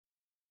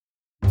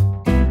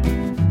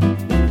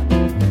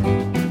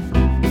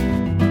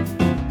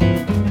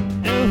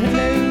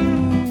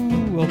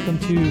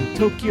to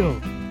Tokyo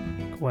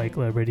Kawaii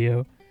Club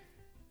Radio.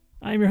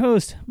 I'm your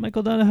host,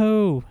 Michael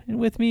Donahoe, and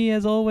with me,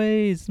 as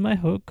always, my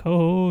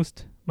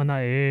co-host,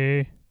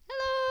 Manae.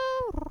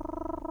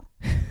 Hello.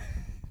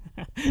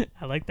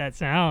 I like that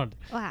sound.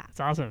 Wow. It's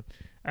awesome.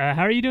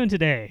 How are you doing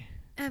today?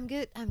 I'm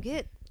good.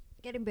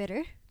 Getting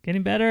better.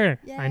 Getting better.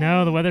 Yay. I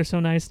know, the weather's so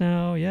nice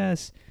now.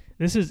 Yes.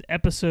 This is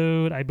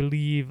episode, I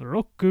believe,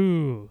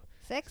 Roku.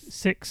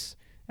 6.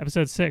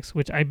 Episode 6,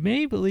 which I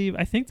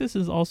think this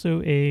is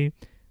also a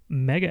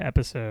mega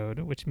episode,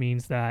 which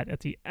means that at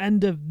the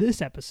end of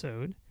this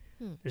episode,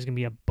 there's going to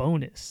be a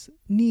bonus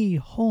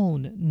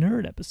Nihon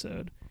Nerd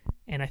episode.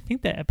 And I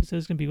think that episode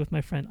is going to be with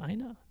my friend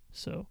Aina.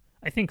 So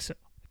I think so.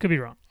 Could be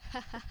wrong.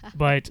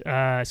 But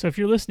so if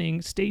you're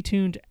listening, stay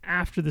tuned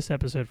after this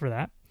episode for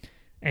that.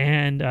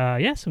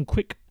 And some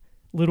quick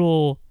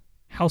little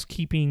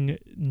housekeeping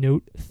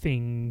note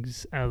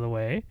things out of the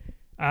way.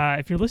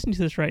 If you're listening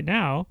to this right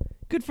now,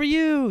 good for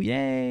you.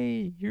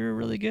 Yay. You're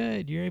really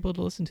good. You're able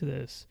to listen to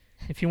this.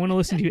 If you want to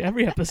listen to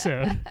every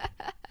episode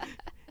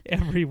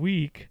every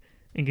week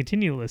and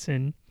continue to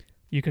listen,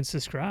 you can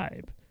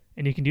subscribe.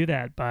 And you can do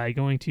that by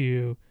going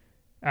to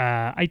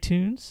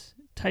iTunes,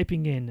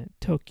 typing in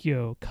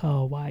Tokyo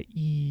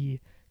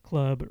Kawaii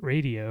Club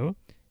Radio,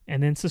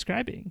 and then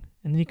subscribing.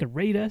 And then you can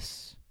rate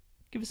us,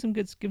 give us some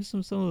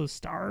of those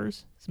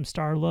stars, some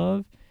star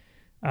love.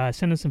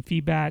 Send us some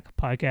feedback,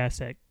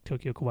 podcast at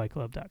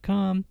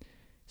tokyokawaiiclub.com.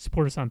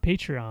 Support us on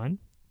Patreon.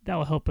 That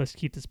will help us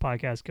keep this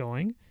podcast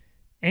going.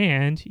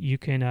 And you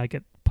can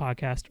get the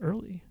podcast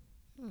early.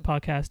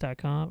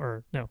 Podcast.com,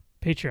 or no,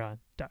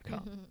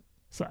 patreon.com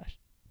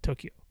 /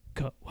 Tokyo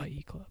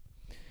Kawaii Club.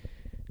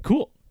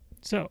 Cool.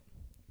 So,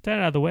 that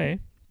out of the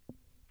way.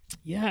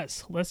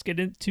 Yes, let's get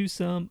into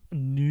some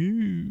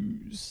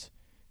news.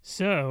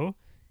 So,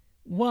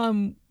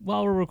 while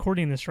we're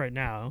recording this right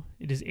now,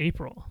 it is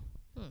April.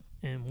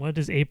 And what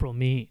does April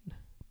mean?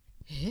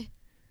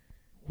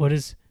 What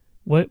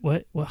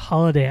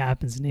holiday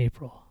happens in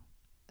April?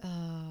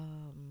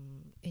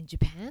 In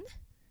Japan?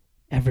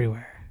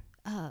 Everywhere.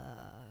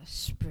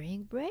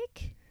 Spring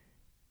break?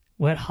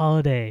 What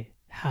holiday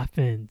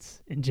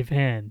happens in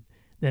Japan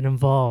that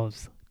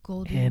involves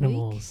Golden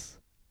animals?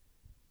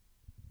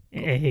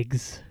 Week?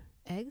 Eggs.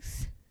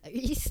 Eggs?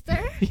 Easter?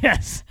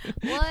 Yes.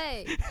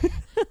 Why?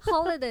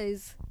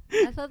 Holidays.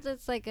 I thought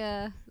that's like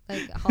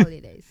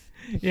holidays.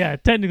 Yeah,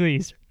 technically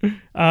Easter.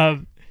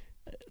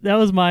 That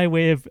was my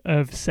way of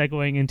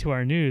segueing into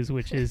our news,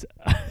 which is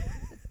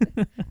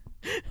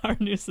our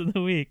news of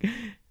the week,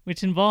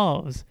 which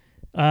involves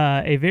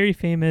a very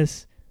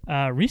famous,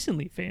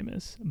 recently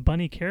famous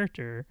bunny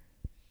character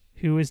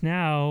who is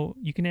now,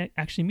 you can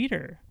actually meet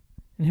her.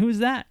 And who is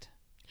that?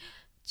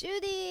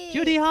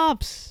 Judy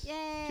Hopps.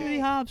 Yay. Judy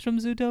Hopps from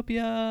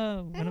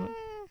Zootopia.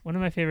 One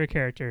of my favorite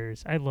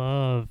characters. I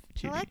love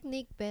Judy. I like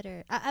Nick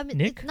better. I mean,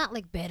 Nick? it's not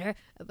like better,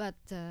 but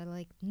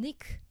like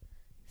Nick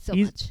so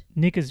Nick much.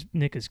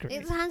 Nick is great.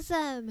 He's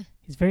handsome.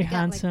 He's very He got,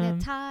 handsome. Like,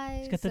 the ties.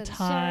 He's got the and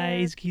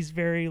ties. shirt. He's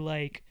very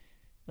like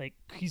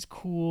he's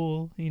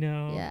cool, you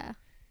know. Yeah.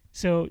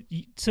 So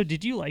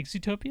did you like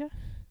Zootopia?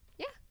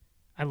 Yeah.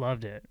 I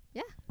loved it.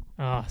 Yeah.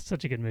 Oh,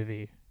 such a good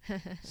movie.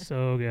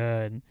 So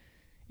good.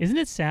 Isn't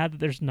it sad that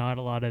there's not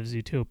a lot of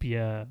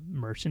Zootopia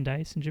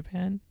merchandise in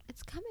Japan?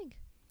 It's coming.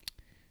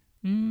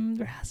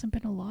 There hasn't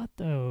been a lot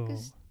though.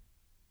 'Cause,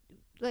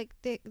 like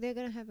they're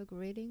gonna have a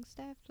grading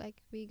staff.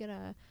 Like we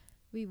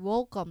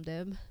welcome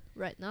them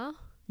right now.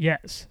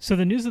 Yes. So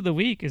the news of the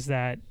week is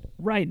that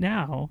right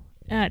now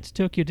at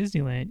Tokyo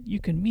Disneyland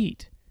you can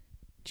meet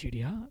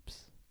Judy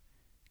Hopps.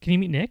 Can you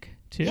meet Nick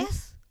too?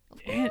 Yes,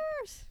 of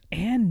course.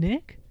 And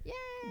Nick? Yay!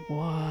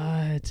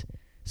 What?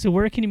 So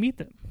where can you meet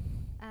them?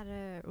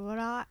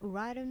 At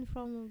right in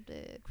front of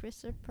the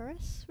Crystal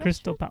Palace.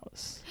 Crystal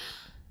Palace.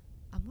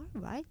 Am I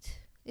right?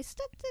 Is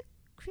that the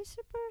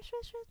Crystal Palace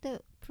restaurant?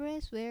 The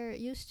place where it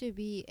used to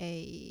be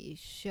a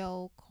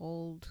show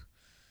called...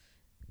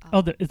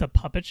 Is the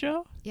puppet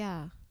show?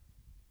 Yeah.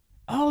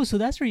 Oh, so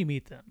that's where you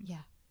meet them?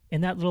 Yeah.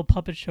 In that little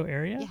puppet show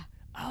area? Yeah.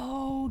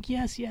 Oh,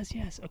 yes.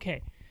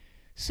 Okay.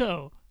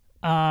 So,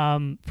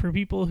 for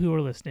people who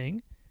are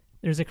listening,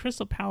 there's a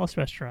Crystal Palace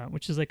restaurant,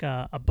 which is like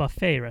a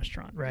buffet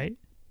restaurant, right?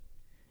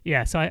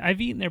 Yeah, so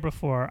I've eaten there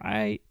before.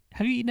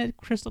 Have you eaten at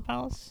Crystal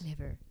Palace?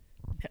 Never.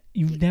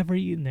 You've never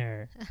eaten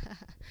there.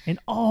 And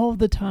all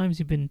the times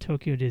you've been in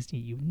Tokyo Disney,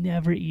 you've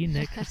never eaten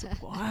at Crystal.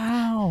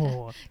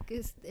 Wow.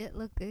 Because it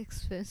looked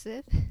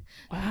expensive.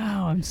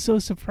 Wow, I'm so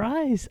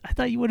surprised. I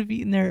thought you would have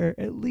eaten there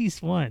at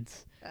least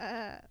once.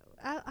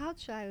 I'll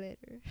try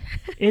later.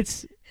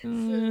 It's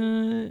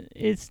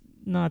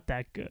not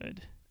that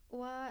good.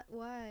 What?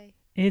 Why?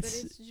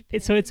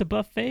 It's a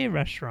buffet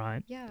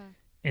restaurant. Yeah.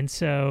 And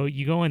so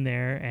you go in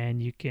there and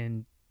you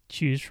can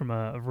choose from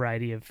a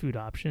variety of food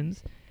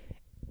options.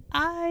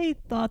 I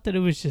thought that it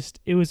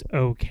was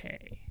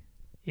okay.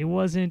 It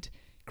wasn't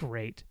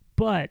great.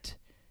 But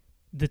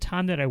the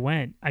time that I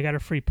went, I got a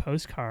free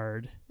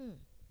postcard when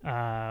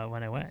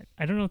I went.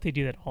 I don't know if they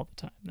do that all the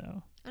time,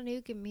 though. And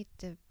you can meet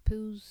the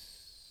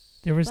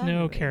Pooh's There was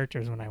no family.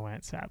 characters when I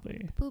went,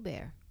 sadly. Pooh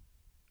Bear.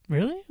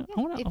 Really?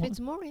 Yeah, if it's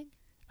morning.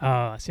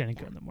 Oh, see, I didn't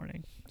go in the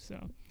morning.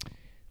 So,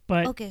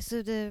 but Okay,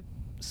 so the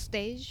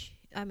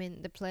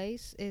the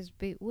place is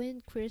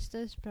between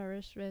Krista's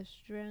Paris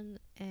Restaurant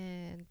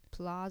and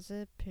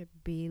Plaza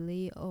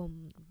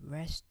Pavilion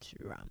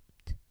Restaurant.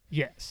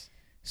 yes.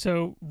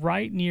 So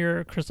right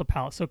near Crystal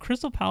Palace. So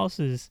Crystal Palace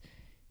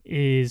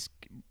is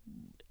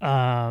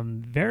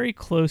very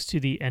close to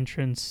the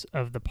entrance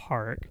of the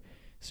park.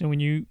 So when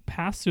you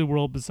pass through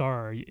World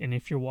Bazaar, and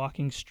if you're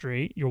walking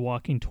straight, you're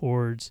walking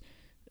towards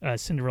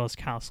Cinderella's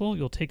castle,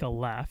 you'll take a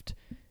left.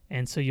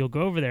 And so you'll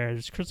go over there.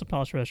 There's Crystal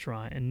Palace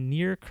Restaurant. And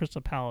near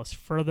Crystal Palace,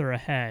 further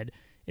ahead,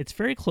 it's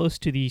very close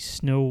to the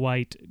Snow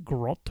White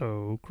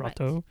Grotto.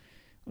 Right.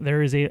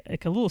 There is a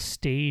little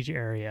stage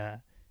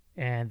area.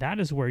 And that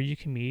is where you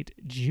can meet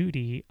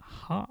Judy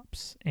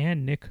Hopps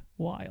and Nick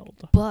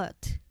Wilde.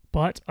 But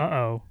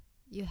Uh-oh.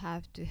 you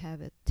have to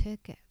have a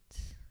ticket.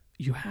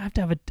 You have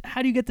to have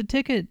how do you get the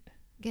ticket?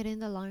 Get in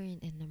the line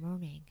in the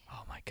morning.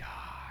 Oh my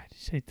God.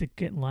 You have to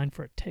get in line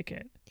for a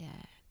ticket. Yeah.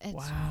 It's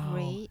Wow.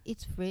 free.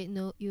 It's free.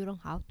 No, you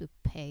don't have to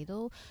pay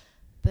though.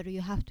 But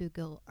you have to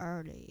go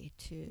early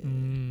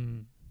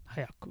to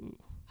Hayaku.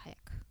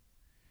 Hayak.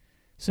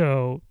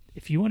 So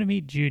if you want to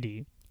meet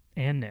Judy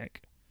and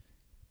Nick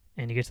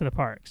and you get to the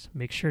parks,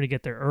 make sure to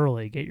get there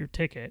early, get your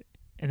ticket.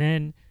 And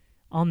then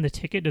on the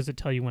ticket, does it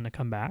tell you when to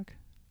come back?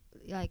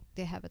 Like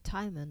they have a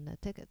time on the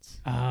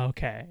tickets.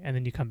 Okay. And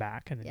then you come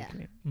back and then Yeah.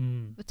 you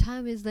can The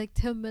time is like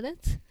 10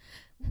 minutes.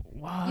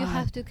 What? You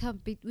have to come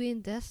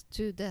between desk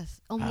to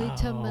desk. Only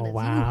 10 Oh, minutes.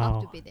 wow. You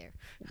have to be there.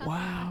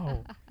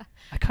 Wow.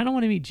 I kind of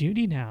want to meet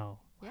Judy now.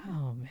 Yeah.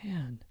 Oh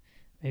man.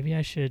 Maybe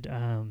I should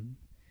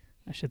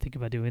think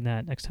about doing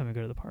that next time I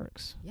go to the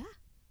parks. Yeah.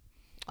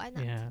 Why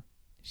not? Yeah.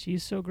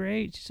 She's so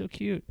great. She's so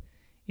cute.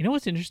 You know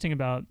what's interesting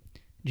about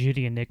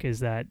Judy and Nick is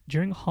that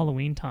during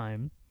Halloween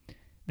time,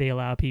 they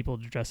allow people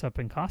to dress up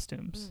in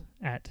costumes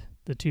at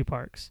the two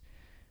parks.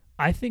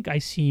 I think I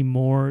see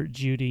more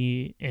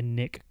Judy and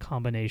Nick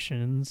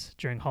combinations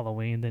during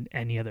Halloween than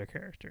any other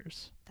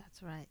characters.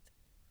 That's right.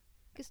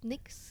 Because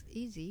Nick's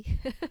easy.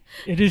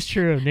 It is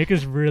true. Nick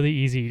is really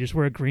easy. You just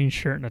wear a green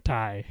shirt and a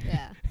tie.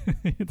 Yeah.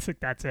 It's like,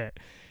 that's it.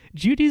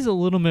 Judy's a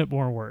little bit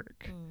more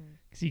work.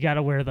 Because you got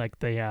to wear like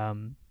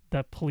the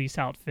police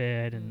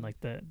outfit and like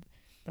the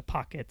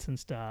pockets and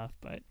stuff.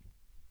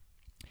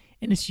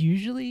 And it's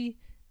usually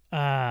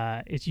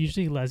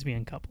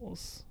lesbian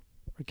couples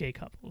or gay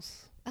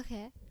couples.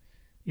 Okay.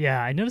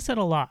 Yeah, I noticed that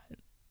a lot.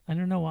 I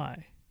don't know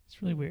why.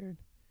 It's really weird.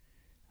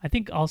 I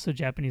think also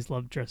Japanese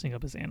love dressing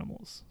up as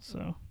animals,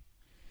 so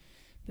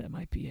that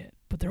might be it.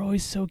 But they're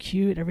always so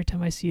cute. Every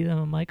time I see them,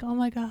 I'm like, oh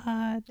my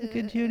God, look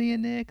at Judy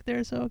and Nick.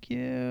 They're so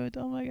cute.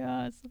 Oh my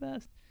God, it's the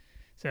best.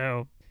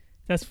 So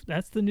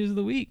that's the news of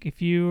the week.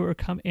 If you are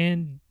come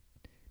in,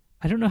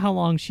 I don't know how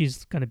long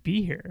she's going to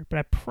be here, but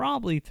I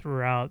probably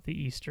throughout the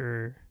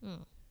Easter.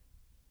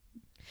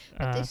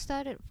 But they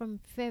started from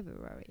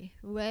February,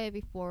 way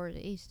before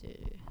the Easter.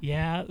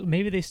 Yeah,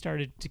 maybe they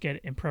started to get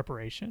it in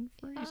preparation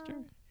for Easter.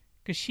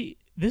 Because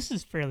this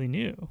is fairly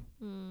new.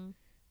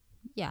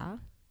 Yeah.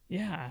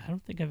 Yeah, I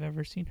don't think I've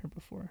ever seen her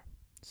before.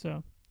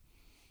 So,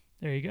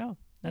 there you go.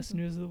 That's the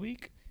news of the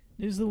week.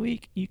 News of the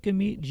week, you can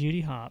meet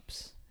Judy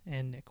Hopps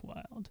and Nick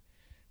Wilde.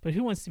 But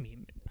who wants to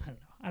meet? I don't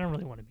know. I don't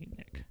really want to meet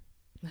Nick.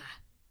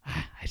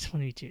 I just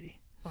want to meet Judy.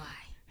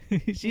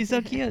 Why? She's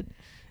so cute.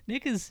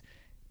 Nick is,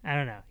 I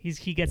don't know.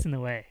 He gets in the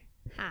way.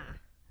 Ha.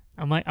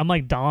 I'm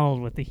like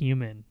Donald with the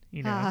human,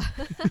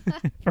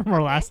 from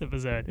our last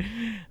episode.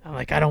 I'm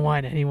like, I don't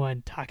want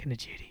anyone talking to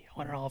Judy. I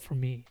want her all for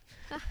me.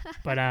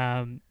 But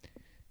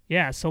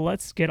yeah. So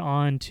let's get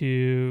on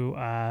to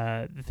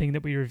the thing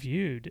that we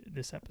reviewed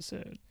this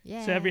episode.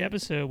 Yeah. So every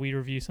episode we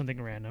review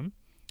something random.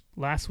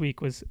 Last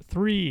week was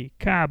 3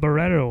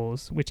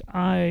 Caballeros, which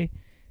I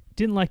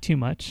didn't like too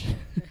much.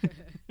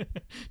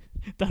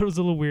 Thought it was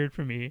a little weird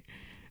for me.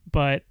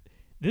 But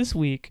this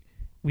week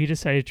we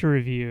decided to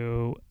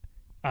review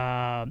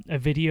a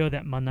video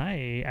that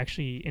Manae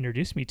actually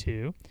introduced me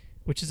to,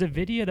 which is a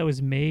video that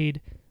was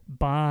made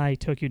by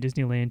Tokyo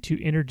Disneyland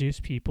to introduce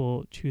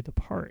people to the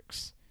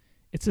parks.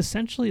 It's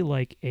essentially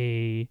like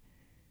a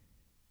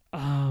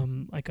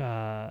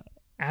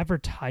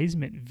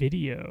advertisement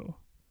video.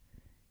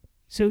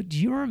 So do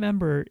you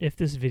remember if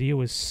this video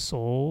was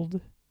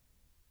sold?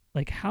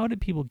 Like, how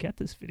did people get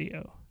this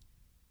video?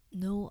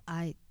 No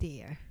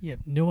idea. You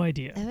have no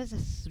idea. There was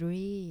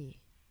 3.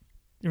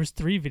 There was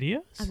 3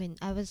 videos? I mean,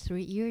 I was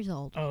 3 years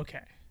old. Oh,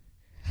 okay.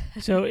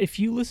 So if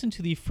you listen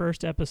to the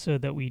first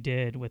episode that we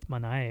did with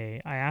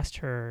Manae, I asked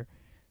her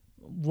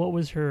what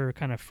was her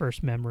kind of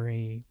first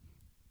memory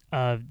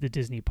of the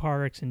Disney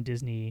parks and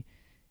Disney,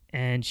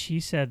 and she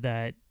said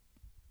that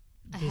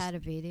I had a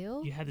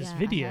video. You had this I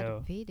video. had a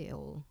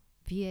video.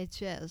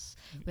 VHS.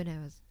 When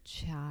I was a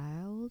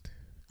child,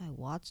 I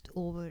watched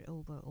over and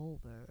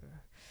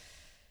over.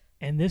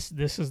 And this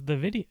is the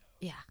video.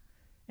 Yeah.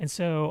 And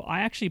so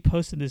I actually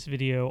posted this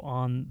video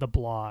on the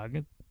blog.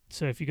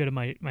 So if you go to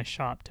my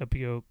shop,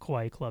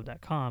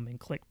 tokyokawaiiclub.com, and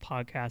click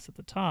podcast at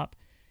the top,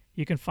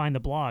 you can find the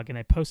blog, and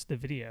I posted the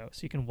video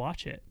so you can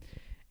watch it.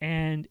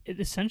 and it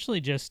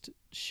essentially just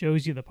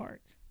shows you the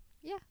park.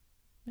 Yeah.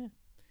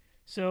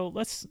 So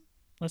let's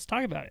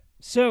talk about it.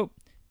 So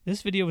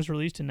this video was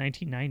released in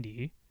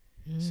 1990.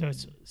 So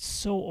it's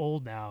so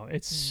old now.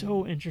 It's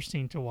so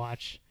interesting to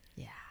watch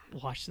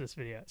this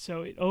video.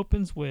 So it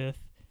opens with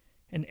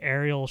an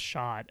aerial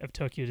shot of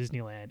Tokyo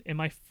Disneyland. And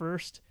my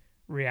first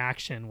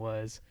reaction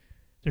was,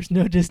 there's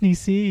no Disney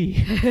Sea.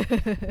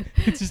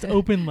 It's just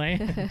open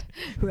land.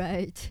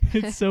 Right.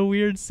 It's so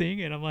weird seeing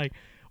it. I'm like,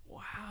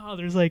 wow,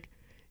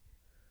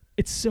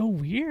 it's so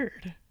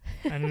weird.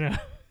 I don't know.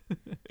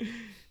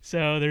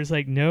 So there's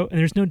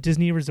no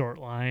Disney Resort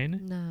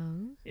line.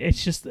 No.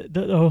 It's just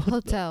the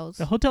hotels.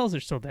 The hotels are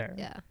still there.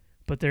 Yeah.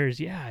 But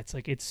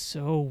it's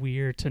so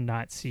weird to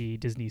not see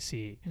Disney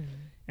Sea.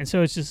 And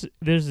so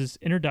there's this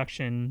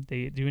introduction.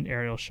 They do an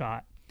aerial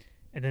shot,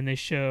 and then they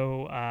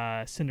show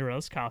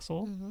Cinderella's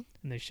castle,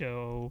 and they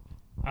show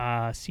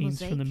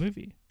scenes from the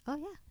movie. Oh,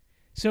 yeah.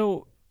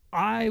 So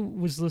I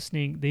was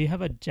listening. They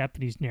have a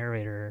Japanese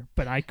narrator,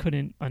 but I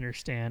couldn't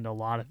understand a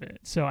lot of it.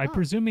 So I'm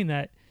presuming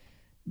that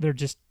they're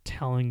just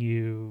telling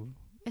you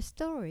a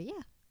story.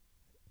 Yeah.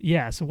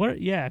 Yeah. So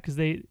what? Yeah, because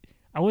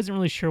I wasn't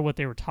really sure what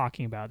they were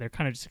talking about. They're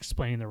kind of just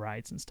explaining the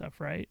rides and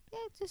stuff, right? Yeah,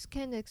 just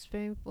kind of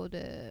explain for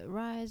the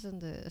rides and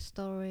the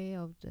story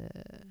of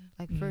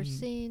the first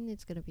scene.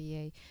 It's gonna be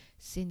a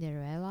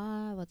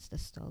Cinderella. What's the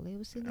story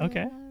of Cinderella?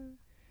 Okay.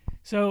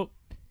 So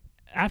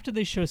after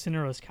they show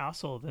Cinderella's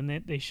castle,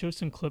 then they show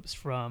some clips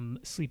from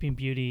Sleeping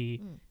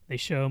Beauty. They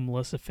show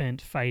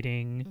Maleficent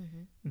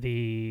fighting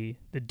the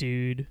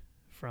dude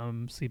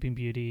from Sleeping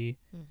Beauty,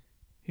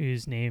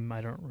 whose name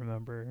I don't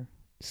remember.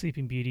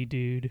 Sleeping Beauty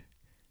dude.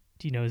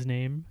 Do you know his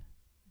name?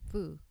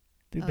 Who?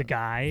 The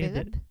guy.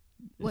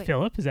 Philip?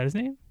 Philip, is that his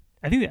name?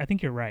 I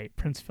think you're right.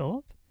 Prince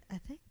Philip? I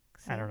think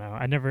so. I don't know.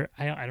 I don't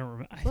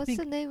remember. What's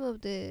the name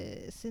of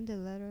the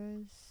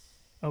Cinderella's?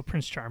 Oh,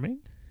 Prince Charming?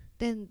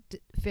 Then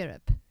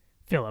Philip.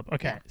 Philip,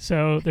 okay. Yeah.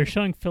 So they're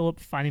showing Philip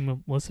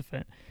fighting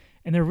Maleficent.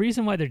 And the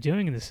reason why they're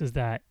doing this is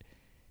that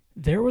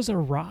there was a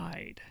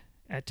ride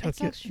at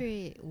Tokyo. It's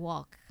actually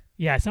walk.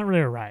 Yeah, it's not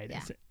really a ride.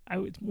 Yeah.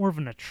 It's more of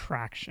an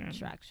attraction.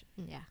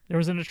 Yeah. There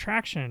was an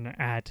attraction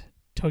at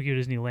Tokyo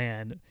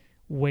Disneyland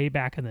way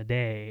back in the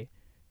day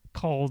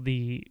called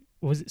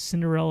was it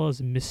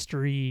Cinderella's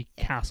Mystery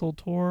Castle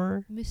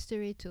Tour?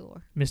 Mystery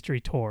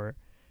Tour.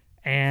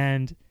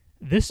 And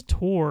this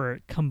tour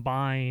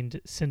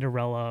combined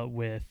Cinderella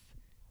with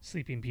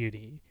Sleeping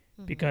Beauty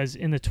because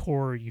in the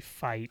tour you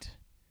fight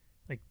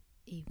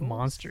Evils.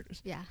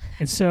 Monsters. Yeah.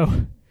 And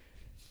so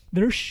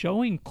they're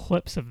showing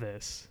clips of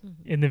this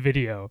in the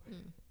video.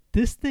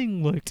 This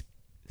thing looked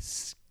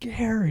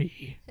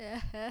scary.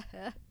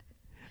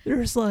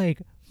 There's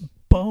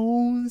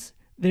bones,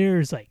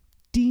 there's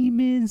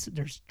demons,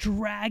 there's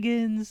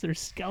dragons, there's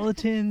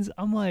skeletons.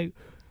 I'm like,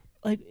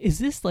 is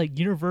this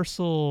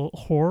Universal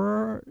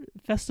Horror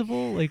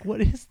Festival? What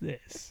is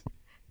this?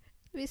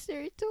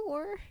 Mystery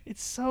Tour.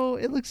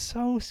 It looks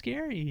so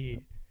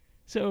scary.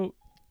 So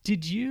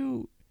did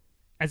you,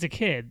 as a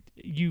kid,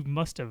 you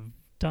must have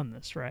done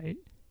this, right?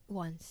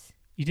 Once.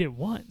 You did it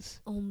once?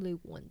 Only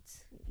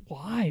once.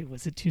 Why?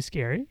 Was it too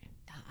scary?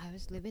 I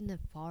was living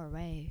far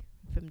away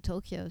from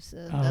Tokyo,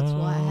 so that's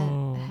why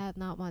I had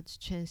not much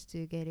chance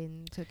to get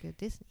in Tokyo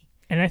Disney.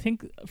 And I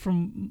think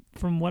from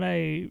what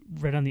I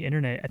read on the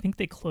internet, I think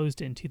they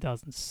closed it in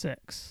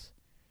 2006.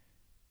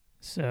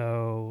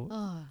 So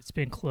it's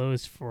been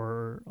closed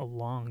for a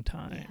long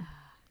time. Yeah.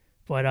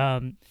 But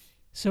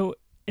so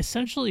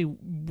essentially,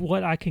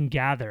 what I can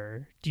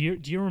gather, do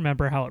you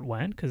remember how it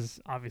went? Because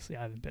obviously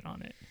I haven't been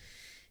on it.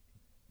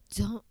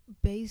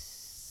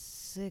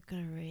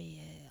 Basically,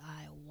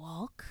 I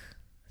walk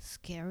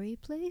scary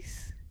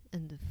place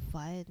and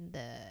find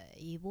the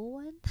evil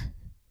one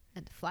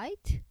and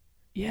fight.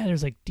 Yeah,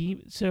 there's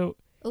demons. So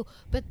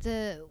but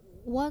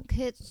one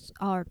kid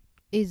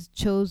is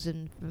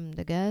chosen from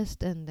the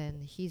guest, and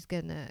then he's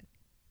gonna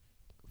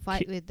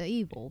fight with the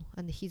evil,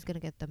 and he's gonna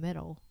get the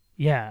medal.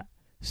 Yeah.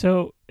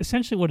 So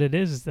essentially what it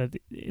is that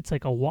it's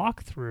like a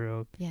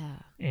walkthrough. Yeah.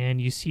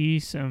 And you see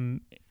some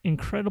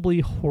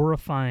incredibly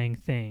horrifying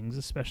things,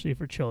 especially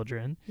for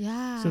children.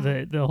 Yeah. So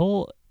the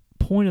whole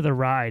point of the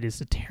ride is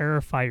to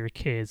terrify your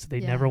kids so they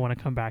never want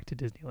to come back to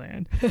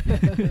Disneyland.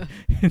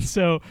 And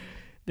so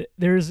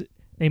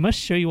they must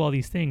show you all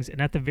these things, and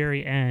at the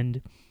very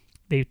end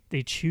they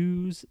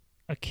choose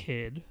a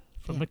kid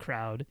from the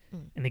crowd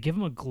and they give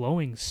him a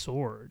glowing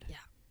sword. Yeah.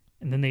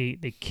 And then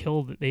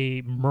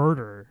they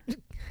murder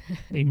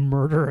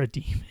a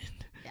demon.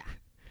 Yeah.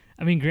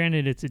 I mean,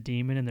 granted, it's a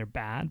demon and they're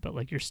bad,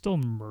 but you're still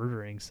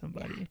murdering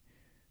somebody.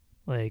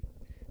 Yeah.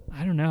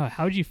 I don't know.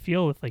 How would you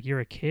feel if you're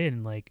a kid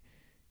and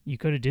you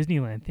go to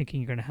Disneyland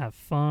thinking you're gonna have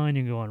fun,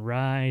 you go on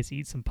rides,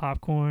 eat some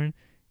popcorn,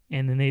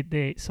 and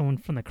then someone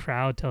from the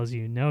crowd tells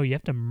you, no, you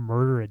have to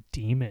murder a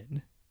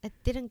demon. I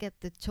didn't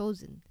get the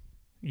chosen.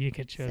 You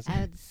get chosen.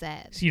 I was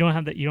sad. So you don't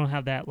have that. You don't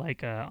have that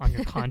on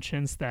your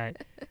conscience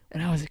that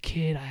when I was a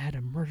kid I had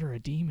to murder a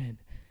demon.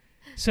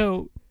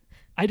 So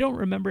I don't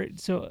remember it.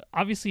 So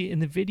obviously in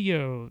the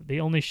video, they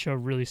only show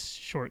really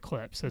short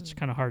clips. So it's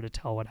kind of hard to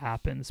tell what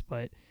happens.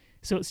 But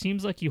so it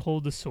seems like you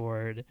hold the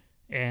sword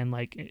and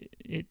like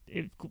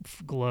it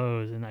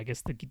glows and I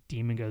guess the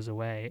demon goes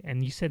away.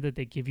 And you said that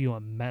they give you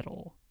a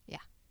medal. Yeah.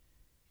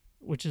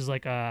 Which is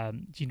like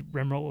do you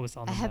remember what was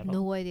on the medal? I have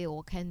no idea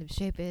what kind of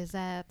shape is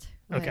that.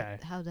 Okay.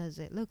 How does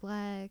it look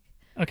like?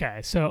 Okay,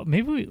 so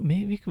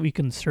maybe we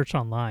can search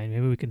online.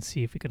 Maybe we can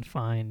see if we can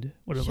find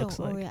what it looks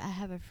like. Or I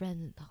have a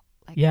friend.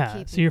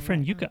 So your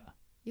friend Yuka.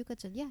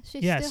 Yuka-chan, yeah, she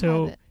Yeah, still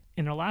so have it.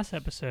 in our last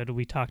episode,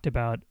 we talked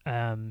about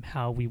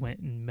how we went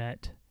and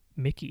met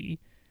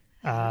Mickey,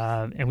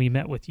 and we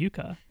met with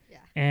Yuka. Yeah.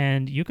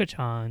 And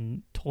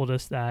Yuka-chan told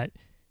us that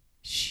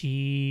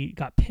she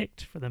got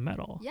picked for the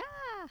medal. Yeah.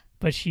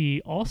 But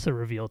she also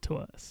revealed to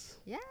us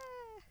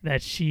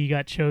that she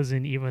got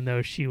chosen even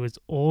though she was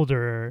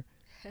older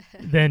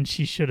than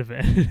she should have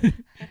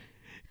been.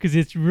 Because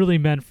it's really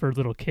meant for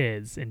little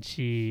kids, and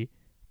she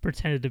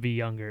pretended to be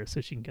younger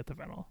so she can get the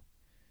medal.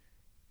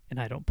 And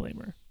I don't blame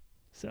her.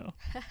 So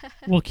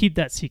we'll keep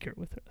that secret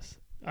with us.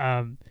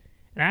 And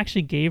I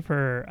actually gave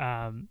her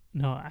I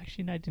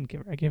didn't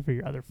give her. I gave her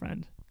your other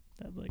friend.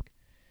 That like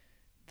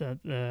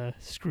the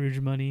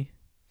Scrooge money.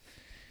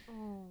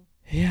 Oh.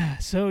 Yeah.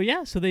 So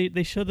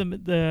they show them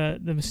the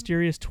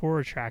mysterious tour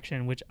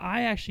attraction, which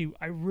I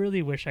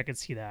really wish I could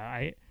see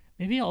that.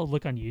 Maybe I'll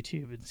look on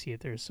YouTube and see if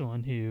there's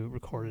someone who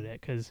recorded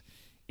it, because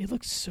it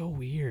looks so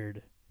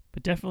weird,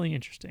 but definitely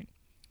interesting.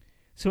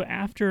 So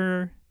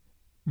after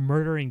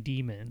murdering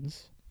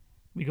demons,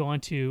 we go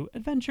on to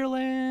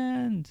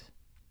Adventureland.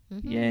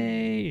 Mm-hmm.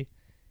 Yay!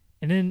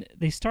 And then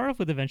they start off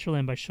with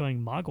Adventureland by showing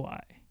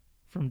Mogwai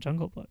from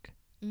Jungle Book,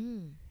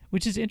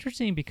 which is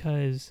interesting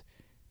because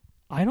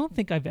I don't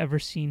think I've ever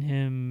seen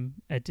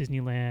him at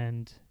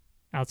Disneyland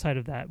outside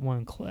of that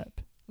one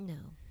clip. No.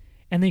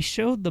 And they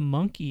showed the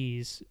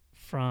monkeys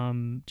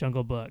from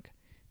Jungle Book.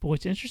 But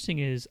what's interesting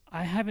is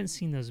I haven't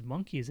seen those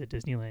monkeys at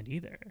Disneyland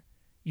either.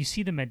 You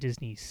see them at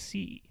Disney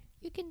Sea.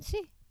 You can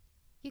see.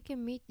 You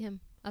can meet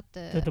him at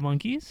the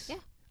monkeys? Yeah.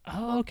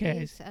 Oh, okay.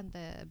 Monkeys and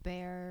the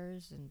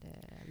bears and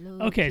the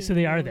little Okay, so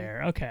they are kangaroo.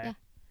 there. Okay. Yeah.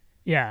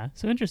 Yeah,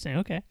 so interesting.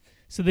 Okay.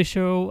 So they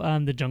show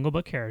the Jungle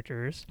Book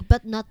characters.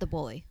 But not the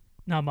boy.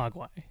 Not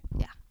Mogwai.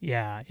 Yeah.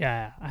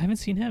 Yeah. I haven't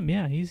seen him.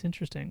 Yeah, he's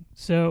interesting.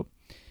 So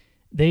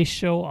they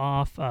show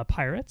off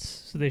pirates.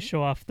 So they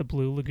show off the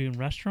Blue Lagoon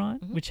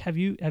restaurant, which have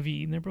you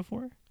eaten there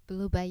before?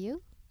 Blue Bayou?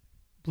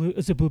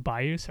 Is it Blue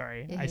Bayou?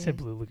 Sorry, I Yeah. said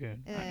Blue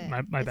Lagoon. My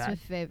It's bad. my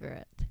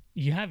favorite.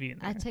 You have eaten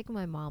there. I take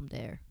my mom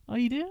there. Oh,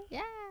 you do?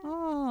 Yeah.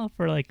 Oh,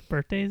 for like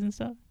birthdays and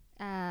stuff.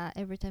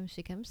 Every time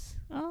she comes.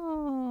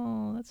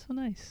 Oh, that's so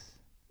nice.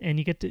 And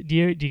you get to do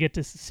you get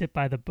to sit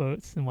by the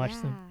boats and watch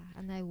them?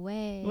 And I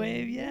wave.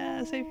 Wave,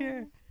 yeah, same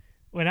here.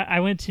 When I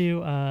went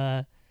to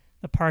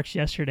the parks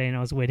yesterday, and I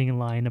was waiting in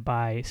line to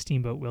buy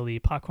Steamboat Willie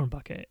popcorn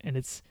bucket, and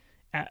it's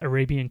at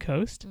Arabian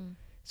Coast,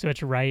 so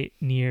it's right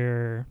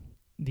near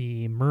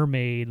the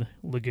Mermaid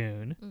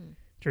Lagoon.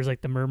 There's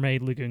like the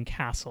Mermaid Lagoon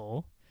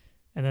Castle,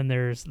 and then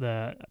there's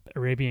the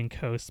Arabian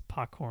Coast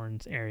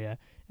popcorns area,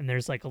 and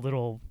there's like a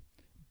little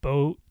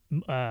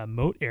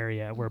moat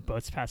area where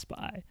boats pass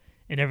by.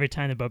 And every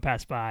time the boat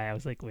passed by, I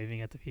was like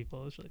waving at the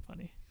people. It was really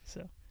funny.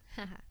 So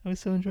it was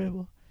so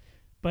enjoyable.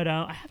 But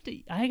I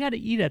got to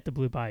eat at the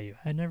Blue Bayou.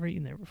 I'd never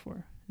eaten there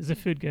before. Is the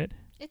food good?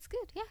 It's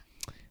good, yeah.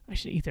 I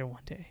should eat there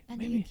one day. And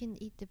maybe. you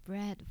can eat the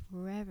bread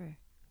forever.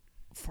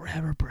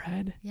 Forever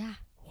bread? Yeah.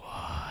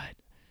 What?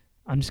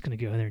 I'm just going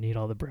to go there and eat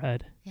all the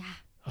bread. Yeah.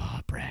 Oh,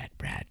 bread.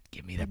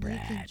 Give me the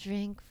bread. You can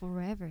drink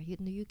forever. You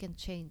can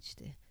change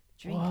the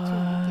drink what? too. You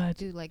can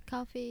do like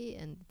coffee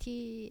and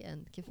tea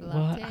and cafe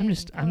latte.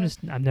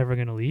 I'm never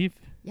going to leave.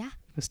 Yeah.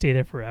 I'll stay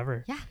there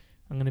forever. Yeah.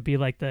 I'm going to be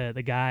like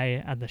the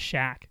guy at the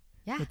shack.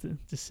 Yeah.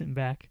 Just sitting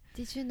back.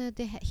 Did you know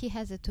he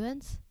has a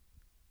twins?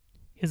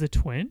 He has a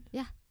twin?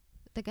 Yeah.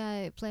 The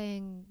guy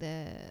playing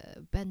the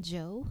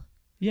banjo.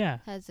 Yeah.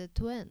 Has a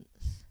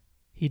twins.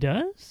 He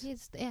does? He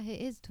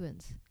is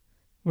twins.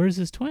 Where's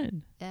his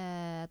twin?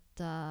 At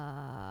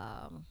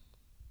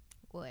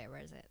where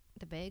is it?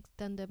 The Big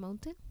Thunder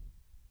Mountain?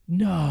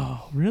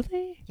 No,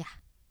 really? Yeah.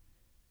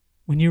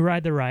 When you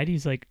ride the ride,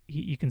 he's like,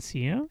 you can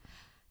see him?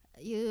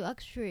 You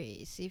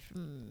actually see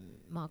from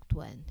Mark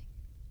Twain.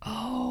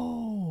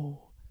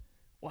 Oh,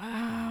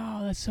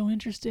 wow, that's so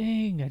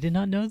interesting. I did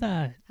not know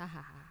that. Ha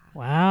ha ha.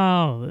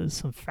 Wow, there's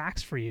some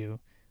facts for you.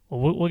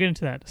 Well, we'll get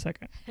into that in a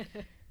second.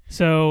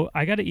 So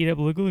I got to eat at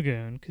Blue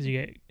Lagoon because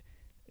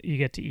you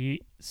get to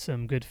eat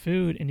some good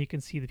food and you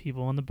can see the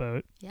people on the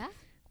boat. Yeah.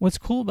 What's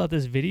cool about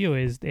this video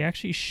is they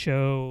actually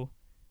show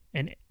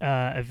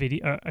a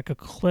video, like a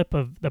clip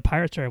of the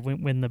Pirates Drive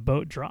when the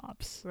boat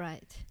drops.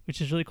 Right.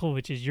 Which is really cool.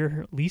 Which is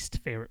your least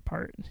favorite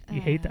part. You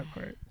hate that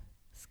part.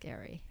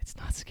 Scary. It's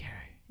not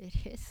scary. It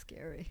is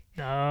scary.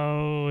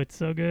 No, it's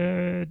so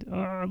good. Oh,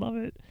 I love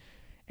it.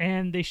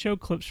 And they show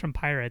clips from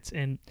Pirates,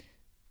 and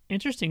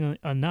interesting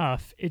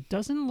enough, it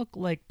doesn't look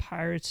like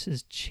Pirates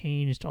has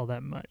changed all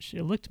that much.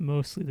 It looked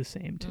mostly the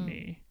same to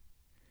me.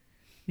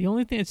 The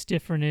only thing that's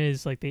different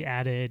is like they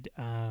added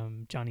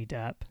Johnny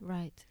Depp,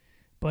 Right.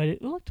 but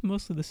it looked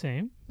mostly the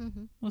same.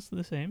 Mm-hmm. Mostly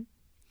the same.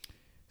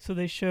 So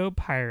they show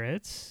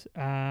pirates.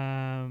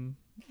 Oh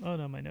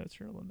no, my notes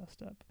are a little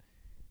messed up.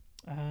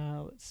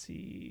 Let's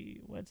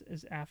see. What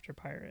is after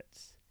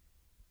pirates?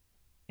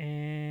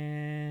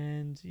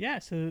 And yeah,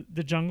 so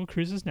the Jungle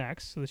Cruise is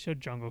next. So they showed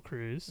Jungle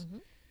Cruise, Mm-hmm.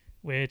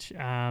 which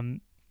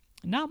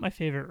not my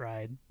favorite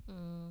ride.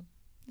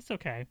 It's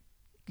okay.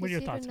 What are your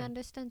thoughts You don't on?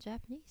 understand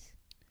Japanese?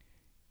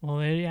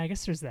 Well, yeah, I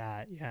guess there's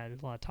that. Yeah,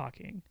 there's a lot of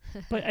talking,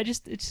 but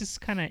it's just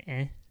kind of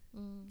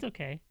It's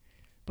okay.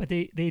 But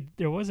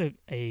there was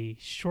a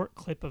short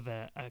clip of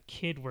a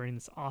kid wearing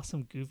this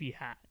awesome Goofy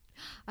hat.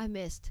 I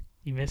missed.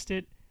 You missed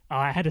it? Oh,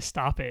 I had to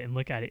stop it and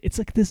look at it. It's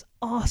like this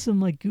awesome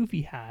like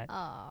Goofy hat.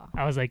 Oh.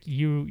 I was like,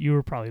 you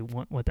were probably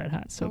want that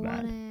hat so I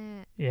bad. want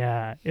it.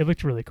 Yeah, it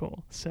looked really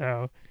cool.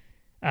 So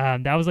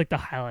that was like the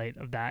highlight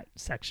of that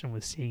section,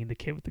 was seeing the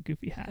kid with the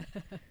Goofy hat.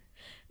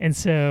 And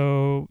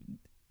so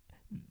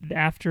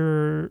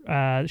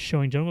after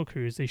showing Jungle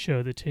Cruise, they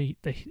show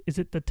is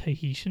it the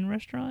Tahitian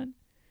restaurant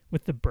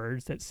with the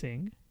birds that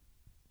sing?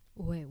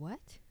 Wait, what?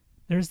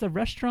 There's the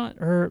restaurant,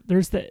 or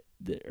there's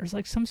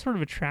like some sort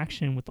of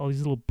attraction with all these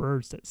little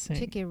birds that sing.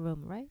 Tiki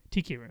room, right?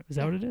 Tiki room. Is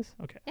that what it is?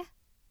 Okay. Yeah.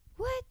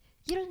 What?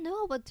 You don't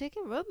know about tiki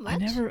room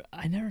much?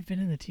 I never been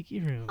in the tiki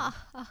room.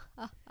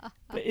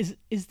 But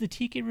is the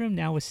tiki room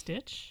now with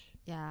Stitch?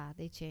 Yeah,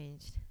 they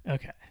changed.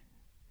 Okay.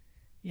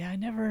 Yeah, I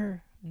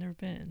never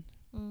been.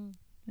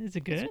 Is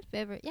it good? It's my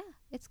favorite. Yeah,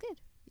 it's good.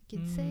 You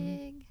can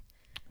sing.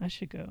 I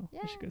should go.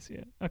 Yeah. I should go see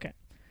it. Okay.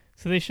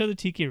 So they show the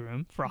tiki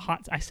room for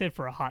I said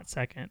for a hot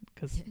second,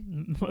 because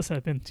must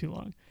have been too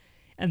long.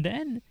 And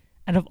then,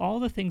 out of all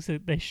the things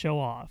that they show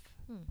off,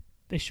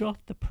 they show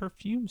off the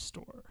perfume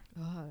store.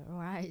 Oh,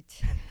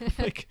 right.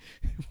 Like,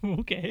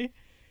 okay.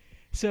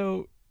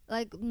 So,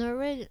 like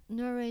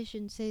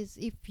narration says,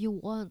 if you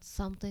want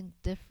something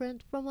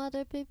different from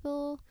other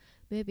people,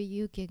 maybe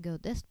you can go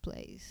this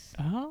place.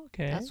 oh,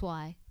 okay. That's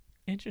why.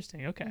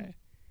 Interesting. Okay.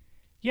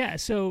 Yeah.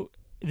 So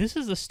this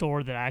is a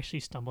store that I actually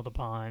stumbled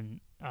upon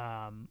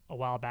a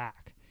while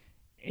back.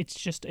 It's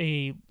just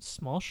a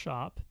small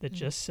shop that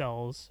just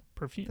sells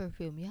perfume.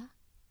 Perfume, yeah.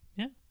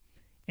 Yeah.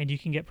 And you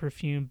can get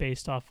perfume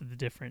based off of the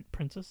different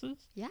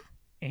princesses. Yeah.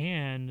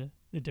 And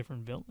the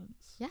different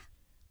villains. Yeah.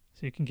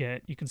 So you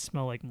can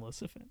smell like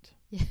Maleficent.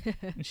 Yeah.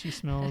 And she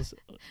smells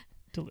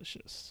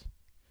delicious.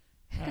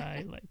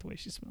 I like the way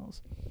she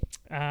smells.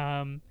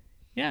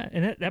 Yeah,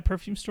 and that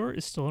perfume store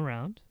is still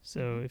around.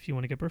 So if you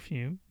want to get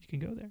perfume, you can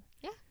go there.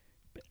 Yeah.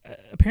 But,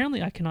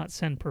 apparently, I cannot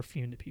send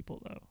perfume to people,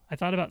 though. I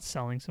thought about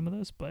selling some of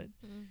those, but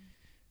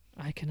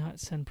I cannot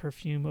send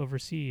perfume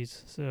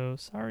overseas. So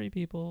sorry,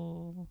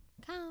 people.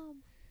 Come.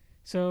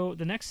 So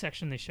the next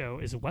section they show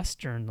is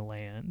Western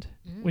Land,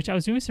 which I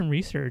was doing some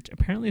research.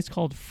 Apparently, it's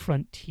called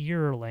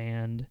Frontier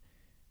Land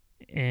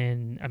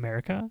in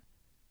America.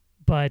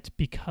 But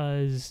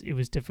because it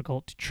was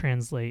difficult to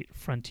translate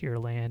Frontier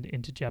Land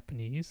into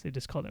Japanese, they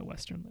just called it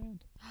Western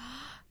Land.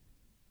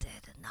 Did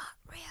not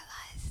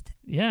realize.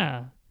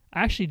 Yeah.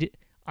 I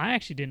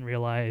actually didn't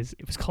realize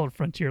it was called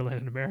Frontier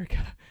Land in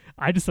America.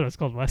 I just thought it was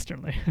called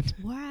Western Land.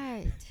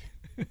 Right.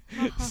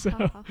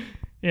 So,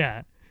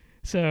 yeah.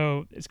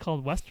 So it's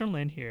called Western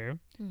Land here,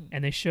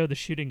 and they show the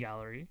shooting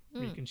gallery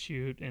where you can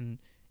shoot, and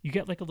you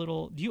get like a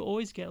little. Do you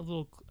always get a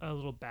little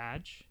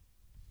badge,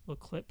 a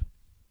little clip?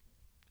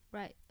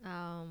 Right.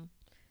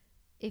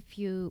 If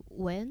you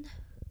win.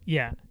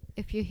 Yeah.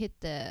 If you hit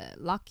the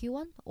lucky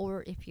one,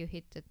 or if you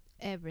hit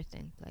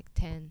everything, like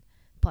 10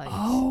 points.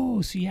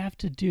 Oh, so you have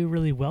to do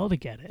really well to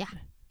get it. Yeah.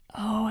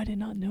 Oh, I did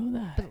not know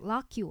that. But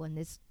lucky one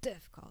is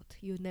difficult.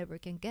 You never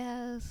can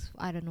guess.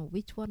 I don't know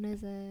which one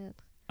is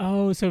it.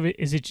 Oh, so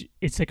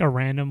it's like a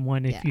random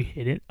one if Yeah. you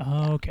hit it?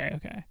 Oh, yeah.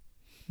 Okay.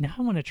 Now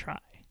I want to try.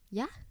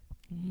 Yeah.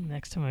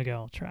 Next time I go,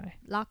 I'll try.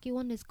 Lucky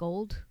one is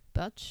gold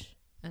badge.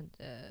 And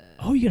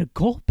oh, you get a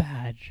gold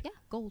badge. yeah,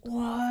 gold.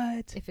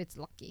 What? If it's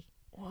lucky.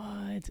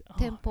 What?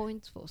 10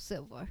 points for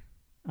silver.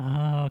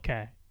 Oh,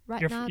 okay.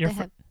 Right now your they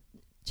have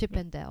Chip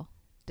and Dale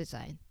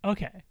design.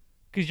 Okay.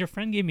 Because your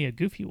friend gave me a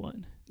Goofy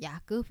one. Yeah,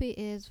 Goofy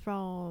is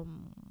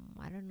from,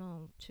 I don't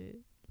know, 2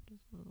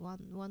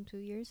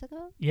 years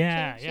ago?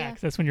 Yeah, Change, yeah.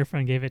 Because that's when your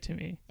friend gave it to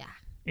me. Yeah.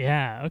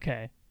 Yeah,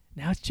 okay.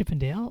 Now it's Chip and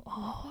Dale?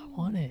 Oh, I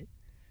want it.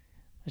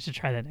 I should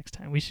try that next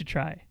time. We should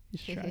try. You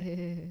should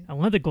try. I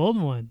want the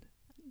gold one.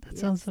 That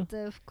sounds so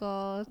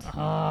difficult.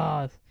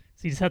 Ah,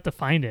 so you just have to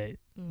find it.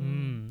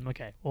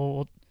 Okay.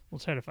 Well, we'll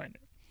try to find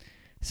it.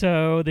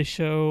 So they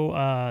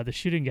show the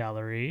shooting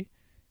gallery.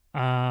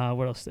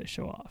 What else do they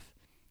show off?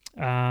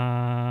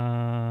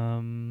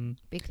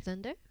 Big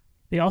Thunder?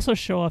 They also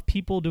show off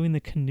people doing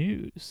the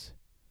canoes.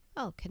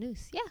 Oh,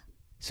 canoes. Yeah.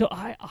 So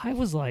I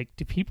was like,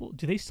 do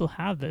they still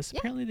have this? Yeah.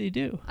 Apparently they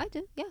do. I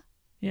do. Yeah.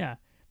 Yeah.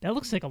 That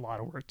looks like a lot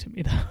of work to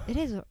me, though. It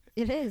is.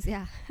 It is.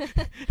 Yeah.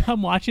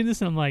 I'm watching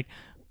this and I'm like,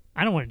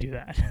 I don't want to do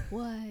that.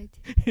 What?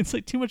 It's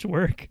like too much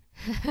work.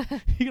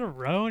 You're gonna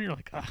row and you're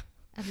like, ah.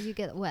 And you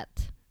get wet.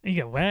 And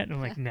you get wet and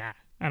I'm like, nah,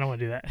 I don't want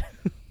to do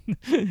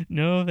that.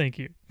 No, thank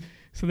you.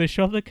 So they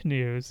show off the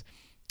canoes,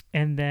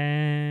 and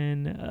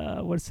then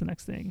what's the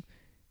next thing?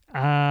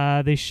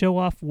 They show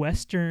off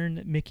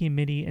Western Mickey,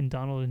 Minnie, and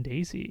Donald and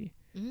Daisy.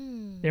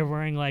 They're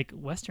wearing like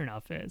Western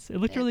outfits. It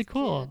looked really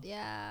cool. Cute,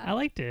 yeah. I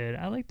liked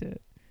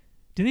it.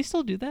 Do they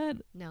still do that?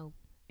 No.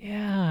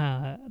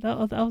 Yeah. I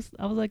was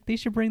like, they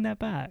should bring that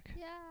back.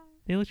 Yeah.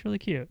 They looked really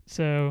cute.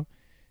 So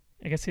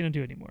I guess they don't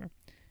do it anymore.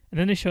 And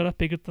then they showed off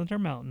Big Thunder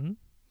Mountain.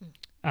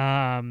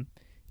 And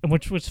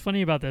what's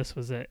funny about this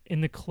was that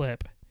in the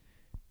clip,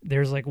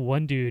 there's like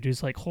one dude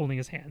who's like holding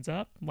his hands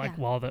up, like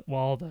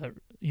while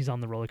he's on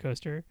the roller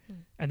coaster,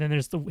 and then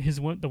there's the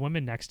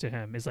woman next to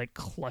him is like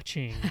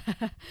clutching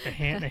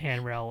the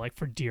handrail like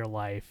for dear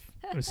life.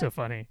 It was so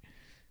funny.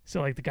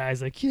 So like the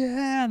guy's like,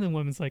 yeah, and the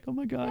woman's like, oh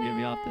my god, get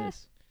me off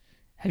this.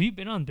 Have you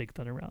been on Big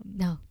Thunder Mountain?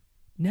 No.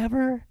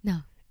 Never? No.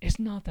 It's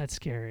not that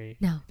scary.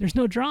 No. There's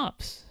no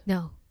drops.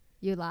 No.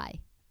 You lie.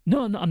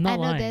 No, I'm not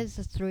lying. I know there's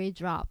 3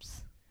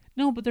 drops.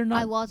 No, but they're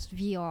not. I watched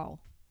VR.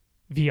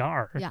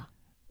 VR? Yeah.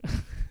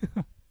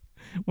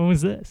 When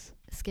was this?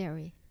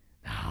 Scary.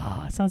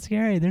 Oh, it's not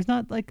scary. There's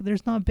not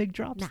big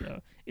drops though.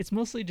 It's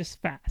mostly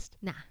just fast.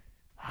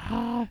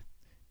 Nah.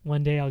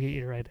 One day I'll get you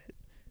to ride it.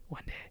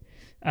 One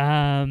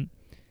day.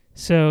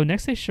 So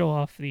next they show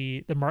off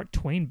the Mark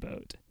Twain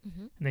boat,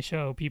 and they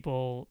show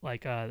people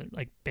like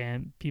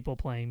band people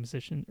playing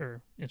musician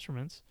or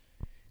instruments.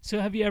 So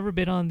have you ever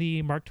been on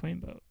the Mark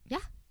Twain boat? Yeah.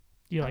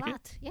 You like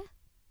it? Yeah.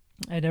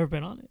 I've never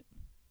been on it.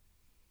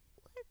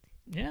 What?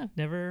 Yeah,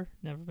 never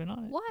been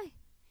on it. Why?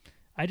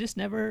 I just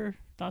never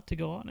thought to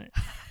go on it.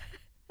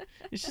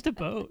 It's just a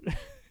boat.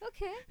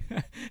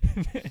 Okay.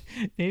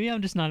 Maybe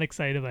I'm just not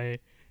excited by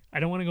it. I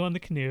don't want to go on the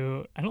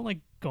canoe. I don't like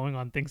going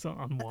on things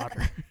on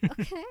water.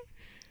 Okay.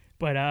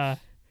 But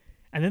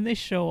and then they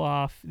show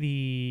off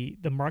the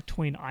Mark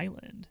Twain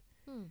Island.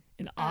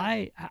 And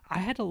I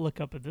had to look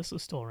up if this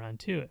was still around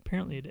too.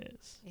 Apparently it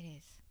is. It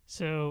is.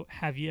 So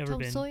have you ever Tom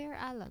been? Sawyer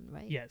Island,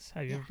 right? Yes.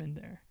 Have you ever been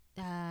there?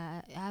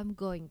 I'm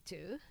going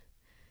to.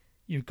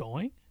 You're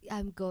going?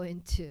 I'm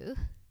going to,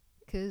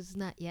 cause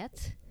not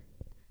yet.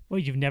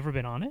 Wait, you've never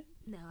been on it?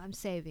 No, I'm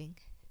saving.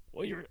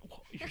 Well, you're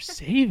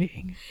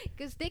saving.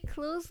 Cause they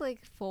close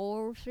like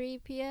 3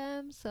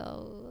 p.m.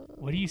 So.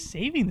 What are you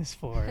saving this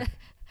for?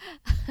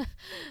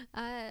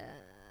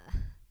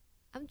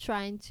 I'm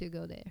trying to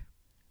go there.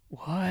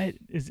 What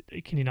is?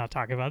 Can you not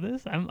talk about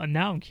this?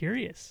 I'm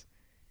curious.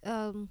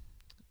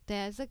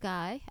 There's a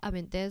guy. I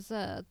mean, there's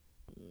a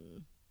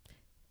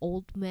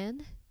old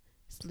man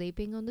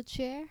sleeping on the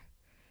chair,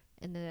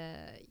 and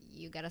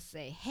you gotta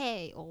say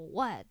hey or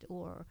what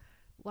or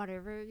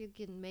whatever you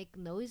can make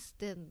noise.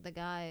 Then the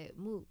guy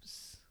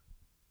moves.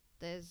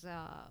 There's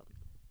a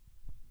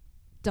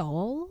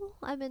doll.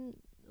 I mean,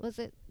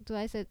 do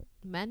I say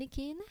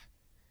mannequin?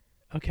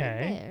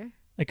 Okay. There.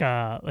 Like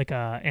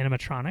a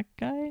animatronic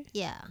guy?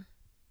 Yeah.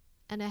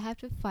 And I have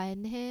to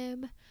find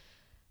him,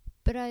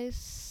 but I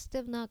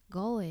still not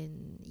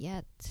going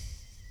yet.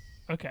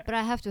 Okay. But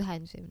I have to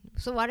find him.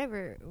 So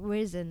whatever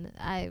reason,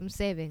 I'm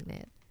saving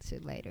it to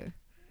later.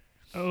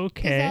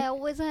 Okay. Because I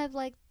always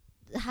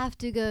have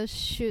to go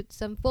shoot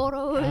some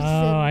photos.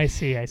 Oh, I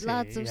see.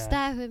 Lots of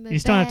stuff in my bag. You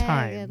still have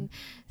time. And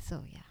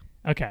so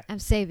yeah. Okay. I'm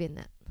saving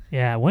it.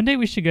 Yeah, one day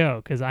we should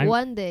go because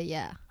One day,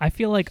 yeah. I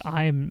feel like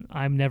I'm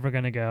never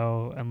gonna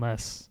go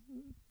unless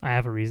I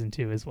have a reason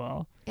to as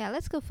well. Yeah,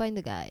 let's go find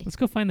the guy. Let's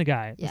go find the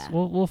guy. Yeah.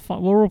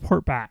 We'll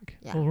report back.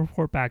 Yeah. We'll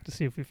report back to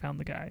see if we found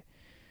the guy.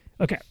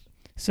 Okay.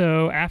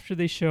 So after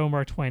they show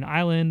Mark Twain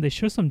Island, they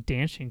show some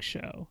dancing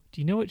show. Do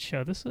you know what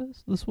show this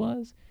was?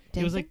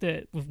 It was like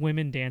with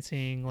women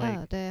dancing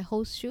like the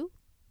horseshoe.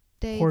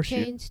 They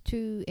Horseshoe? changed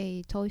to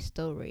a Toy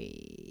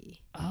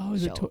Story. Oh,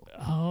 is it so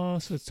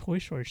it's Toy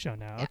Story show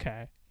now. Yeah.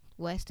 Okay.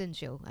 Western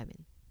show, I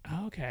mean.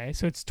 Okay,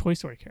 so it's Toy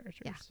Story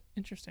characters. Yeah.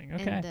 Interesting.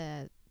 Okay. And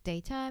the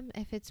daytime,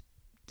 if it's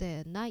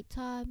the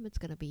nighttime, it's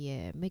gonna be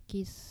a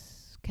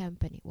Mickey's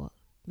company. Well,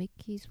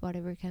 Mickey's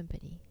whatever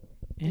company.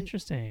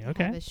 Interesting. They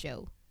Okay. have a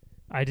show.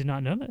 I did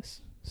not know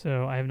this,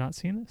 so I have not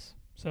seen this.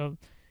 So,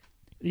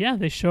 yeah,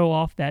 they show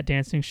off that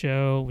dancing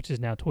show, which is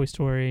now Toy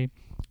Story.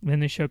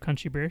 Then they show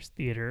Country Bears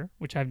Theater,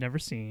 which I've never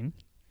seen.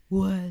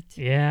 What?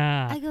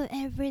 Yeah. I go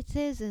every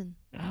season.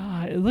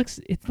 It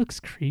looks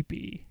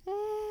creepy.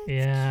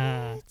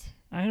 Yeah. Cute.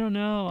 I don't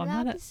know. I'm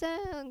Love the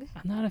song.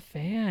 not a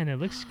fan. It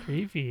looks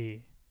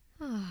creepy.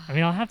 I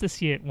mean, I'll have to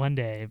see it one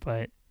day,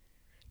 but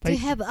They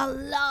have a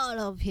lot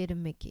of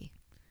hidden Mickey.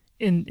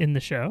 In the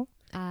show.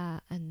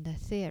 And the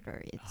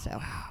theater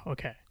itself. Oh, wow.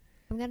 Okay.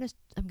 I'm gonna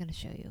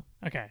show you.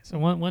 Okay. So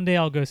one day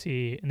I'll go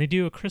see, and they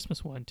do a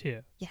Christmas one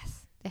too.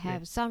 Yes, they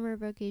have summer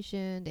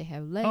vacation. They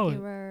have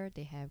regular.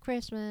 They have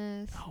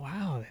Christmas. Oh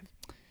wow,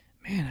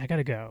 man! I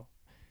gotta go.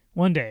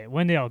 One day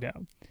I'll go.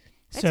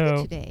 Let's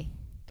go today.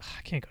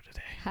 I can't go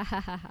today.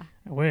 I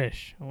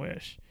wish.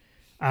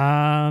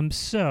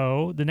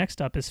 So the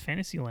next up is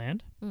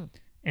Fantasyland,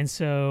 and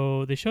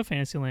so they show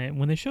Fantasyland.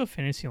 When they show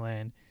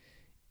Fantasyland,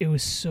 it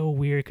was so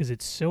weird because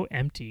it's so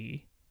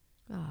empty,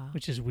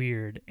 which is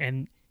weird,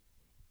 and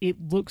it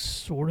looks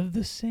sort of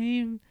the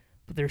same,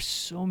 but there's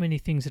so many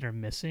things that are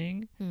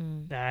missing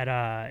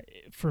that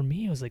for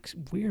me it was like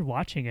weird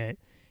watching it.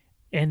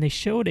 And they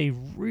showed a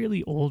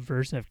really old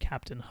version of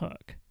Captain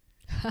Hook,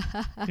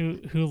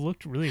 who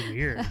looked really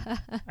weird.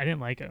 I didn't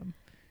like him.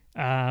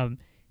 And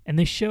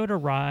they showed a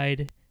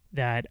ride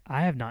that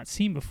I have not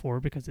seen before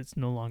because it's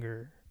no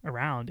longer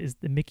around, is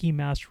the Mickey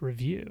Mouse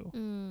Revue,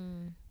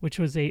 which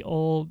was a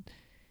old,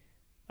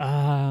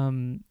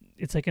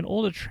 it's like an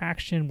old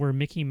attraction where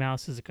Mickey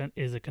Mouse is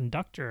a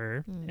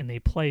conductor and they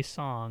play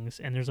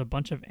songs, and there's a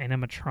bunch of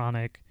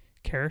animatronic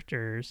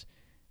characters.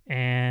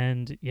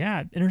 And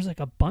and there's like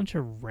a bunch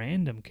of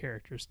random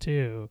characters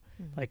too,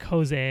 like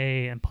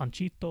Jose and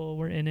Panchito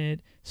were in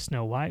it.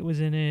 Snow White was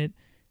in it.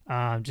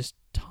 Just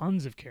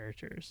tons of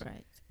characters.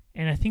 Right.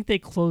 And I think they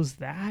closed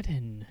that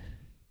in,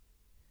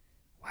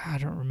 I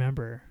don't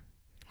remember.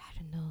 I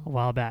don't know. A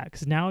while back,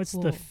 because now it's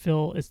the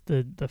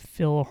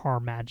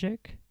PhilharMagic.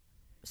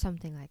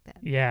 Something like that.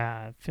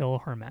 Yeah,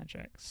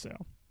 PhilharMagic. So,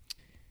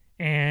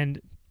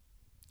 and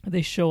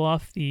they show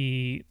off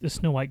the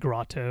Snow White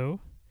Grotto,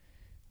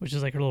 which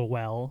is like her little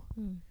well.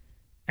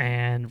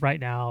 And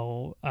right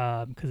now,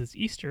 because it's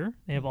Easter,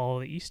 they have all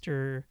the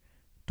Easter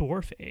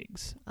dwarf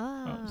eggs,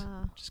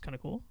 which is kind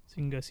of cool. So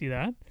you can go see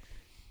that.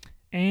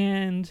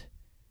 And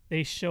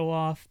they show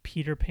off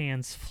Peter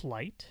Pan's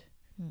flight,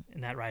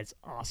 and that ride's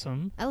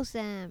awesome.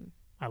 Awesome.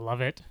 I love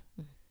it.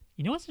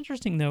 You know what's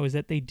interesting, though, is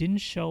that they didn't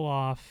show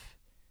off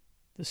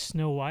the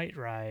Snow White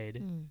ride,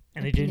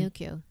 and they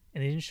Pinocchio.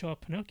 They didn't show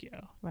off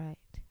Pinocchio. Right.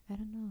 I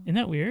don't know. Isn't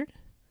that weird?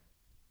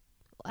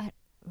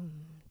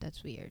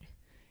 That's weird.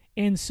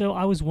 And so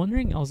I was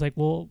wondering, I was like,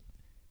 well,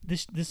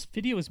 this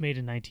video was made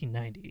in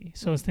 1990.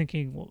 So I was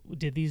thinking, well,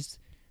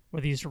 were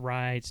these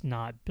rides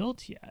not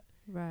built yet?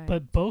 Right.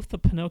 But both the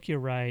Pinocchio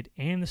ride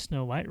and the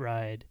Snow White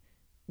ride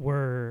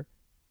were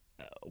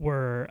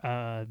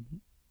at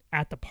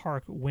the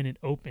park when it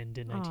opened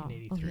in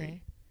 1983.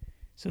 Okay.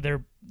 So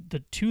they're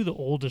the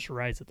oldest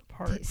rides at the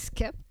park. They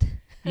skipped.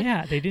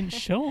 Yeah, they didn't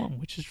show them,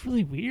 which is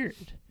really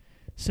weird.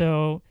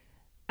 So,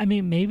 I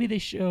mean, maybe they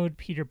showed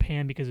Peter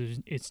Pan because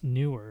it's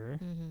newer,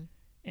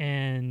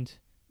 and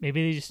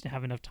maybe they just didn't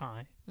have enough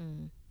time.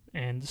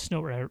 And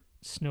the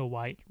Snow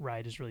White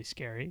ride is really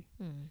scary.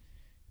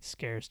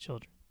 Scares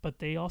children. But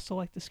they also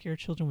like to scare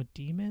children with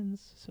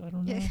demons, so I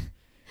don't know.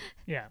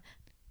 Yeah.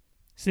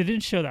 So they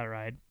didn't show that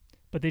ride,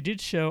 but they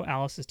did show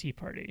Alice's Tea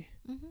Party.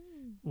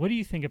 What do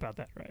you think about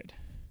that ride?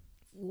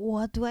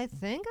 What do I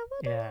think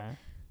about it?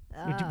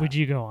 Yeah. Would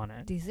you go on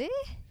it? Dizzy?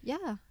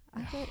 Yeah.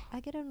 I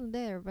get on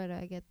there, but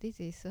I get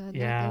dizzy, so I'm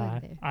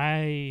not going there.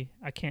 I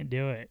can't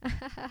do it.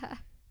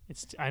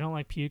 I don't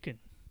like puking,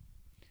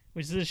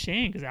 which is a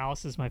shame because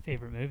Alice is my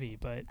favorite movie,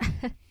 but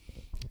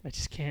I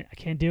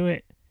can't do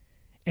it.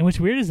 And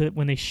what's weird is that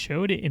when they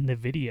showed it in the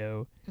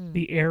video,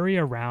 the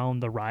area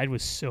around the ride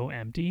was so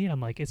empty. I'm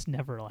like, it's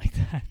never like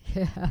that.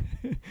 Yeah.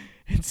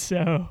 And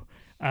so,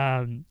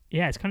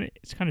 it's kind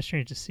of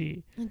strange to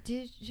see.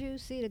 Did you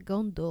see the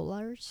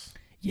gondolas?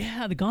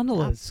 Yeah, the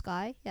gondolas. Up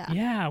sky. Yeah.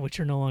 Yeah,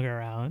 which are no longer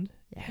around.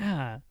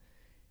 Yeah.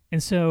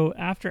 And so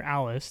after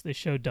Alice, they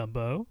showed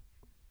Dumbo,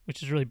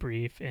 which is really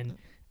brief. And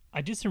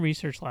I did some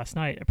research last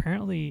night.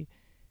 Apparently,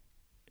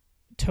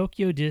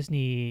 Tokyo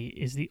Disney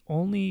is the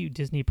only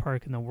Disney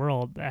park in the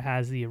world that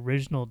has the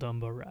original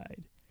Dumbo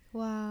ride.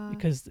 Wow.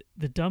 Because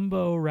the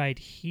Dumbo ride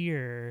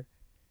here,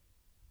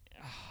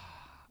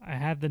 I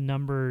have the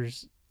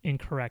numbers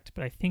incorrect,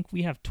 but I think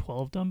we have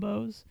 12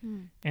 Dumbos,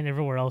 and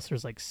everywhere else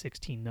there's like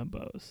 16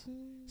 Dumbos.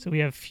 So we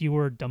have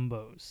fewer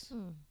Dumbos.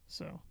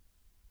 So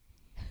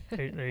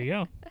there you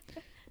go.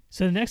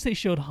 So the next they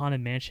showed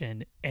Haunted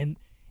Mansion, and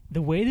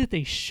the way that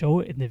they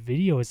show it in the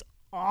video is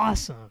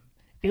awesome.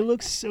 It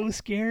looks so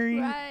scary.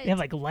 Right. They have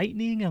like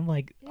lightning. I'm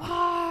like,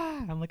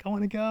 I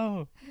want to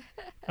go.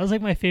 That was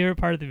like my favorite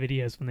part of the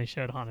videos when they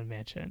showed Haunted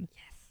Mansion.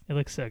 Yes. It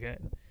looks so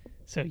good.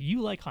 So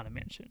you like Haunted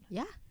Mansion.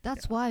 Yeah,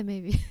 that's why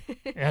maybe.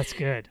 That's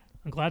good.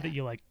 I'm glad that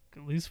you like,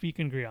 at least we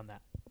can agree on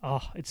that.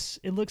 Oh,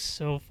 it looks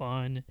so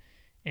fun,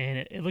 and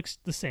it looks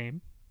the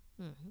same.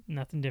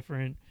 Nothing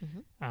different.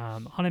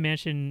 Haunted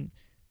Mansion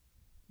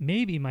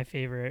may be my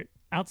favorite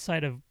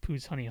outside of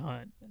Pooh's Honey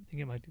Hunt. I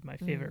think it might be my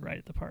favorite ride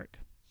at the park.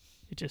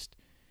 It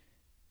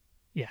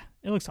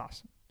looks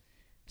awesome.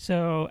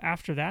 So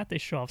after that, they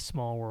show off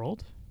Small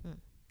World.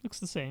 Looks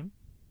the same.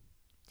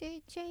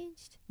 They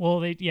changed.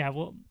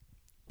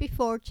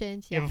 Before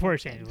change. Yeah, before it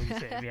changed, it was the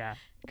same. Yeah,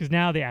 because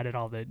now they added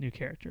all the new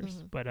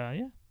characters. But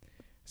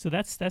so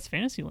that's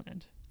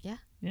Fantasyland. Yeah.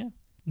 Yeah.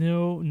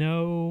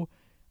 No.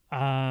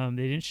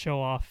 They didn't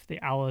show off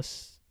the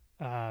Alice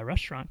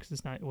restaurant because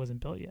it wasn't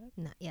built yet.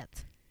 Not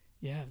yet.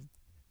 Yeah.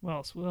 What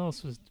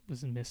else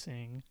was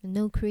missing?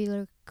 No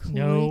creature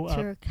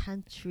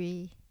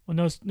country.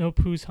 Well, no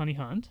Pooh's Honey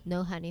Hunt.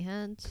 No Honey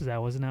Hunt. Because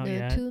that wasn't out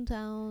yet. No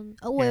Toontown.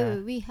 Oh,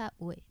 wait, we have...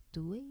 Wait,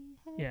 do we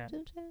have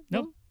Toontown?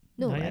 Nope.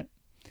 No, not right? yet.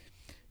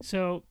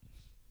 So,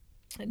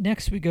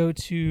 next we go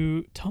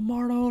to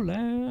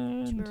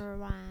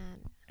Tomorrowland.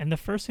 And the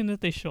first thing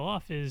that they show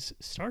off is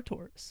Star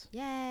Tours.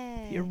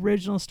 Yay. The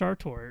original Star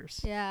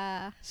Tours.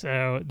 Yeah.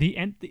 So,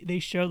 they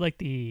showed like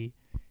the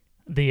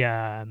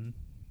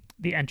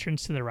the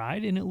entrance to the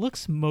ride, and it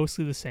looks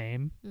mostly the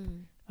same.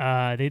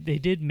 They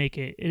did make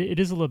it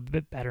is a little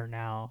bit better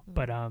now,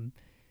 but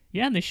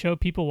yeah, and they show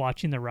people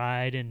watching the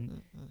ride.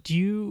 And do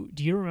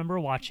you remember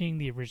watching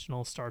the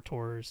original Star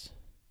Tours?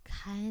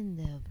 Kind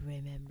of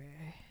remember.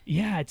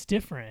 Yeah, it's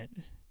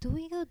different. Do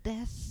we go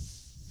Death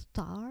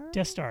Star?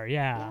 Death Star,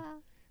 yeah.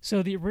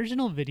 So the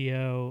original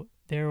video,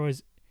 there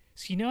was,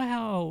 so you know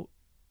how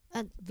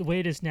the way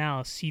it is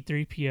now,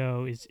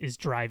 C-3PO is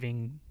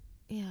driving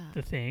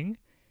the thing.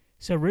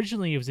 So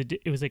originally it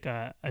was like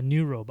a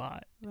new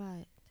robot,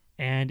 right?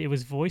 And it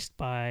was voiced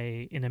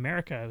by, in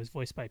America, it was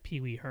voiced by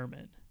Pee Wee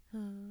Herman.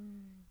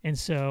 And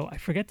so I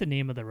forget the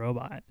name of the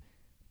robot,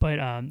 but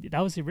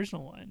that was the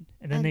original one.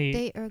 And then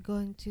they are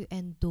going to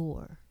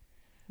Endor,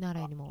 not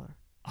anymore.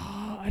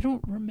 I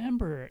don't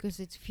remember. Because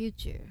it's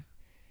future.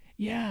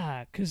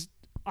 Yeah, because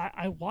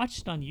I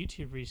watched on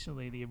YouTube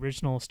recently the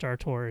original Star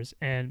Tours,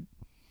 and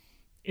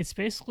it's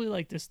basically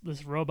like this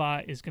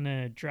robot is going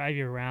to drive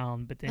you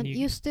around, but then and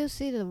you still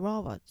see the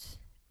robots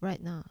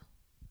right now.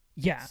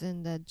 Yeah. It's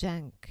in the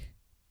junk.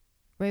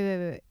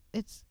 Wait.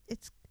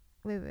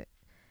 Wait.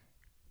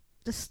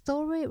 The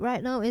story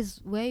right now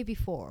is way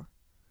before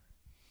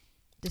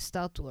the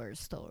Star Wars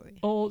story.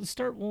 Oh, the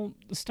start.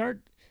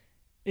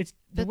 It's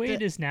the way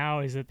it is now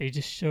is that they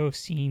just show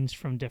scenes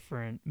from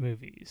different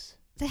movies.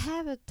 They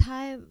have a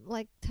time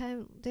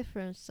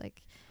difference,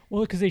 like.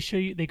 Well, because they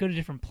go to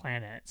different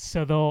planets,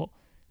 so they'll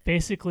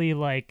basically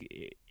like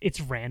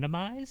it's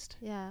randomized.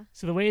 Yeah.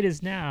 So the way it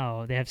is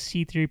now, they have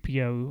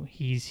C-3PO.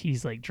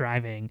 He's like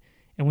driving,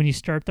 and when you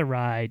start the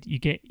ride, you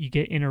get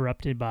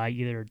interrupted by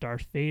either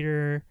Darth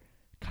Vader,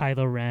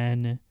 Kylo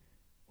Ren,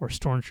 or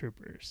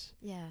stormtroopers.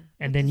 Yeah.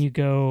 And then you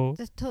go.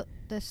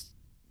 This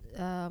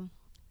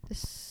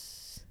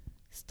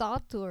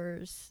Star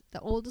Tours, the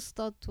old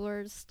Star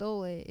Tours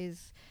story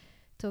is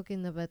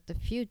talking about the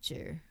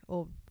future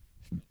of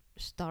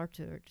Star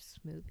Tours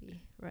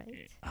movie,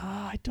 right?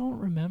 I don't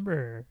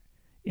remember.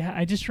 Yeah,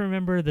 I just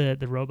remember the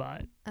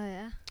robot. Oh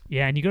yeah.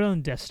 Yeah, and you go to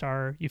the Death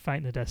Star. You fight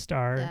in the Death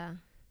Star. Yeah.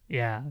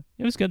 Yeah,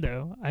 it was good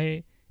though.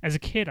 As a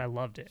kid, I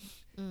loved it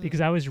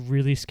because I was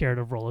really scared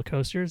of roller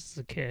coasters as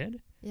a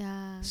kid.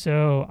 Yeah.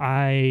 So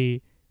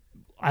I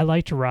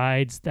liked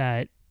rides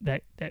that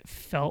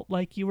felt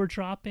like you were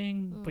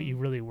dropping, but you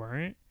really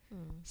weren't.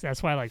 So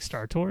that's why I like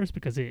Star Tours,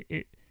 because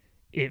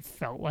it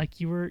felt like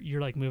you're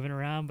like moving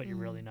around, but you're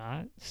really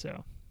not.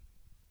 So,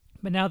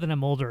 but now that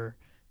I'm older,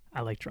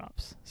 I like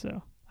drops.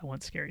 So I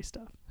want scary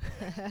stuff.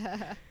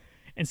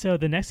 And so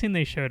the next thing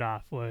they showed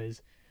off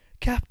was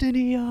Captain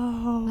EO.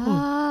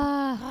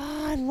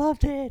 I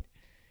loved it.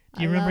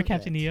 Do you remember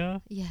Captain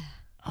EO? Yeah.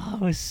 Oh,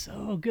 it was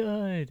so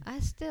good. I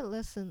still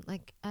listen.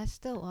 Like, I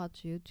still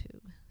watch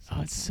YouTube. Sometimes.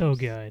 Oh, it's so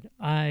good.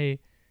 I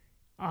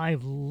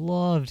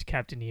loved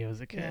Captain EO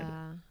as a kid.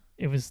 Yeah.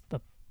 It was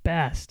the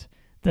best.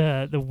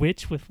 The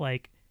witch with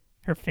like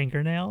her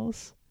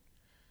fingernails.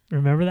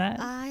 Remember that?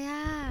 Ah,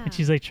 yeah. And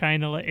she's like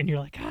trying to and you're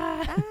like,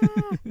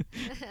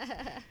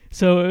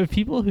 So if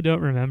people who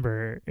don't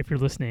remember, if you're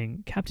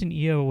listening, Captain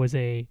EO was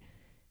a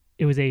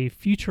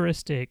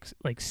futuristic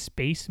like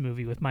space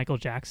movie with Michael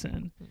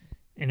Jackson.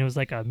 And it was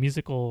like a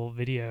musical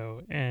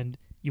video, and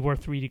you wore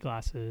 3D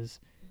glasses.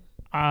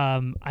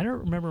 I don't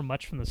remember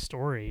much from the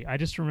story. I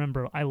just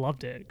remember I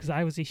loved it because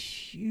I was a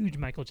huge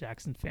Michael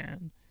Jackson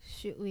fan.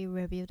 Should we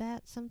review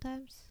that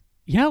sometimes?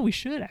 Yeah, we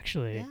should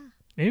actually. Yeah.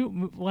 Maybe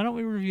why don't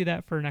we review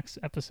that for next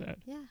episode?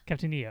 Yeah.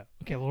 Captain EO.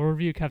 Okay, we'll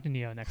review Captain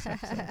EO next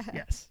episode.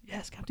 Yes,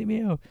 Captain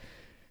EO.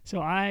 So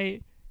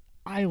I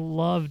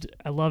loved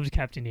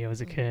Captain EO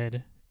as a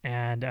kid,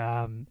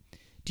 and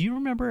do you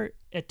remember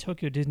at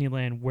Tokyo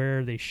Disneyland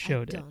where they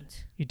showed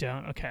it? You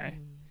don't? Okay.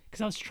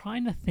 Because I was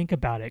trying to think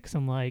about it, because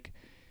I'm like,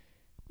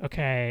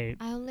 okay.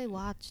 I only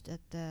watched at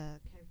the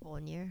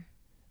California.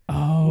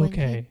 Oh,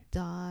 okay. When he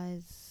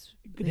dies.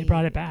 They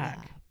brought it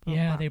back.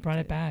 Yeah, they brought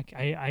it back.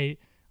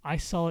 I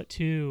saw it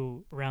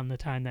too around the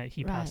time that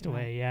he passed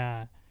away.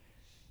 Yeah.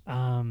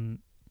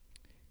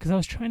 Because I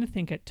was trying to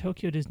think at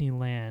Tokyo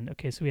Disneyland.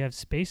 Okay, so we have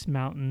Space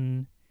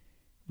Mountain.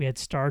 We had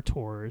Star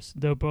Tours.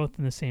 They're both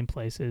in the same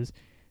places.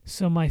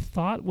 So my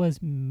thought was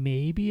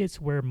maybe it's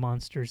where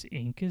Monsters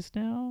Inc. is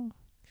now.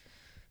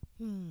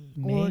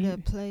 Or the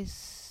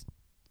place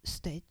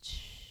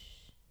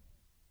Stitch.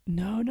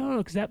 No,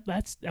 because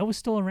that was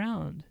still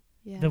around.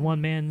 Yeah. The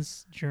One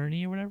Man's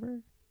Journey or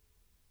whatever.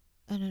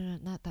 Oh, no,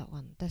 not that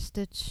one. The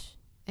Stitch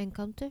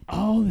Encounter.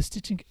 Oh, the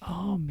Stitch.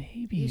 Oh,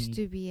 maybe. Used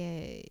to be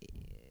a.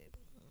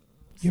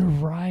 You're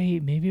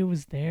right. Maybe it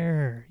was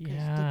there.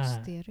 Yeah.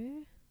 Stitch Theater.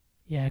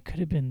 Yeah, it could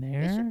have been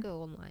there. We should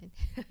go online.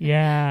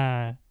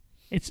 Yeah.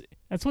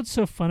 That's what's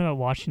so fun about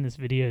watching this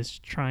video, is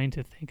trying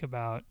to think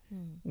about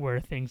where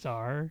things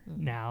are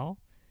now.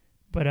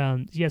 But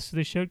so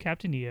they showed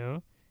Captain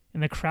EO,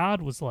 and the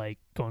crowd was like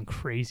going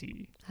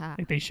crazy.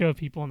 Like they show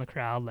people in the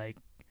crowd, like,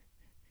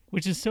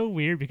 which is so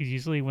weird because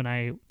usually when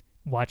I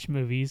watch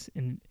movies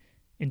in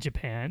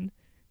Japan,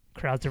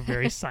 crowds are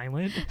very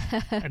silent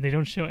and they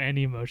don't show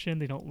any emotion.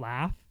 They don't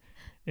laugh.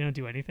 They don't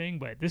do anything.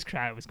 But this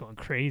crowd was going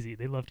crazy.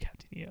 They loved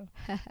Captain EO.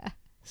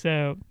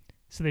 So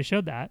they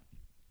showed that,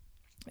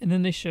 and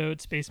then they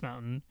showed Space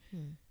Mountain.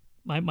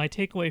 My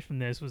takeaway from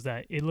this was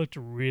that it looked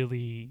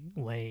really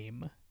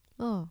lame.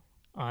 Oh.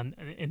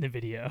 In the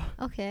video.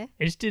 Okay.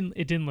 It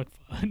didn't look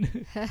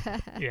fun.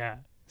 Yeah.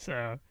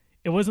 So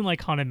it wasn't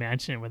like Haunted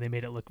Mansion where they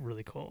made it look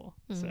really cool.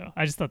 So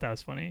I just thought that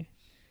was funny.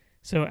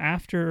 So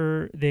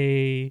after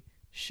they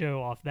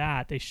show off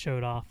that, they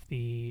showed off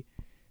the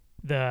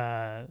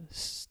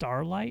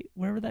Starlight,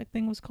 whatever that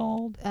thing was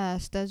called.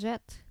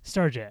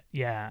 Starjet,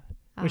 yeah.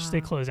 Which they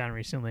closed down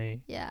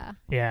recently. Yeah.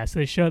 Yeah, so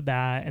they showed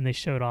that, and they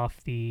showed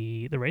off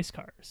the race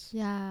cars.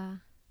 Yeah.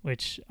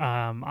 Which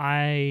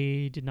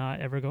I did not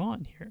ever go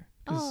on here.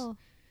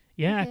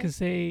 Yeah, because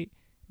they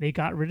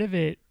got rid of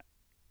it.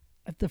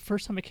 The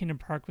first time it came to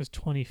Park was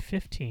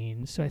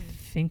 2015, so I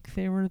think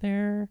they were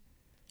there.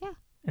 Yeah.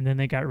 And then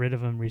they got rid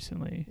of them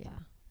recently. Yeah.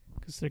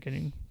 Because they're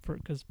getting for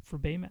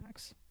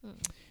Baymax.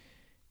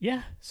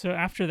 Yeah. So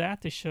after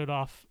that, they showed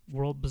off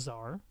World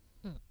Bazaar,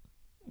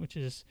 which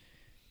is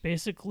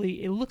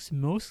basically, it looks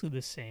mostly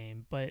the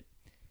same, but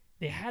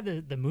they had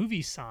the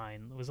movie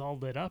sign was all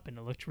lit up and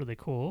it looked really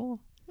cool.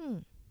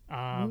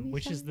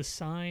 Which is the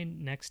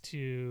sign next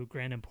to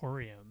Grand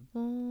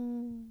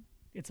Emporium.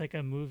 It's like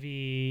a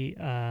movie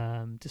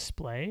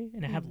display,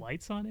 and it had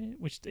lights on it,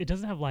 which it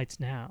doesn't have lights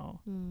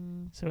now.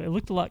 So it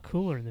looked a lot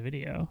cooler in the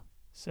video.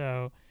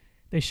 So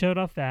they showed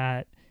off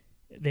that.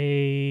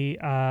 They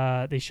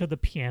showed the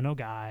piano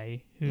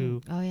guy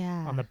who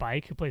on the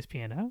bike who plays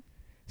piano.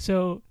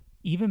 So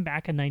even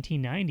back in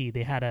 1990,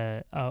 they had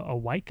a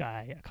white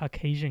guy, a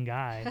Caucasian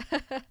guy,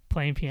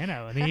 playing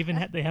piano, and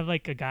they have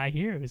like a guy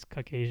here who's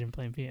Caucasian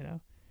playing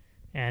piano,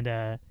 and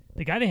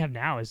the guy they have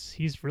now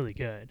he's really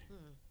good.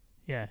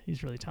 Yeah,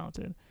 he's really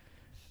talented.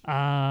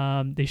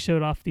 They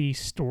showed off the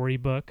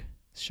Storybook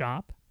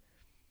shop,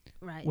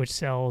 right? Which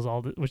sells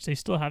which they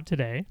still have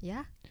today.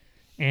 Yeah.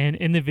 And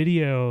in the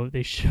video,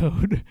 they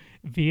showed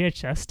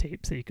VHS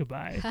tapes that you could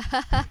buy,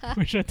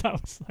 which I thought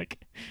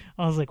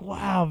I was like,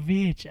 wow,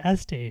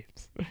 VHS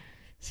tapes.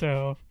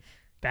 So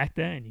back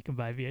then, you can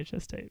buy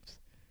VHS tapes.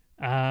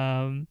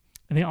 And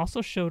they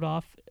also showed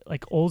off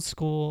like old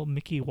school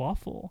Mickey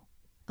waffle.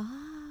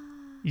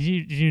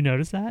 Did you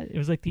notice that? It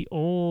was like the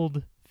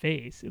old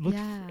face. It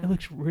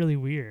looks really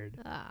weird.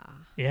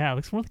 Yeah, it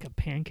looks more like a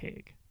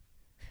pancake.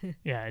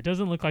 Yeah, it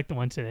doesn't look like the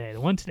one today. The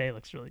one today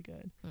looks really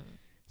good.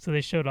 So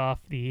they showed off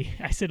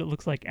I said it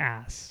looks like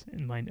ass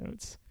in my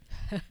notes.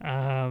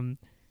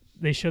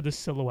 They showed the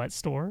Silhouette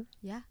store.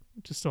 Yeah.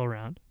 Which is still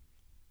around.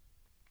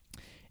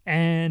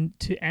 And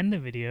to end the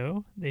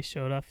video, they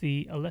showed off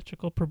the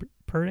Electrical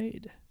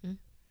Parade,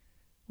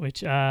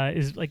 which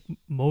is like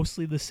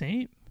mostly the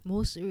same.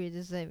 Mostly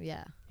the same,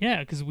 yeah. Yeah,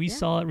 because we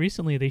saw it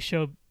recently. They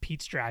showed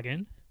Pete's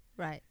Dragon.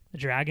 Right. The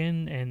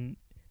dragon, and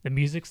the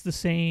music's the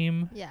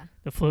same. Yeah.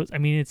 The floats, I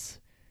mean, it's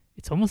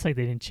almost like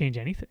they didn't change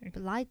anything. The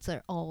lights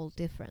are all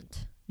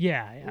different.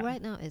 Yeah.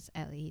 Right now it's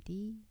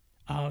LED.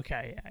 Oh,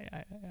 okay.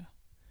 Yeah.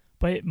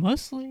 But it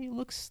mostly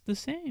looks the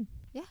same.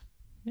 Yeah.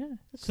 Yeah.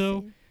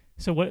 So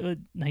what,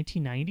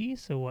 1990?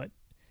 So what,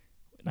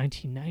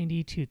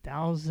 1990,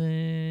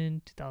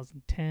 2000,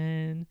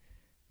 2010?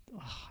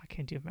 Oh, I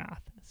can't do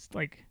math. It's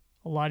like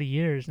a lot of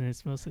years, and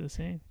it's mostly the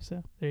same.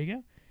 So there you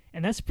go.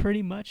 And that's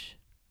pretty much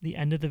the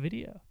end of the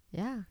video.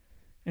 Yeah.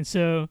 And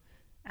so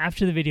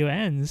after the video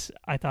ends,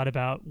 I thought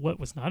about what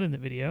was not in the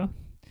video.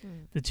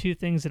 The two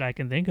things that I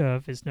can think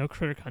of is no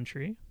Critter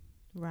Country.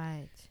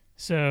 Right.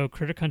 So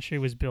Critter Country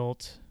was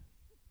built.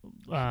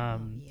 What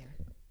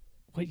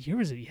year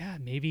was it? Yeah,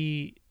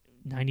 maybe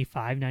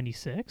 95,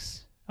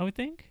 96, I would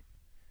think.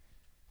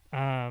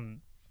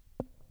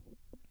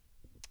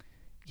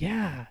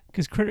 Yeah,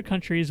 because Critter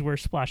Country is where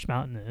Splash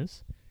Mountain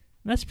is.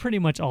 And that's pretty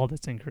much all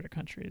that's in Critter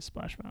Country is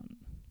Splash Mountain.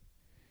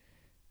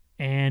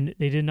 And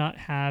they did not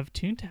have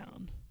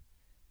Toontown,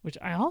 which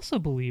I also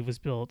believe was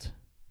built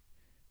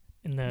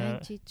in the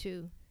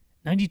 92.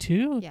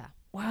 92? Yeah.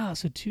 Wow,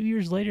 so 2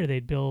 years later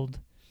they'd build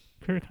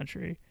Critter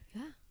Country.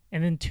 Yeah.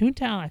 And then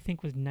Toontown I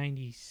think was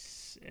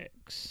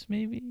 96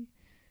 maybe.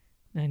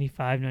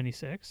 95,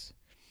 96.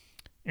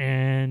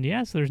 And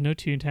yeah, so there's no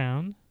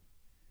Toontown.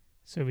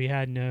 So we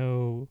had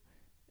no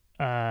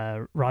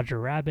Roger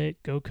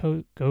Rabbit,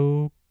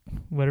 Go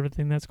whatever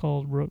thing that's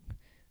called,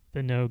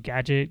 no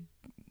Gadget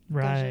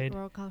ride. Gadget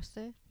roller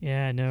coaster.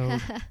 Yeah, no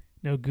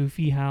no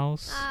Goofy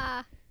House.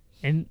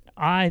 And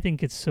I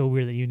think it's so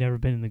weird that you've never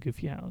been in the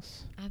Goofy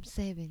House. I'm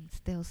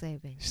still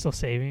saving. Still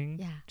saving?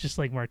 Yeah. Just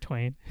like Mark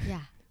Twain.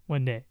 Yeah.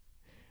 One day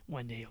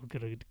you'll go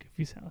to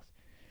Goofy's house.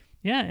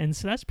 Yeah, and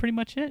so that's pretty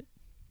much it.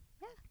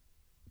 Yeah.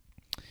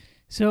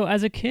 So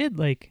as a kid,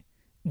 like,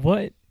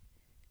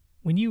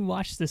 when you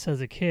watched this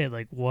as a kid,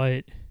 like,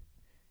 what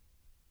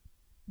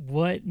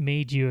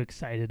made you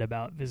excited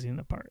about visiting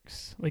the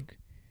parks? Like,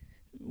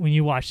 when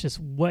you watched this,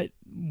 what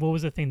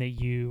was the thing that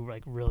you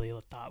like really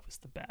thought was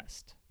the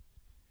best?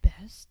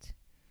 Best?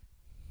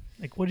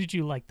 Like, what did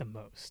you like the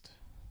most?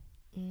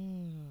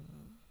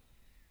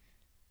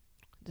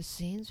 The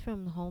scenes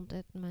from the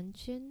Haunted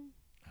Mansion.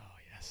 Oh,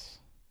 yes.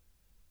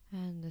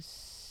 And the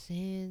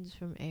scenes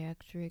from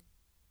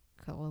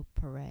Electrical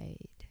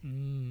Parade.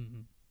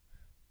 Mm.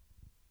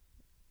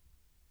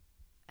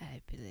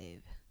 I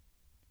believe.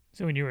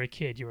 So when you were a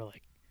kid, you were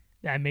like,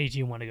 that made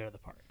you want to go to the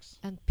parks.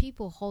 And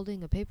people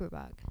holding a paper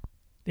bag.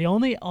 They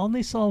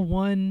only saw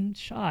one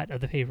shot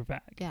of the paper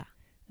bag. Yeah.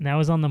 And that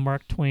was on the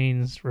Mark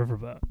Twain's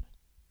riverboat.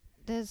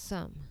 There's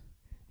some.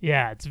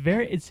 Yeah,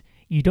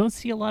 you don't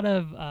see a lot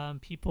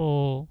of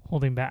people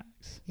holding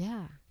bags.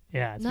 Yeah.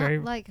 Yeah, it's not very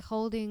like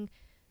holding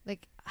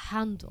like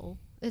handle.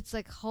 It's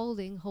like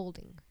holding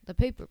the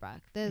paper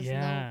bag. There's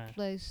no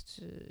place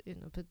to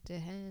put their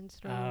hands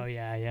through. Oh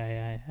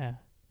yeah.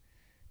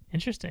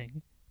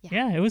 Interesting.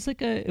 Yeah. Yeah, it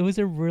was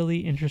a really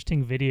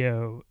interesting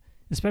video,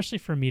 especially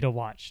for me to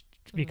watch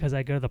because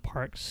I go to the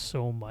park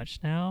so much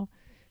now.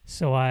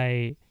 So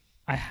I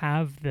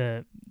have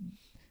them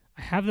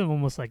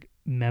almost like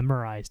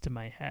memorized in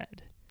my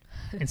head.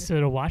 And so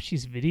to watch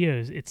these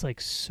videos, it's like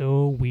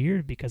so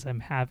weird because I'm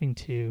having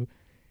to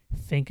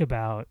think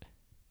about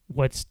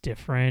what's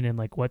different and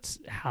like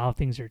how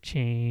things are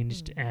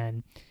changed.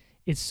 And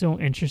it's so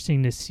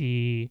interesting to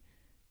see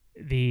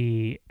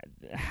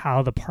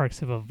how the parks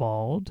have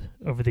evolved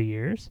over the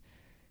years.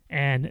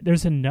 And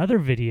there's another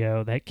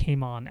video that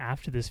came on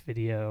after this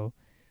video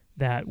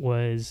that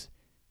was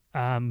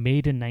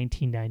made in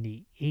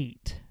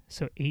 1998,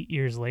 so 8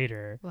 years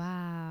later.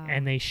 Wow.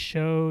 And they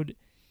showed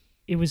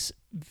it was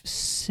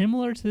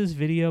similar to this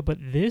video, but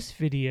this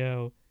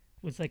video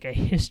was like a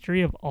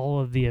history of all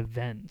of the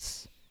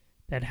events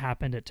that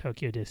happened at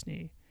Tokyo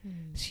Disney.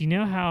 So you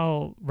know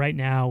how right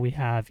now we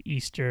have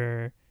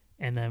Easter,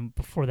 and then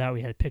before that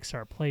we had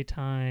Pixar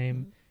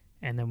Playtime,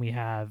 and then we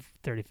have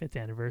 35th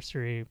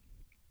anniversary.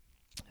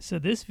 So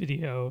this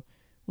video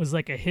was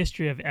like a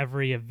history of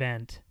every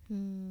event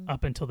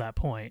up until that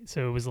point.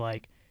 So it was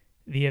like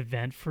the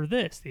event for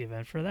this, the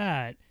event for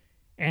that,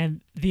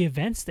 and the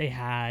events they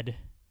had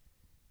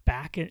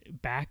back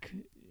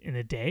in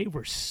the day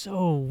were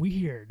so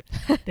weird.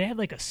 They had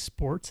like a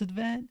sports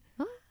event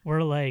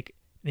where like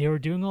they were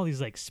doing all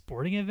these like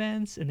sporting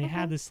events, and they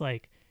had this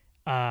like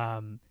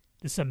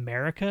this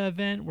America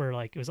event where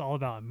like it was all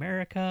about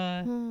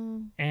America.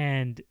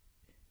 And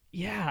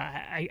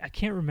yeah, I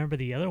can't remember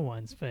the other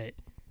ones, but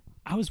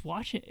I was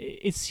watching.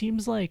 It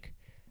seems like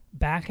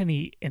back in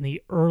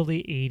the early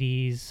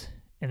 80s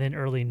and then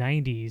early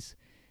 90s,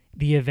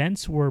 the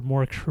events were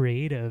more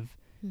creative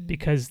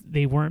because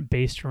they weren't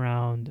based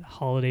around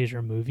holidays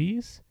or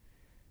movies.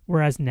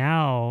 Whereas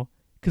now,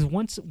 because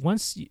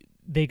once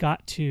they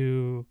got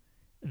to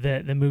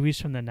the movies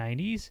from the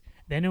 90s,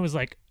 then it was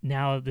like,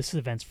 now this is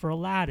events for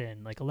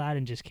Aladdin. Like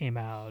Aladdin just came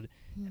out,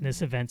 and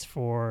this event's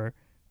for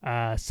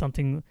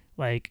something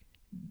like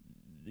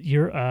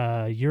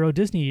Euro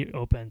Disney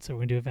opened, so we're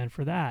gonna do an event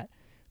for that.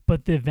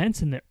 But the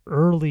events in the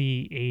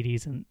early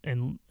 80s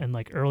and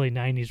like early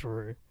 90s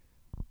were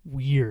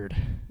weird.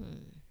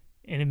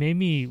 And it made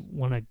me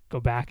want to go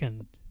back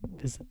and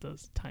visit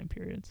those time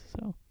periods.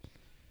 So,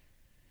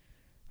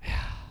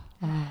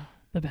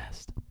 the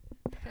best.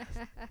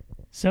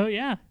 So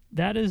yeah,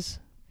 that is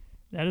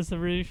the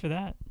review for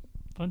that.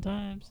 Fun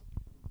times.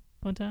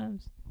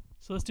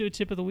 So let's do a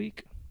tip of the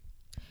week.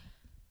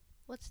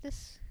 What's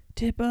this?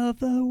 Tip of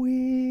the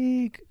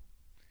week.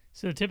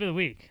 So tip of the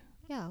week.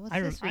 Yeah, what's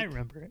this week? I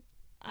remember it.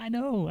 I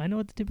know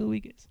what the tip of the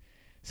week is.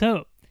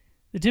 So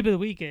the tip of the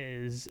week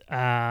is,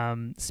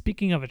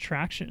 speaking of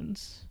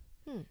attractions,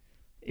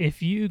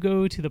 if you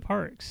go to the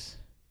parks.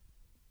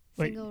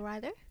 Single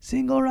rider?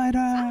 Single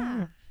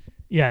rider!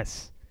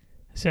 Yes.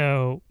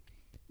 So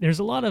there's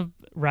a lot of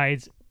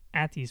rides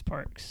at these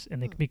parks,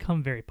 and they can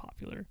become very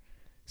popular.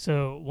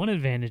 So one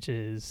advantage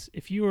is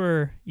if you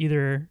are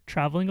either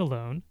traveling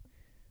alone,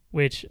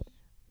 which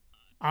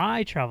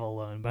I travel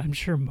alone, but I'm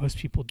sure most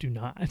people do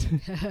not.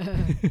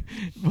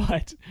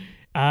 But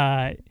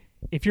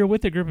if you're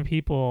with a group of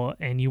people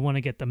and you want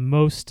to get the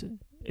most,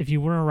 if you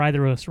want to ride the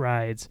most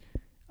rides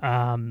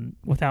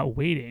without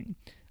waiting,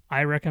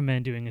 I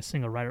recommend doing a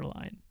single rider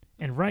line.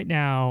 And right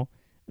now,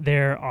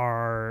 there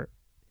are,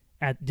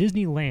 at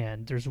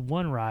Disneyland, there's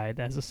one ride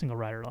that has a single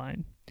rider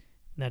line.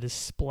 And that is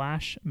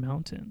Splash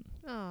Mountain.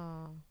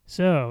 Oh.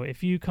 So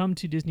if you come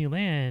to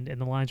Disneyland and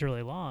the line's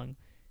really long,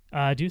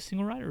 do a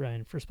single rider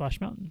ride for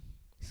Splash Mountain.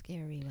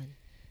 Scary one.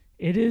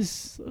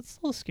 It's a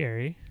little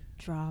scary.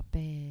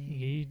 Dropping.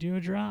 You do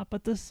a drop,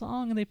 but the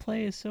song they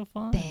play is so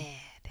fun.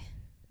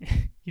 Bad.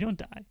 You don't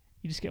die.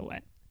 You just get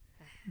wet.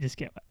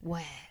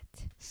 Wet.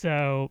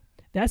 So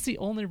that's the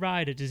only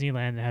ride at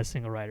Disneyland that has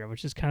single rider,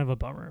 which is kind of a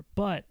bummer.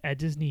 But at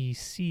Disney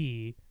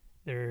Sea,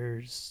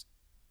 there's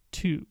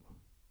two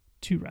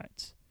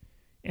rides.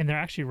 And they're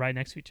actually right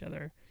next to each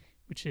other,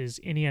 which is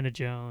Indiana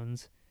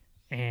Jones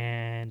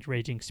and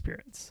Raging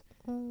Spirits.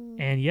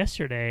 And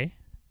yesterday,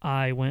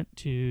 I went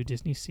to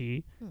Disney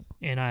Sea,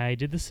 and I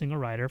did the single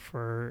rider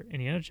for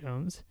Indiana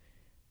Jones.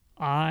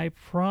 I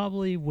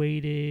probably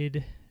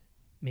waited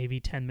maybe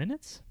 10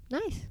 minutes.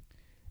 Nice.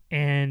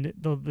 And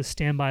the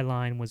standby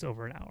line was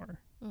over an hour.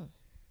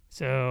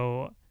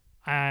 So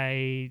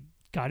I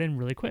got in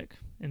really quick,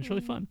 and it's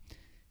really fun.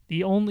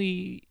 The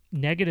only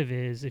negative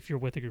is if you're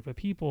with a group of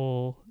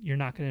people, you're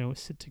not going to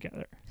sit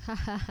together.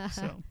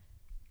 So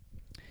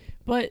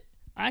But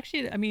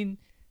actually, I mean,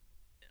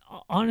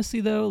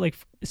 honestly though, like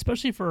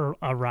especially for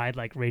a ride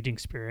like Raging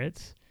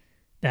Spirits,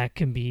 that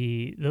can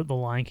be the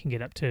line can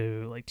get up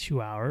to like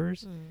 2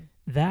 hours.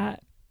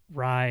 That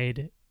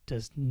ride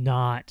does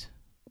not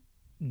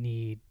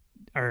need,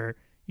 or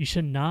you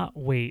should not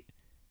wait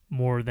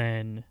more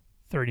than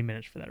 30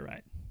 minutes for that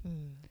ride.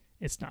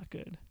 It's not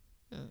good.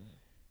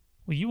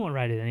 Well, you won't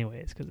ride it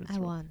anyways because I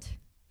won't.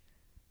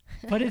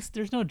 But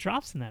there's no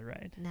drops in that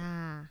ride.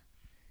 Nah.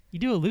 You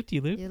do a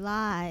loop-de-loop. You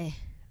lie.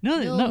 No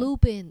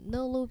looping,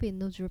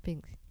 no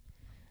dripping.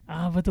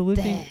 But the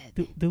looping,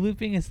 the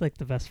looping is like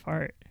the best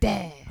part.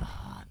 Dead.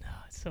 Oh no,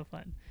 it's so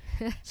fun.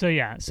 So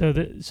yeah, so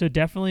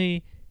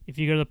definitely, if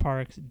you go to the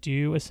parks,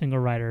 do a single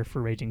rider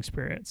for Raging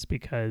Spirits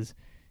because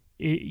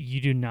you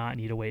do not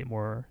need to wait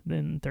more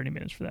than 30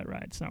 minutes for that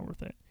ride. It's not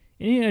worth it.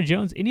 Indiana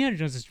Jones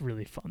is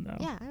really fun though.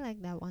 Yeah, I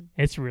like that one.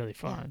 It's really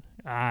fun.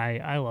 Yeah.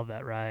 I love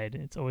that ride.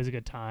 It's always a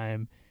good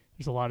time.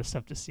 There's a lot of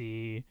stuff to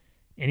see.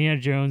 Indiana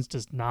Jones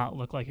does not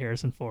look like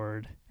Harrison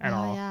Ford at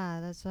all. Yeah,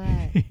 that's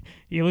right.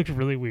 He looked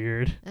really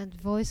weird. And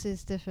voice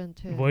is different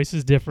too. Voice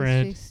is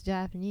different. He speaks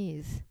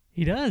Japanese.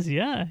 He does,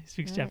 yeah. He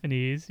speaks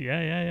Japanese.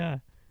 Yeah.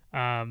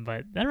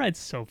 But that ride's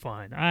so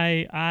fun.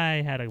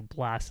 I had a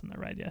blast on that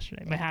ride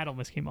yesterday. My hat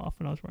almost came off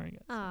when I was wearing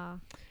it.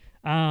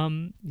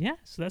 Yeah,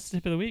 so that's the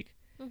tip of the week.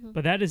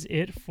 But that is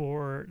it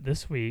for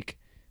this week.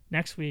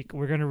 Next week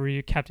we're gonna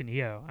review Captain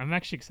EO. I'm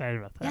actually excited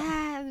about that.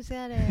 Yeah, I'm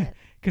excited.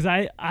 Because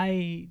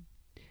I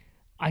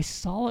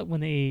saw it when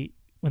they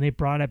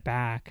brought it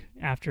back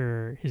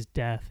after his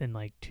death in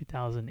like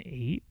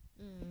 2008,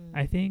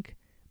 I think.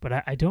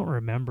 But I don't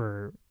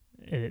remember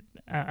it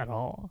at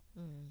all.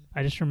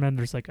 I just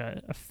remember there's like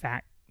a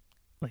fat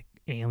like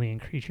alien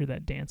creature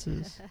that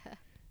dances, and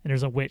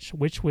there's a witch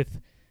with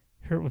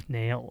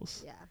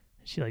nails. Yeah,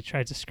 she like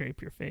tries to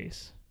scrape your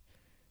face.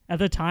 At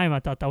the time, I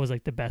thought that was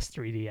like the best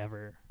 3D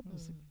ever.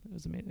 It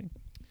was amazing.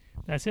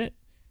 That's it.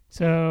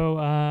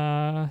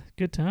 So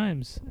good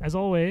times as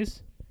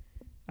always.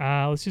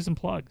 Let's do some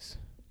plugs.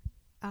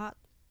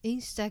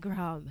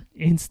 Instagram.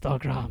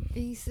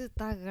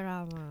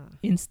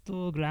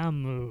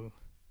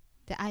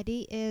 The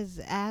ID is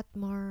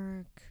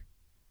 @MarkNMANAE.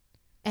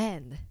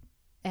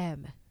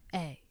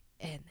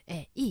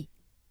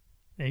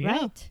 There you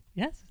go.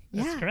 Yes,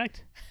 that's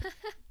correct.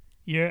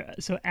 You're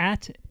so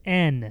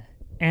 @NMANAE.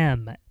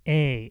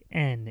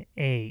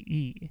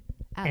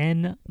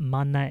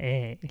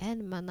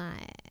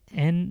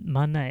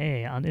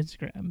 Manae on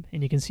Instagram,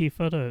 and you can see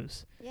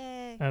photos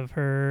of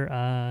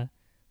her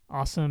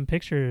awesome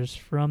pictures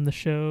from the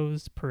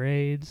shows,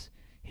 parades,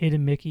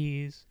 hidden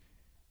Mickeys,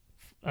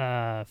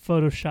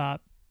 Photoshop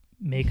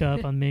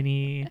makeup on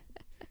Minnie,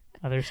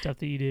 other stuff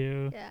that you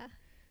do. Yeah,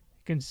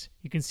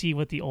 you can see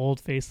what the old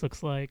face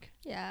looks like.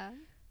 Yeah.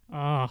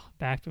 Oh,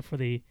 back before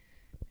they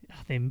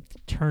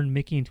turned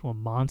Mickey into a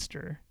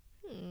monster.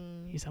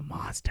 He's a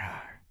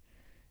monster.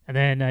 And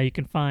then you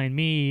can find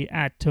me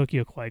at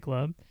Tokyo Koi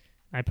Club.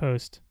 I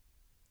post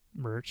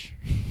merch.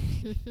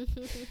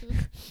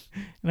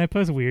 And I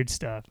post weird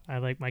stuff. I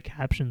like my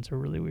captions are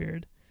really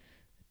weird.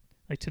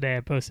 Like today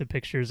I posted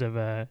pictures of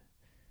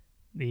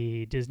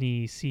the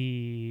Disney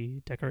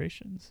Sea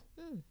decorations.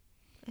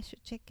 I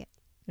should check it.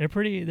 They're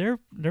pretty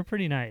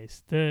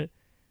nice. I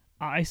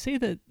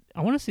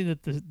want to say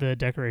that the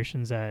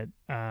decorations at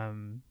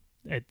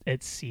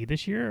Sea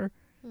this year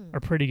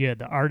are pretty good.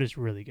 The art is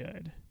really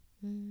good.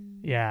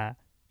 Yeah.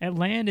 At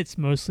Land, it's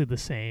mostly the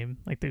same,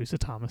 like the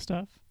Usatama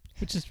stuff,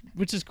 which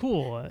is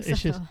cool.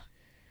 It's just,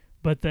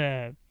 but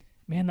the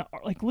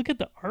art, like look at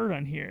the art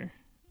on here.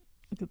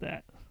 Look at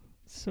that,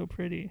 it's so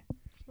pretty.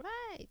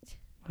 Right.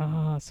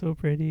 Ah, so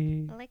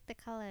pretty. I like the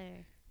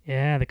color.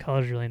 Yeah, the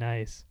color's really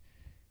nice.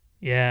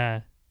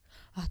 Yeah.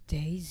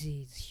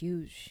 Daisy is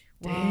huge.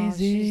 Daisy. Wow,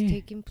 she's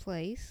taking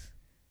place.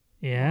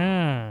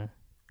 Yeah.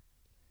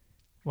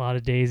 A lot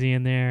of Daisy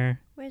in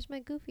there. Where's my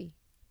Goofy?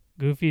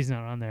 Goofy's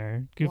not on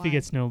there. Goofy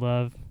gets no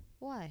love.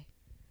 Why?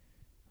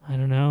 I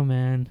don't know,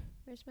 man.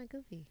 Where's my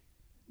Goofy?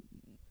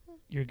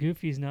 Your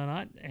Goofy's not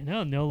on. I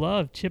know, no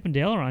love. Chip and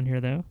Dale are on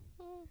here though.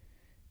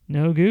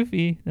 No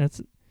Goofy.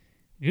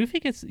 Goofy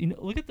gets.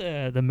 Look at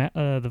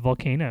the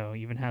volcano.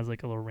 Even has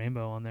like a little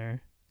rainbow on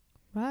there.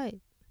 Right.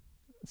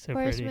 So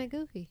Where's pretty. my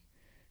Goofy?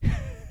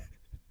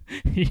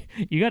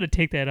 You got to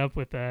take that up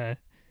with the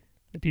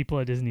people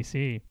at Disney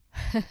Sea.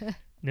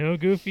 No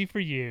Goofy for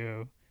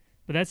you.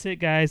 But that's it,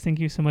 guys. Thank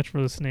you so much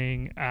for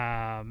listening.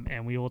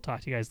 And we will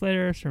talk to you guys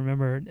later. So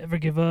remember, never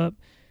give up,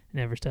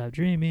 never stop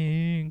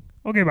dreaming.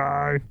 Okay,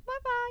 bye.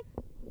 Bye-bye.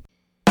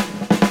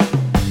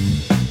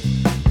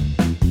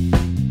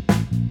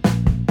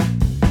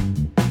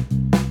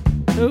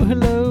 Oh,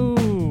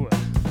 hello.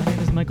 My name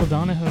is Michael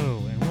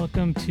Donahoe, and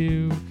welcome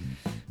to...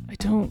 I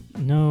don't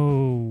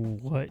know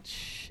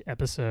which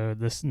episode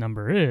this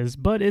number is,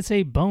 but it's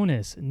a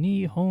bonus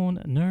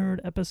Nihon Nerd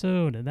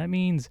episode. And that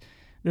means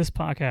this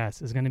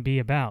podcast is going to be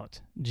about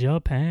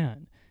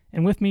Japan.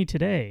 And with me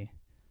today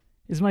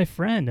is my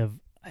friend of,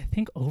 I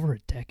think, over a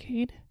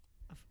decade?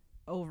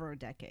 Over a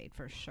decade,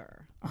 for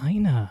sure.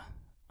 Aina.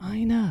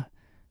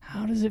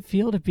 How does it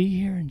feel to be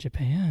here in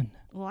Japan?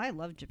 Well, I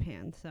love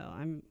Japan, so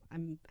I'm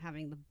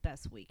having the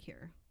best week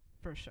here,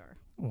 for sure.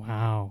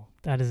 Wow,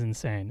 that is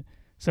insane.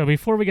 So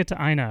before we get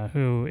to Aina,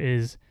 who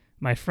is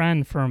my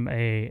friend from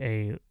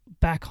a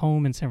back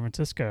home in San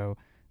Francisco,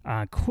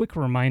 quick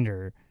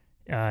reminder,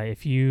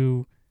 if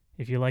you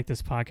like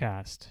this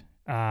podcast,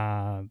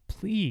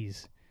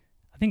 please,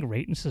 I think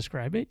rate and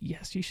subscribe it.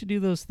 Yes, you should do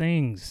those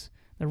things.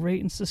 The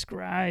rate and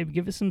subscribe.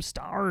 Give it some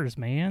stars,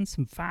 man.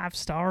 Some 5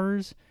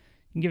 stars.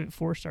 You can give it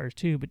 4 stars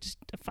too, but just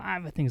a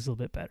 5 I think is a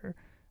little bit better.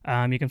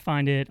 You can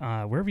find it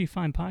wherever you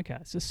find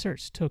podcasts. Just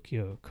search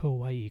Tokyo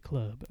Kawaii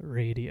Club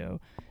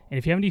Radio. And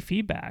if you have any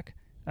feedback,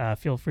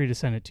 feel free to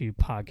send it to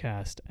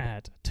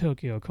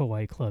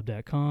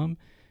podcast@tokyokawaiiclub.com.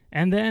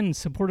 And then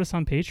support us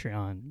on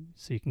Patreon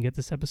so you can get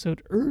this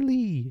episode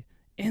early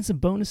and some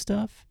bonus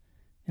stuff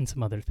and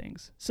some other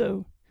things.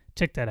 So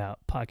check that out,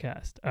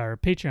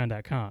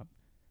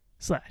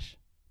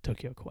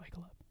 patreon.com/Tokyo Kawaii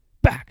Club.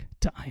 Back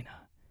to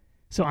Aina.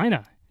 So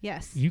Aina,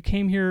 Yes. you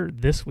came here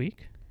this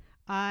week.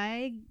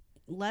 I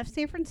left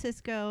San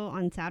Francisco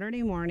on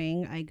Saturday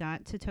morning. I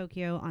got to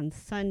Tokyo on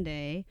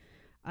Sunday.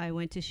 I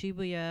went to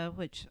Shibuya,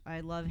 which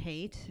I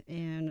hate,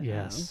 and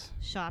Yes.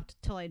 shopped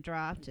till I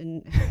dropped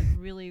and had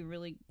really,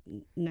 really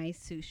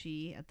nice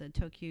sushi at the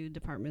Tokyo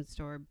department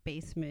store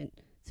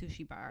basement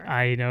sushi bar.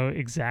 I know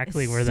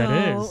exactly where so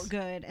that is. So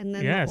good. And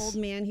then Yes. the old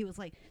man, he was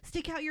like,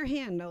 stick out your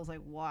hand. And I was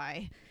like,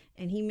 why?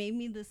 And he made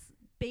me this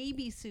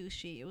baby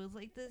sushi. It was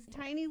like this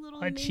tiny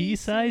little A mini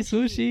cheese-size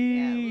sushi.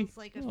 Yeah, it was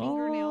like a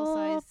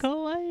fingernail-sized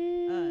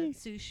kawaii.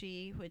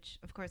 sushi, which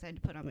of course I had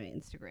to put on my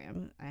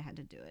Instagram. I had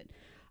to do it.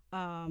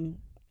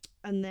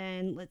 And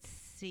then let's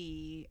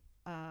see.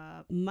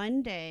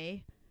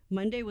 Monday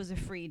was a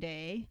free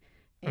day.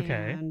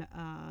 Okay. And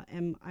I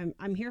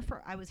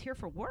was here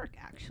for work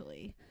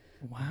actually.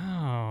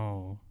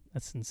 Wow.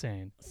 That's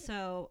insane.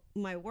 So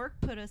my work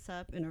put us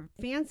up in a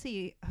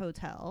fancy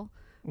hotel.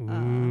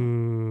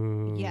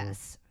 Ooh.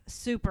 Yes,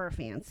 super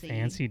fancy.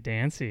 Fancy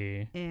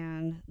dancy.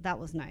 And that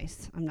was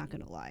nice. I'm not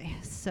going to lie.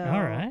 So,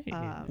 all right.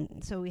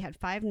 So we had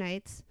 5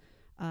 nights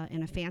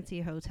in a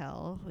fancy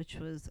hotel, which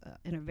was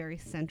in a very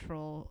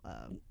central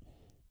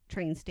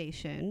train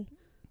station.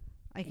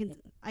 I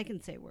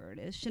can say where it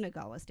is.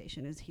 Shinagawa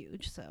Station is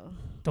huge, so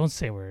Don't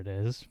say where it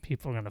is.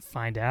 People are gonna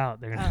find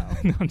out. They're gonna.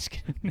 No, I'm just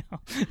kidding. No,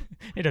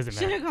 it doesn't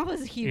matter. Shinagawa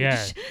is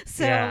huge.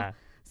 Yeah.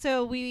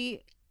 So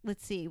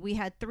let's see. We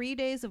had 3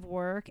 days of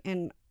work,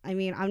 and I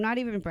mean, I'm not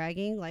even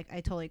bragging. Like,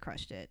 I totally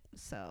crushed it.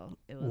 So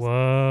it was.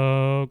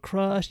 Whoa,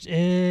 crushed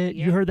it!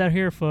 Yep. You heard that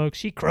here, folks.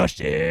 She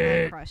crushed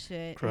it. I crushed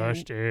it.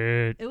 Crushed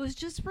it. It was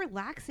just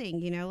relaxing,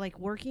 like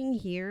working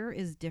here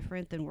is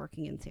different than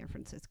working in San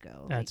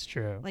Francisco. That's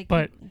true. Like,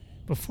 but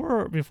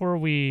before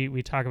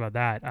we talk about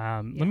that,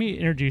 let me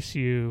introduce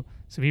you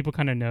so people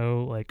kind of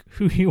know like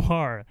who you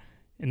are,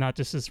 and not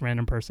just this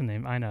random person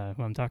named Aina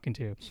who I'm talking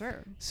to.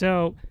 Sure.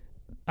 So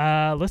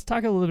let's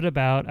talk a little bit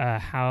about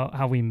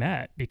how we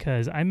met,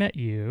 because I met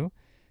you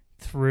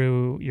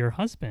through your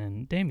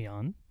husband,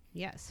 Damien.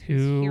 Yes,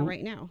 who's here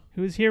right now.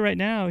 Who is here right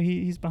now.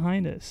 He's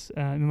behind us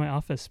in my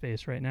office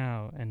space right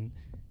now. And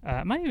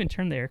I might even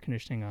turn the air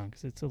conditioning on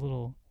because it's a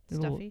little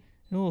Stuffy.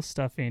 A little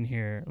stuffy in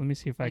here. Let me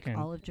see if I can.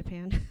 All of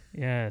Japan.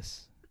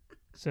 Yes.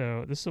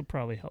 So this will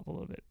probably help a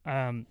little bit.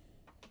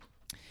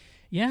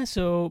 Yeah,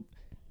 so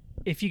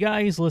if you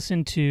guys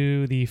listen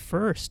to the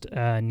first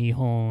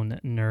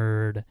Nihon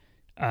Nerd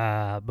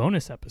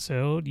bonus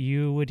episode,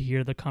 you would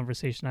hear the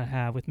conversation I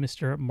have with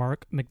Mr.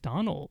 Mark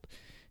McDonald,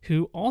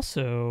 who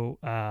also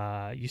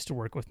used to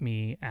work with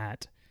me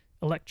at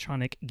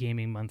Electronic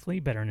Gaming Monthly,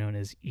 better known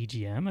as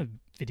EGM, a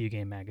video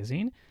game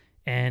magazine,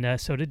 and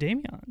so did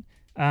Damien.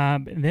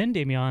 Then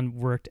Damien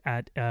worked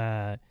at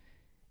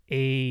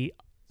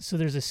so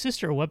there's a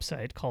sister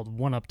website called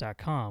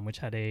oneup.com, which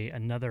had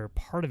another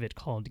part of it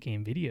called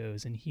Game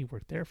Videos, and he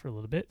worked there for a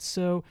little bit.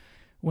 So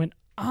when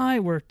I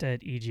worked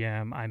at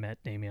EGM, I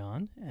met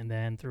Damien, and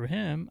then through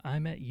him, I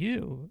met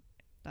you.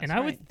 That's and I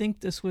would think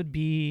this would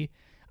be,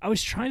 I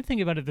was trying to think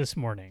about it this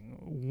morning.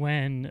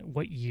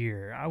 What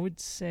year? I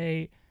would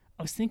say,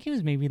 I was thinking it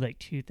was maybe like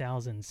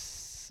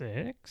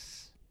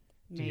 2006.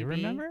 Do you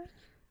remember?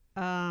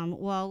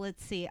 Well,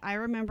 let's see. I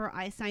remember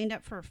I signed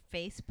up for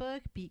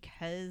Facebook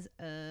because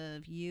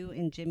of you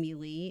and Jimmy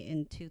Lee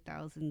in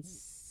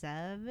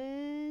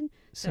 2007.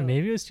 So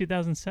maybe it was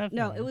 2007.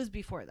 No, it was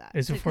before that. It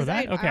was before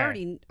that? Okay. I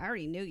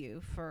already knew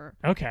you for.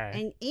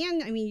 Okay.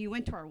 And I mean, you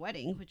went to our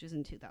wedding, which was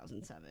in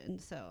 2007.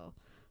 So.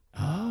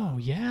 Oh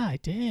yeah, I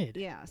did.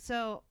 Yeah.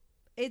 So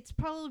it's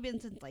probably been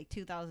since like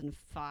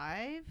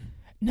 2005.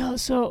 No,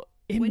 so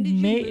it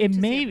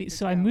may be.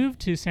 So I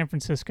moved to San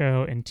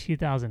Francisco in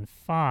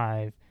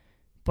 2005.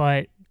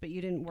 But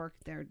you didn't work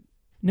there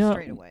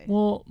straight away.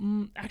 Well,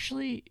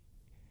 actually,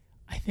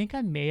 I think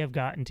I may have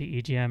gotten to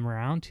EGM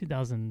around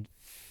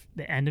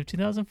the end of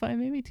 2005,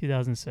 maybe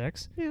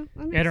 2006. Yeah,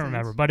 I don't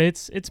remember, but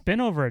it's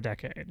been over a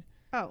decade.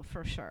 Oh,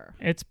 for sure.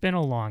 It's been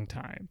a long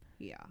time.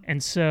 Yeah.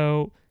 And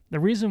so the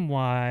reason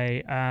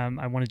why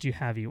I wanted to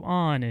have you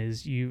on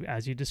is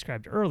as you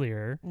described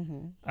earlier,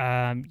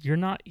 you're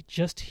not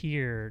just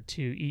here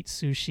to eat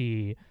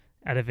sushi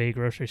out of a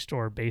grocery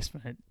store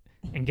basement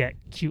and get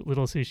cute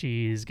little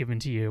sushis given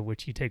to you,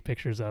 which you take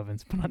pictures of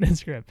and put on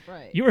Instagram.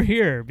 Right. You are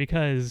here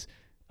because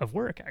of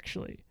work,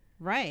 actually.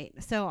 Right.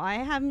 So I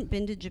haven't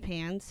been to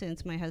Japan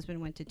since my husband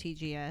went to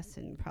TGS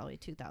in probably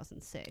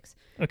 2006.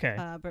 Okay.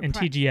 And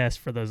TGS,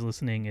 for those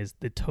listening, is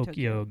the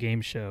Tokyo Game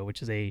Show,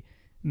 which is a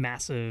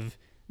massive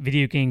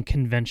video game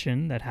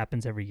convention that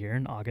happens every year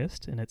in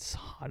August, and it's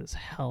hot as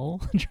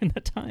hell during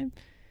that time.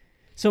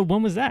 So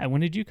when was that?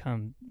 When did you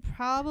come?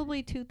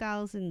 Probably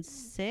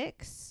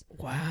 2006.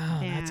 Wow,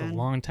 that's a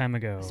long time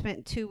ago.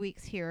 Spent 2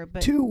 weeks here.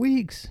 But 2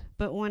 weeks?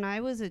 But when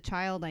I was a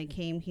child, I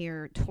came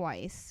here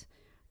twice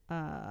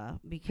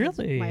because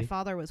my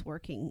father was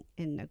working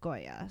in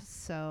Nagoya.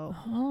 So,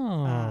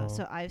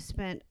 so I've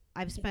spent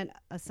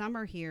a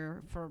summer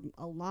here for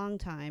a long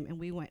time, and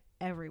we went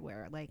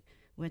everywhere. Like,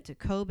 went to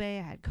Kobe.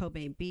 I had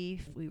Kobe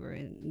beef. We were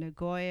in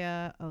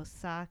Nagoya,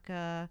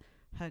 Osaka,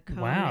 Hakone.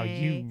 Wow,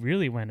 you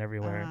really went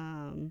everywhere.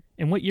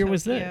 And what year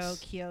was this?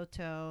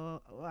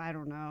 Kyoto. I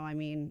don't know. I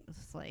mean,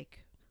 it's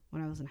like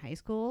when I was in high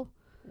school.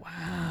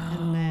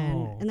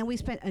 Wow. And then we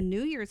spent a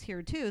New Year's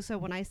here too. So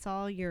when I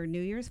saw your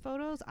New Year's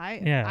photos, I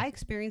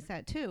experienced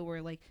that too.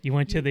 Where like you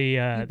went to the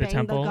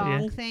temple, the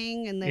gong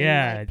thing, and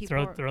then like,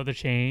 throw the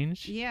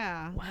change.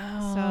 Yeah.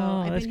 Wow. So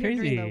I've been here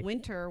crazy. during the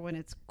winter when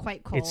it's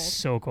quite cold. It's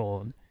so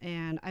cold.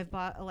 And I've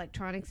bought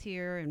electronics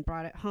here and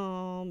brought it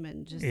home,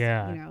 and just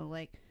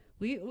like.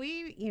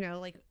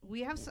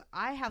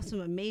 I have some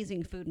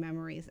amazing food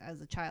memories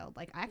as a child.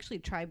 Like, I actually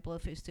tried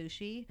blowfish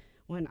sushi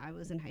when I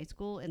was in high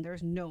school, and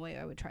there's no way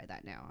I would try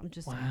that now. I'm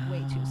just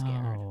way too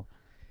scared.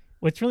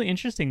 What's really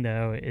interesting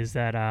though is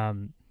that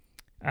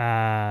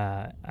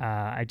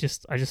I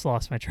just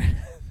lost my train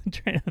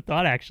of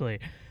thought actually.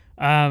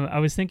 I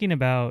was thinking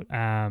about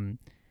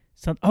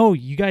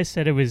you guys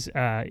said it was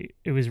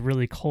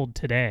really cold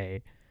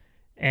today,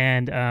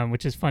 and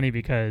which is funny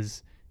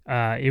because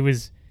it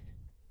was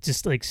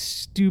just like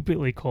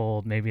stupidly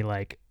cold, maybe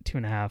like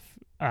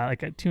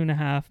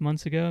 2.5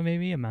 months ago,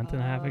 maybe a month and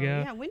a half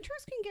ago. Yeah,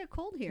 winters can get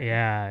cold here.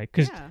 Yeah,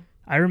 because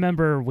I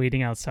remember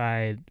waiting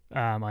outside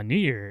on New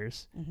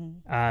Year's,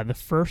 the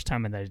first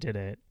time that I did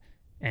it,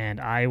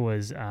 and I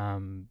was, I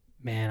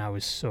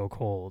was so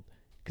cold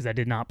because I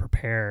did not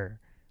prepare.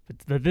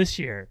 But this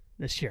year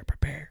I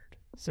prepared,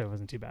 so it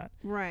wasn't too bad.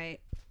 Right.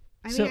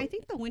 I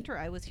think the winter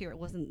I was here, it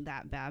wasn't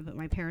that bad, but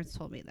my parents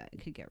told me that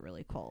it could get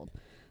really cold.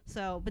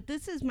 So, but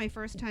this is my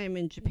first time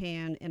in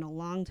Japan in a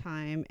long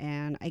time,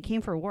 and I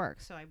came for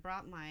work. So I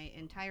brought my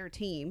entire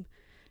team,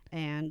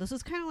 and this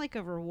was kind of like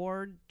a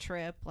reward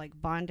trip, like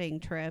bonding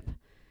trip.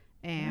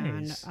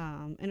 And nice.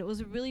 And it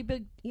was a really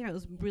big, it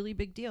was a really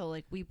big deal.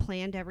 Like, we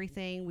planned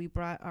everything. We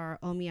brought our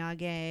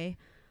omiyage.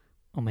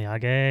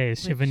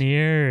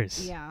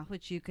 Souvenirs. Yeah,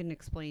 which you can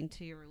explain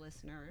to your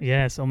listeners.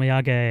 Yes,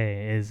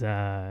 omiyage is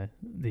the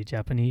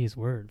Japanese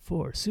word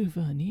for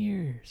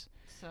souvenirs.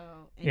 So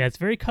yeah, it's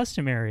very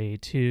customary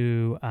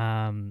to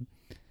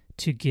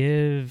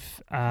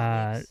give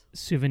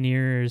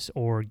souvenirs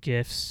or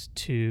gifts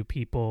to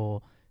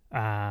people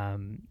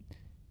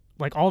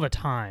like all the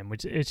time,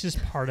 which it's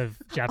just part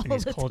of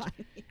Japanese culture.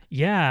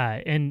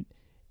 Yeah, and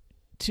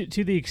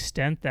to the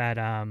extent that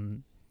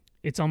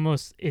it's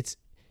almost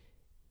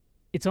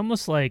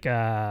like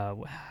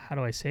how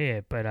do I say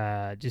it?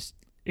 But just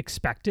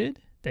expected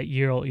that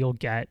you'll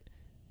get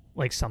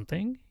like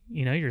something.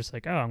 You're just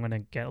like, oh, I'm gonna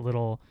get a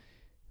little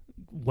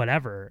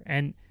whatever,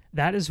 and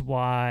that is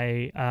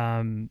why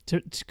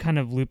to kind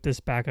of loop this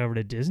back over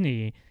to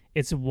Disney.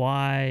 It's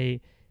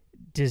why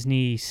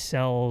Disney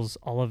sells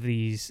all of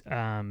these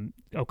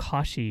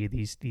okashi,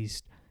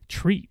 these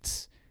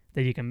treats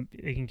that you can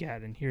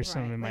get, and here's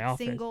some in my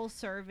office. Single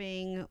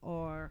serving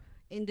or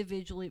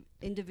individually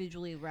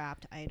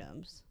wrapped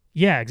items.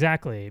 Yeah,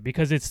 exactly,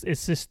 because it's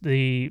just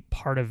the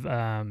part of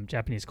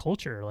Japanese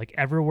culture. Like,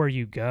 everywhere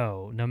you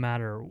go, no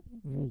matter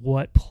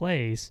what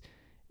place,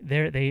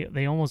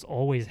 they almost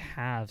always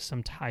have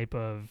some type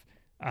of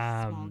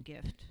small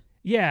gift.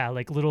 Yeah,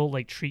 like little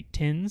like treat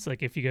tins.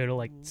 Like, if you go to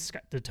like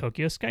the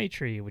Tokyo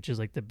Skytree, which is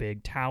like the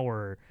big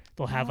tower,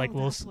 they'll have like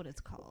little. That's what it's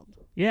called.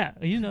 Yeah,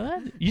 you know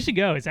that? You should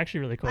go. It's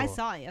actually really cool. I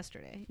saw it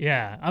yesterday.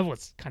 Yeah,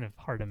 it's kind of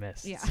hard to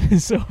miss. Yeah,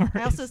 it's so hard.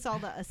 I also saw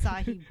the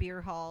Asahi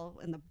Beer Hall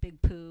and the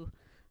big poo.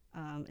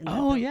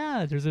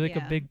 Yeah, there's like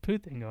a big poo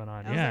thing going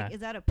on. I was like,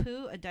 is that a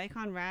poo, a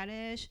daikon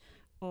radish,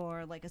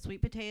 or like a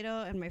sweet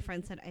potato? And my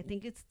friend said, I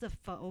think it's the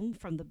foam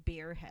from the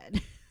beer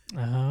head.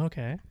 Oh,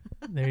 okay.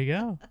 There you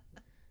go.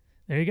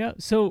 There you go.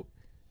 So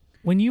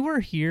when you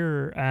were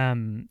here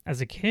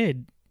as a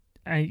kid,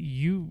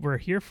 you were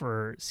here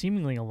for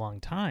seemingly a long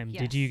time.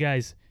 Yes. Did you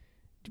guys,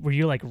 were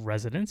you like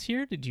residents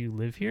here? Did you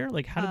live here?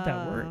 Like, how did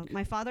that work?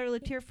 My father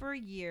lived here for a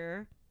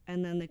year,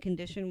 and then the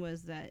condition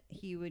was that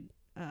he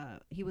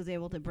was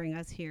able to bring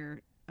us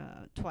here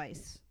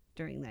twice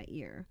during that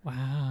year.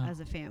 Wow. As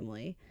a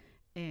family.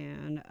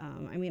 And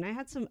I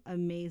had some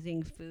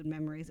amazing food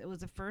memories. It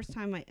was the first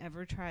time I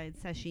ever tried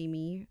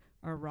sashimi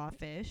or raw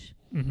fish.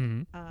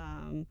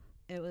 Mm-hmm.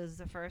 It was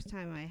the first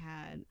time I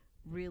had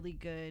really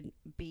good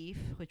beef,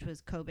 which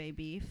was Kobe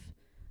beef,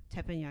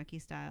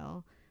 teppanyaki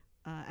style.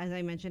 As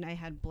I mentioned, I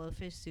had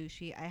blowfish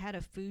sushi. I had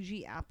a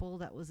Fuji apple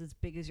that was as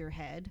big as your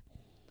head.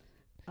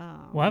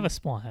 Well, I have a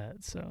small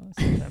head, so it's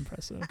not that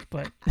impressive,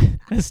 but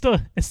it's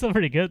still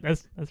pretty good.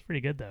 That's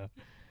pretty good though.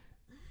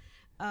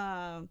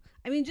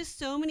 I mean, just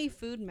so many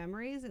food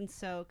memories, and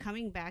so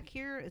coming back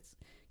here, it's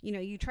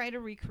you try to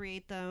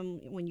recreate them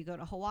when you go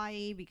to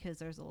Hawaii because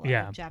there's a lot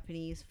of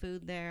Japanese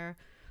food there.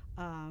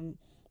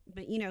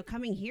 But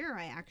coming here,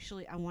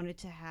 I wanted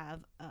to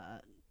have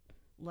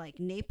like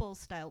Naples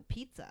style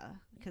pizza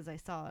because I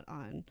saw it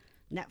on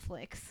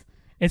Netflix.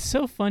 It's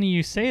so funny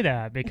you say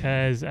that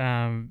because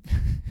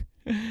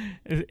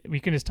we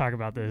can just talk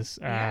about this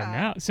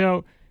now.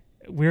 So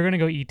we're gonna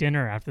go eat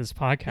dinner after this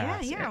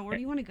podcast. Yeah. Where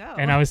do you want to go?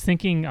 And I was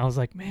thinking, I was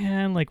like,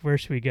 man, like where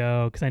should we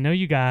go? Because I know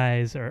you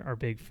guys are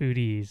big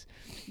foodies.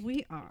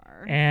 We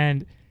are.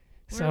 And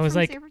so I was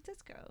like, San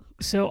Francisco.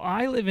 So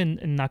I live in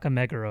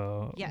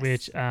Nakameguro,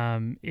 which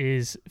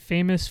is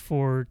famous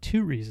for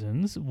two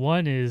reasons.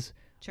 One is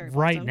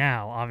right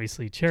now,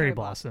 obviously, cherry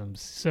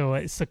blossoms. So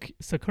it's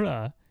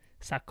sakura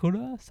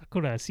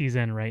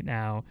season right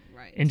now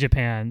in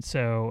Japan.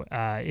 So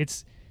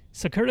it's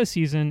sakura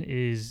season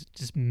is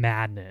just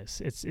madness.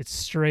 It's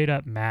straight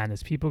up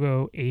madness. People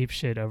go ape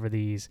shit over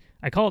these.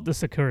 I call it the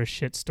sakura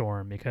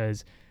shitstorm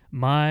because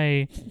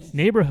my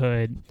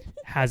neighborhood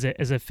has it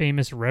as a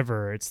famous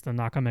river. It's the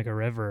Nakamega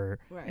River,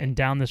 and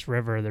down this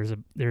river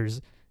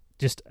there's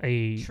just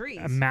a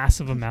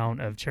massive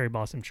amount of cherry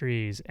blossom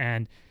trees,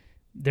 and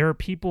there are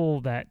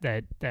people that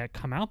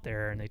come out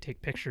there and they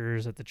take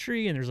pictures at the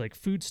tree, and there's like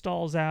food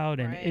stalls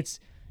out, and it's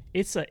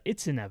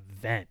an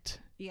event.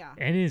 Yeah,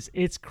 and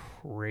it's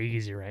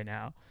crazy right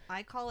now.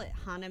 I call it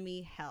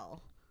Hanami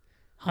Hell.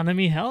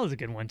 Hanami Hell is a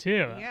good one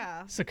too.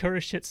 Yeah.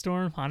 Sakura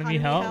shitstorm, Hanami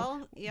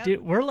Hell. Yep.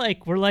 Dude, we're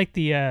like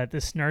the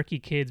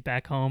snarky kids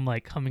back home,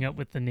 like coming up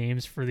with the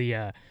names for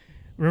the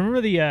remember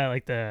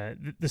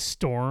the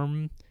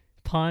storm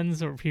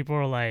puns where people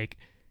are like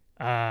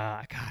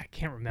God, I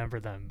can't remember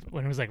them.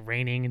 When it was like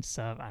raining and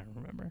stuff, I don't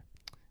remember.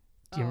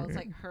 It's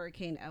like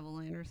Hurricane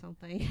Evelyn or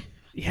something.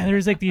 Yeah,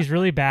 there's like these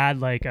really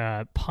bad like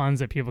puns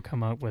that people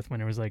come up with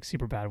when it was like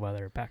super bad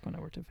weather back when I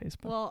worked at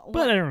Facebook.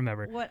 But I don't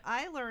remember. What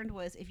I learned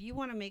was if you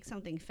want to make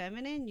something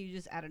feminine, you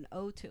just add an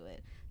O to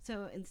it.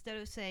 So instead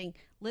of saying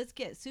let's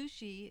get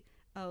sushi,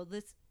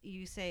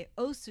 you say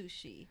oh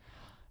sushi.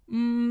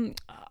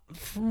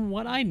 From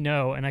what I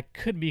know, and I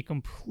could be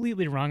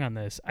completely wrong on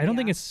this, I don't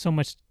think it's so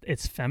much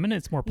it's feminine,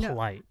 it's more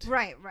polite.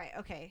 Right,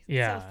 okay.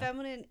 Yeah. So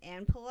feminine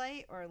and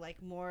polite, or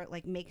like more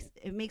like makes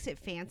it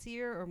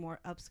fancier or more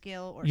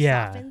upscale or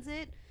softens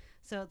it.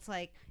 So it's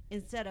like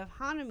instead of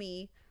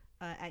Hanami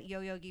at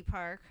Yoyogi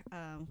Park,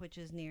 which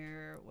is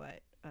near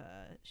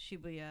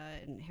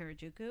Shibuya and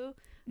Harajuku,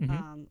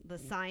 the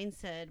sign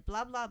said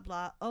blah blah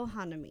blah oh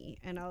Hanami,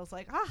 and I was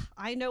like,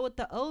 I know what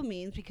the O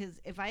means,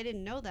 because if I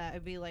didn't know that,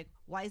 I'd be like,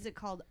 why is it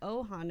called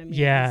oh Hanami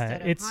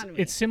instead of Hanami?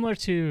 It's similar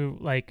to,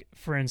 like,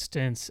 for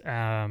instance,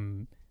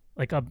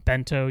 like a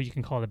bento, you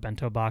can call it a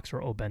bento box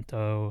or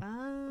obento.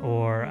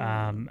 Or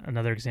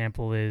another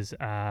example is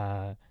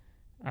omise.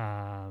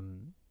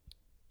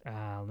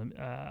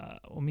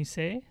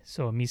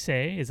 So a mise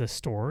is a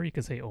store. You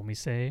could say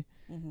omise.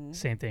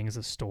 Same thing as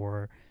a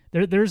store.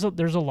 There's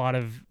a lot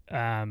of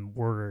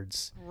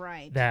words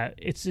that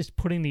it's just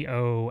putting the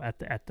O at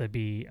the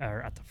B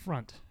or at the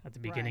front at the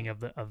beginning of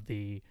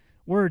the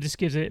word, just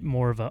gives it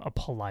more of a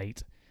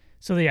polite.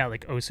 So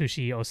like o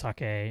sushi, o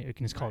sake, you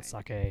can just call it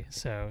sake.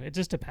 So it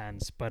just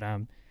depends. But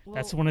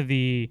that's one of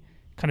the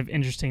kind of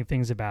interesting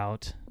things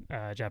about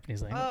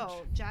Japanese language.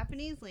 Oh,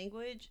 Japanese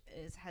language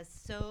has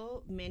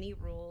so many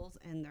rules,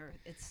 and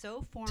it's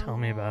so formal. Tell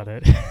me about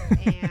it.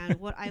 And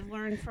what I've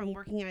learned from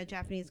working at a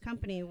Japanese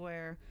company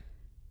where,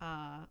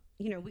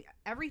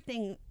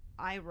 everything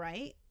I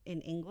write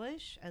in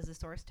English as a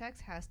source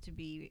text has to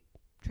be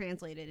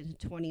translated into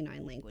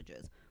 29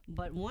 languages.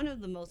 But one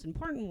of the most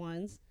important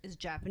ones is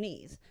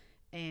Japanese.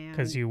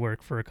 Because you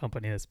work for a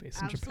company that's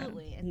based in Japan.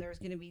 Absolutely. And there's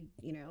going to be,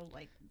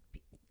 like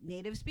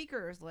native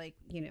speakers, like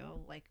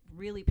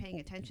really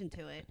paying attention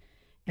to it.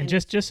 And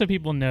just so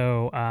people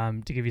know,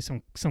 to give you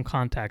some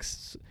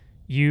context,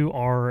 you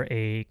are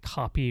a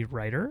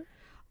copywriter.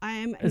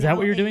 Is that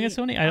what you're doing at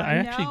Sony? I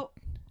actually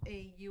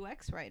a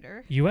UX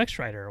writer. UX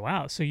writer.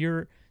 Wow. So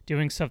you're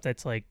doing stuff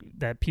that's like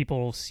that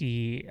people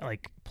see,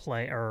 like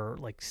play or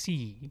like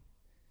see.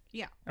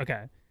 Yeah.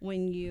 Okay.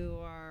 When you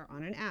are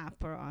on an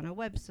app or on a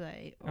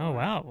website. Oh,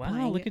 wow.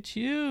 Look at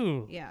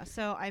you. Yeah.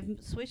 So I've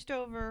switched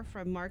over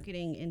from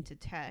marketing into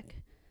tech.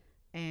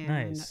 And,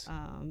 nice.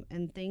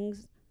 And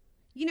things,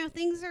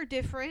 things are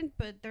different,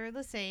 but they're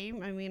the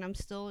same. I mean, I'm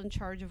still in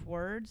charge of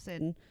words,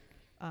 and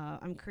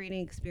I'm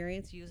creating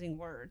experience using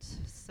words.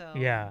 So.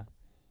 Yeah.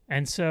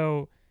 And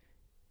so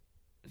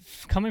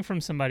coming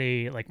from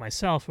somebody like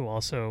myself who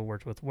also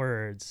worked with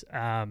words,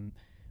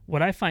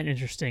 what I find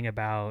interesting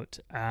about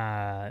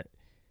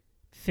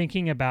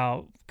thinking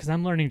about, because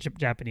I'm learning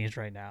Japanese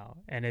right now,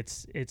 and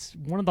it's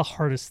one of the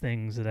hardest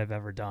things that I've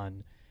ever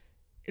done.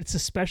 It's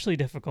especially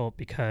difficult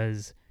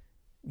because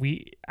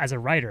we, as a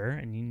writer,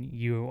 and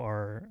you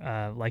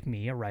are like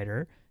me, a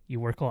writer, you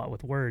work a lot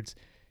with words.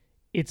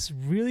 It's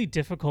really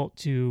difficult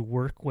to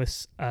work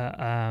with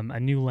a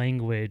new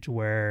language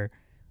where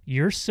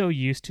you're so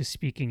used to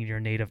speaking your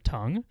native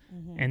tongue,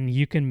 and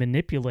you can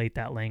manipulate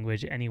that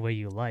language any way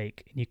you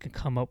like, and you can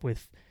come up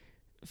with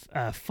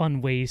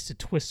fun ways to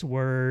twist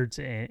words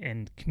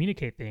and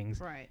communicate things.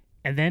 Right.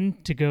 And then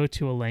to go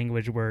to a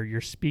language where you're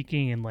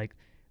speaking in like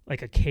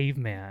a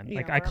caveman. Yeah,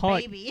 like or I call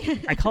it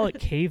I call it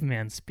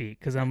caveman speak,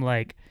 because I'm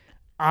like,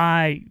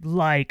 I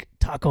like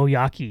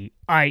takoyaki.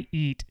 I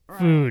eat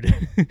food.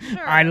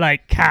 Sure. I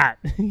like cat.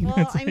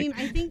 Well, I mean,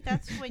 I think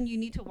that's when you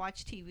need to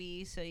watch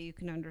TV so you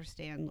can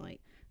understand, like,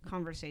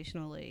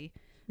 conversationally,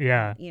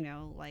 yeah.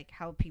 Like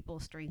how people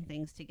string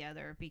things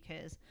together,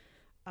 because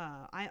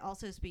I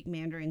also speak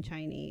Mandarin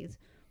Chinese,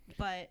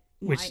 but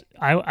which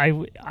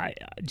I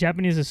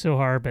Japanese is so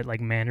hard, but like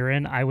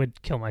Mandarin, I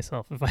would kill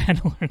myself if I had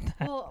to learn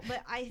that. Well,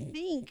 but I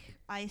think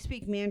I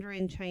speak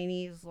Mandarin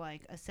Chinese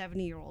like a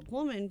 70-year-old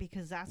woman,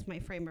 because that's my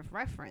frame of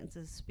reference,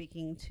 is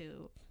speaking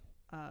to,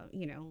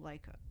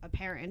 like a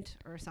parent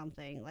or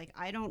something. Like,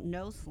 I don't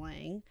know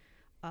slang.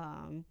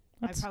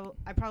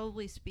 I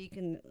probably speak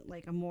in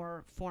like a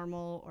more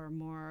formal or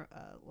more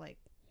like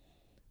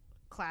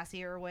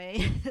classier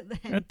way.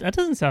 That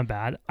doesn't sound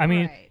bad. I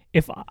mean, right.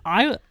 If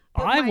I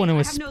want to,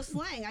 I have no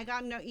slang. I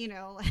got no,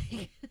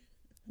 like.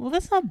 Well,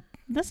 that's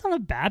not a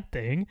bad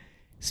thing.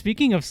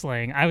 Speaking of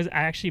slang, I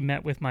actually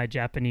met with my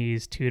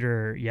Japanese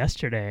tutor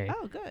yesterday.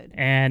 Oh, good.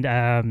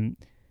 And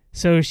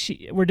so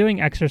we're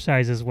doing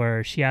exercises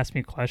where she asked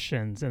me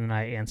questions and then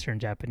I answer in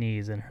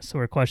Japanese. And so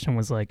her question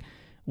was like,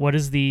 what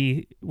is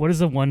the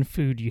one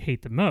food you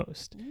hate the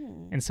most?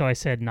 And so I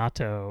said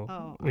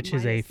natto, which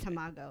is a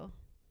tamago.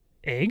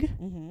 Egg?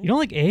 Mm-hmm. You don't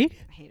like egg?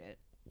 I hate it.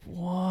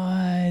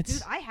 What?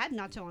 Dude, I had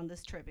natto on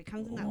this trip. It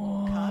comes in that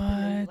little cup,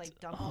 and then you like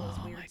dump all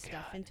this weird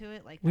stuff into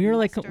it. Like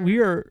we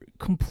are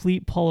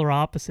complete polar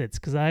opposites,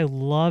 because I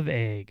love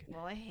egg.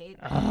 Well, I hate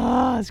egg.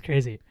 That's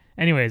crazy.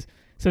 Anyways,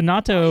 so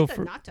natto,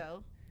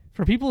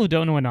 for people who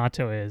don't know what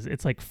natto is,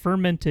 it's like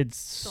fermented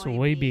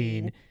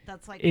soybean.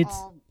 That's like it's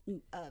all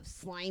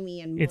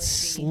slimy and mushy. It's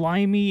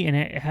slimy, and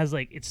it has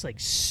it's like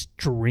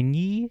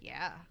stringy.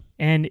 Yeah.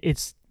 And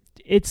it's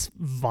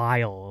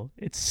vile.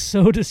 It's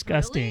so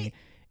disgusting. Really?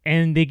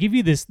 And they give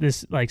you this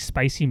like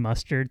spicy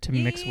mustard to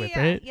mix with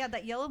it. Yeah,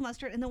 that yellow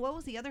mustard. And then what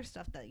was the other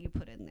stuff that you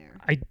put in there?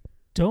 I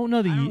don't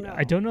know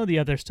the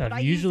other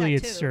stuff. Usually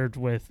it's served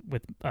with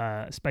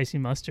spicy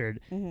mustard,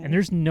 and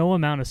there's no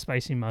amount of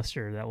spicy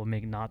mustard that will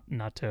make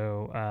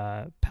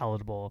natto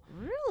palatable.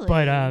 Really?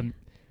 But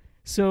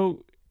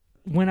so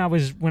when I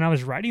was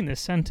writing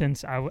this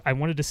sentence, I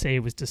wanted to say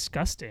it was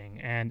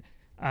disgusting, and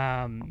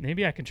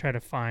maybe I can try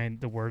to find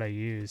the word I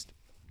used.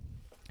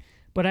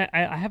 But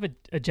I have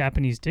a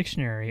Japanese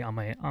dictionary on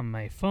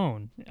my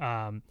phone,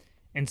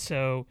 and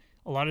so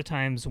a lot of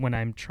times when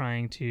I'm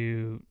trying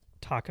to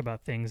talk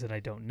about things that I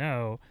don't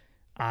know,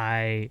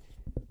 I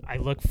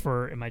look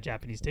in my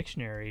Japanese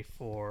dictionary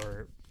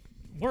for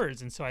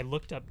words, and so I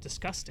looked up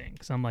disgusting,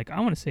 because I'm like, I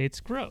want to say it's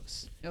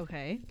gross.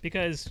 Okay.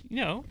 Because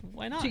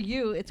why not? To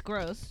you, it's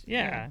gross.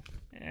 Yeah.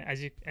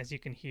 As you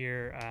can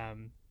hear.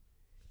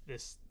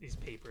 These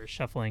papers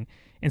shuffling,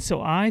 and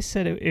so I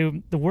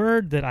said the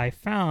word that I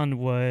found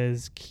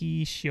was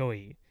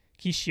kishioi,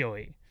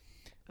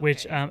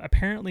 which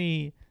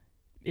apparently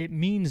it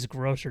means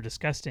gross or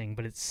disgusting,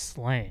 but it's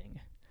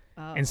slang.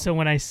 Oh. And so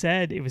when I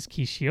said it was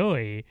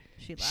kishioi,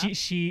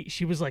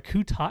 she was like,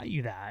 "Who taught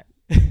you that?"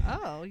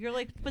 Oh, you're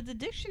like, but the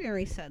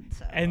dictionary said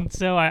so. And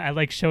so I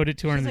like showed it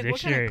to her in the dictionary.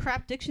 What kind of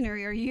crap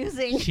dictionary are you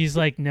using? She's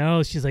like,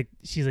 no. She's like.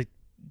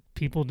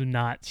 People do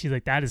not. She's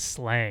like, that is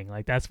slang.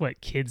 Like, that's what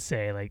kids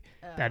say. Like,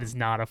 that is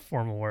not a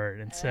formal word.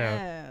 And so,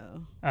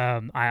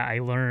 I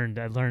learned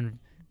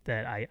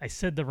that I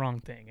said the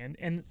wrong thing,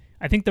 and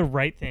I think the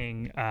right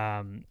thing.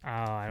 I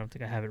don't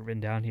think I have it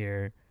written down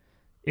here.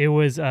 It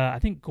was I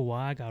think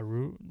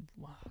guagaru.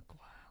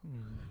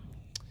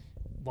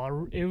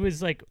 It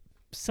was like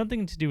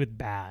something to do with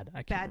bad.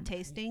 Bad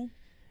tasting.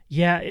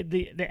 Yeah,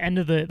 the end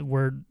of the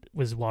word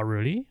was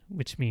waruri,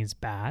 which means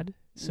bad.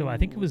 So I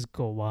think it was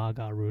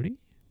gowagaruri.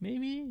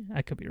 Maybe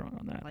I could be wrong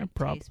on that. Like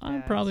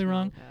I'm probably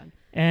wrong. Bad.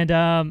 And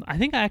I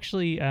think I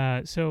actually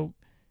so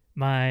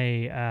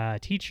my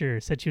teacher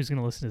said she was going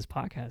to listen to this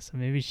podcast, so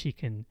maybe she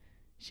can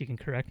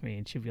correct me,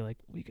 and she'll be like,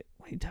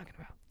 "What are you talking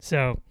about?"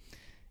 So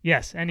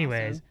yes.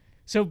 Anyways, awesome.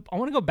 So I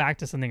want to go back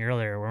to something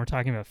earlier when we're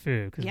talking about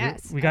food,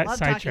 because we got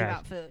sidetracked. Talking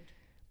about food.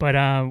 But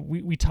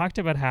we talked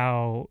about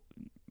how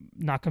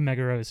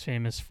Nakameguro is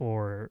famous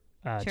for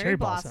cherry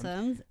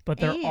blossoms, but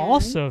they're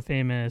also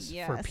famous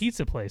for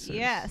pizza places.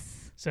 Yes.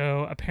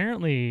 So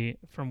apparently,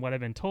 from what I've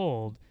been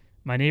told,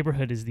 my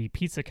neighborhood is the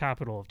pizza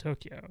capital of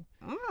Tokyo.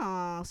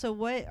 Oh, so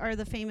what are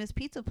the famous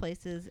pizza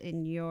places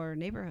in your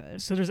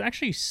neighborhood? So there's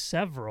actually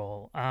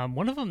several.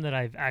 One of them that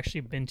I've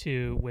actually been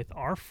to with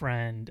our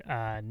friend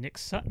Nick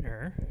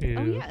Sutner,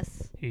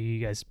 who you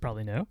guys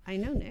probably know. I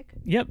know Nick.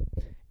 Yep.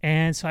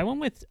 And so I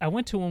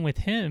went to one with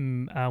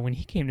him when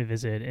he came to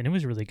visit, and it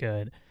was really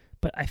good.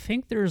 But I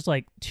think there's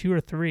like 2 or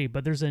 3,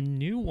 but there's a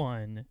new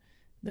one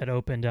that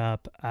opened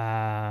up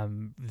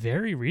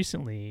very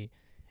recently.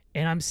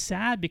 And I'm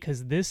sad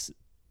because this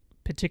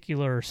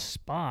particular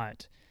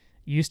spot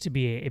used to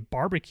be a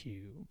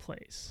barbecue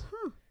place.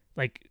 Huh.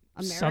 Like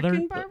American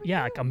southern barbecue?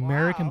 Yeah, like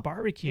American Wow.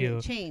 barbecue.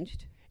 And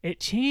it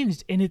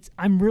changed. And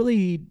I'm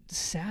really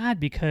sad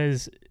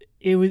because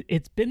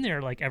it's been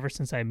there like ever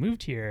since I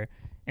moved here.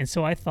 And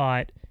so I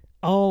thought,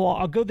 "Oh,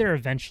 I'll go there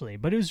eventually."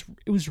 But it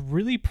was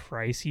really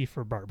pricey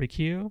for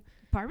barbecue.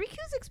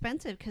 Barbecue's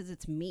expensive because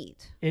it's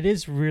meat. It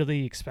is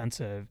really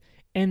expensive.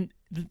 And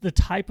the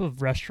type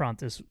of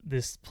restaurant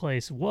this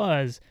place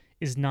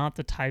is not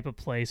the type of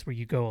place where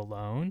you go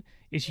alone.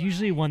 It's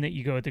usually one that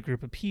you go with a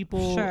group of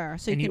people. Sure,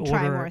 so and you can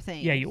try more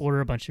things. Yeah, you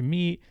order a bunch of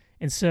meat.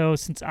 And so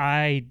since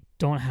I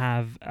don't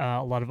have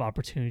a lot of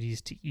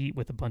opportunities to eat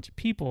with a bunch of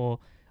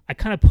people, I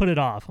kind of put it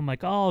off. I'm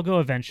like, "Oh, I'll go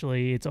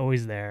eventually. It's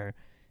always there."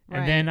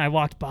 And then I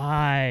walked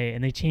by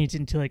and they changed it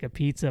into like a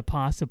pizza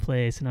pasta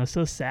place. And I was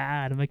so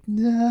sad. I'm like,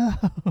 "No,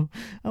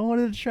 I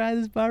wanted to try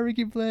this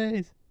barbecue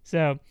place."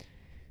 So,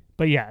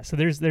 but yeah, so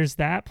there's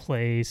that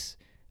place.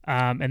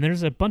 And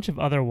there's a bunch of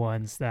other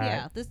ones that...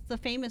 Yeah, the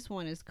famous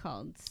one is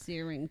called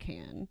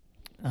Sirinkan.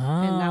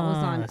 Ah, And that was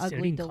on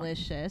Ugly Sirinkan.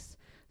 Delicious.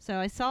 So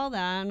I saw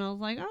that and I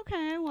was like,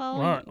 okay, well.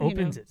 Well, it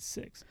opens at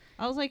 6.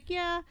 I was like,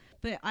 yeah.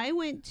 But I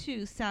went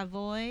to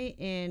Savoy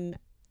in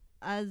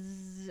how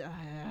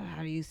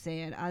do you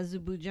say it?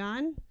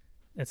 Azerbaijan?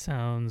 That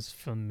sounds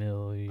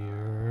familiar.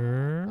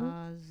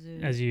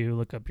 As you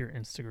look up your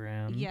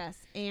Instagram. Yes,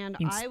 and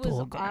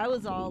Instagram. I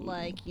was all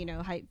like,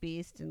 hype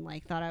beast and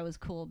like thought I was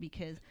cool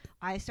because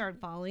I started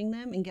following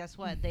them, and guess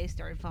what? They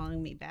started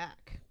following me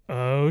back.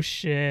 Oh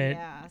shit!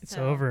 Yeah, it's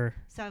so over.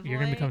 Savoy, You're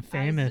gonna become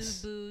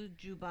famous.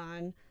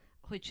 Azerbaijan,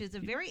 which is a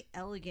very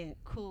elegant,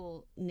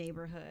 cool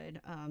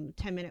neighborhood.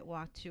 10-minute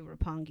walk to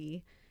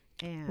Roppongi,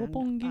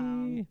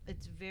 and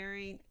it's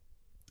very,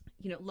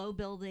 low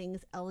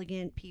buildings,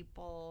 elegant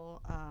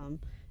people,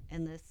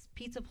 and this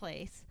pizza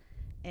place.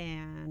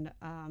 And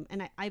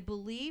I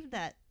believe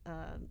that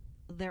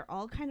they're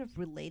all kind of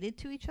related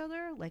to each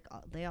other. Like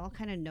they all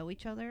kind of know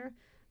each other.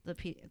 The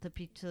people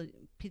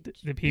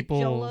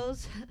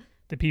Piccolos,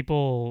 the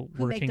people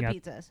who working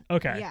make the at pizzas.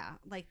 Okay. Yeah,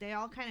 like they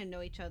all kind of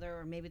know each other,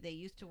 or maybe they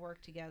used to work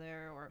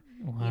together, or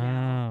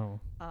wow.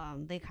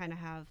 They kind of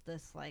have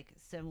this like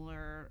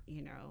similar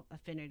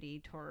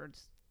affinity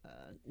towards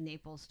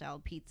Naples style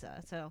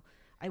pizza. So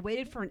I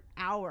waited for an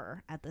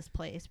hour at this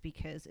place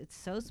because it's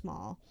so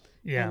small.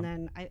 Yeah. And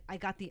then I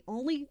got the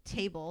only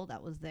table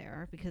that was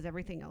there because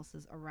everything else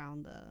is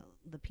around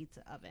the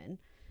pizza oven.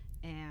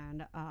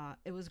 And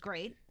it was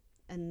great.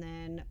 And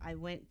then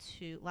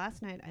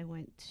last night I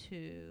went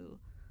to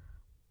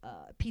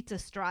Pizza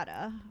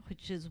Strada,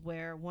 which is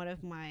where one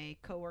of my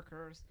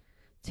coworkers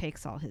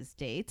takes all his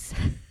dates.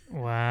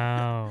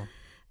 Wow.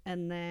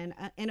 And then,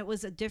 and it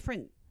was a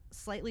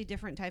slightly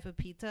different type of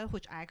pizza,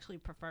 which I actually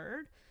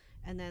preferred.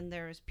 And then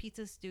there's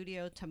Pizza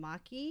Studio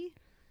Tamaki,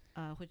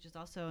 which is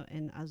also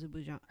in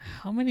Azerbaijan.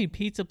 How many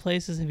pizza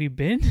places have you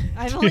been?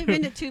 I've only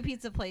been to 2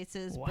 pizza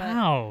places.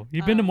 Wow,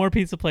 you've been to more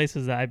pizza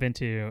places than I've been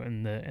to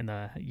in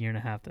the year and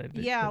a half that I've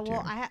been. Yeah,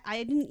 well,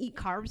 I didn't eat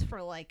carbs for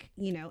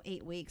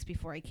 8 weeks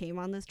before I came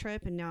on this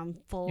trip, and now I'm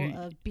full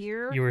of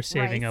beer. You were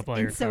saving rice, up all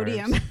and your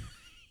sodium. carbs.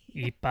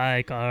 Eat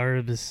by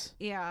carbs.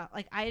 Yeah,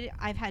 like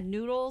I've had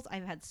noodles,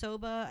 I've had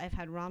soba, I've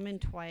had ramen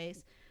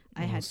twice,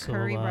 I had soba.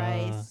 curry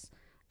rice.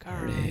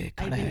 Curry.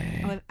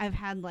 I've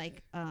had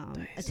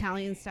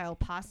Italian style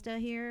pasta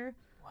here,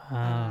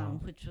 Wow.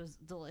 which was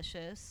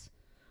delicious.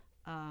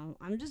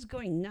 I'm just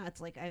going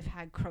nuts. Like I've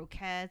had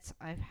croquettes,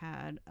 I've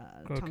had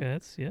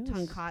Croquettes, yes.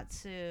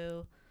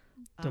 tonkatsu.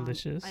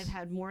 Delicious. I've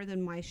had more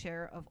than my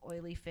share of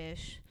oily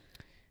fish.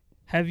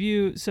 Have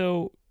you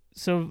so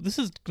this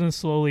is going to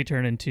slowly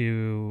turn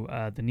into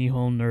the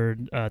Nihon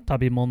Nerd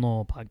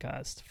Tabemono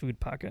podcast, food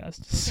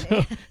podcast.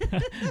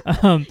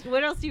 Okay. So,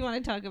 what else do you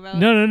want to talk about?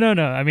 No.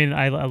 I mean,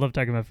 I love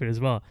talking about food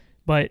as well.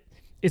 But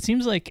it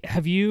seems like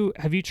have you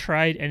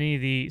tried any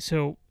of the?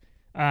 So,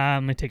 let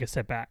me take a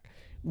step back.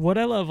 What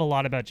I love a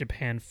lot about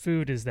Japan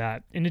food is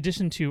that in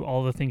addition to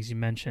all the things you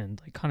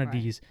mentioned, like kind of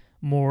these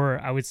more,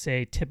 I would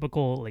say,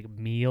 typical like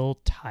meal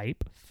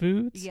type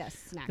foods. Yes,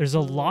 snack There's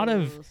a lot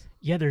of foods.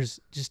 there's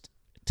just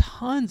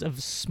tons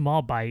of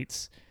small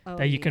bites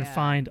that you can yeah.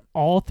 find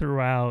all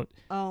throughout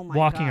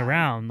walking God.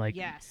 around, like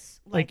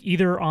yes, like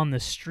either on the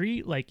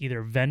street, like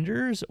either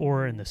vendors,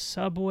 or in the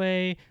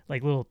subway,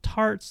 like little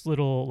tarts,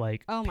 little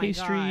like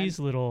pastries,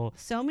 little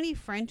so many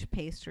French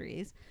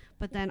pastries.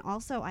 But then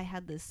also I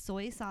had this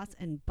soy sauce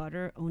and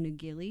butter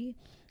onigiri.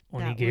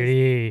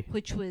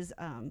 Which was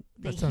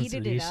they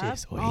heated it up.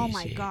 Oh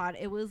my God,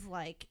 it was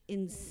like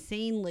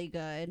insanely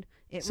good.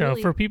 So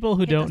really for people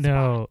who hit the don't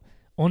know,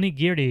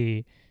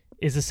 onigiri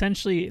is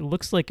essentially, it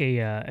looks like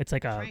it's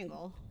like a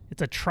triangle.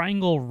 It's a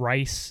triangle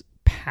rice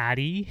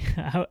patty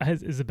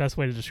is the best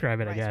way to describe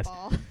it, I guess.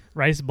 Ball.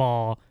 Rice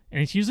ball,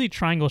 and it's usually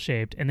triangle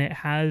shaped, and it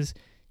has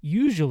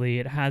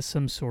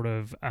some sort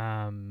of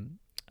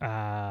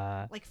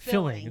Like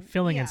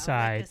filling yeah,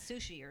 inside, like a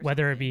sushi or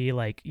whether something. it be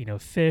like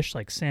fish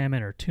like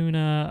salmon or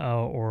tuna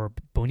or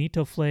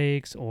bonito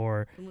flakes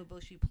or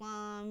Umeboshi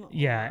plum.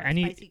 Yeah, or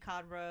spicy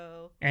cod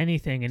roe.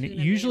 anything, and Tuna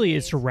usually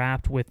it's mayonnaise.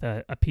 wrapped with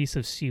a piece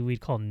of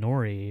seaweed called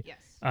nori. Yes.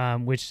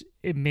 Which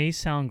it may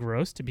sound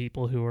gross to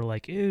people who are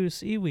like, ew,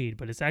 seaweed,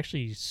 but it's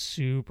actually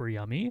super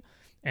yummy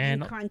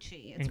and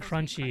crunchy. and It's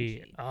supposed to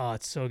be crunchy. crunchy. Oh,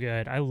 it's so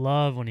good. I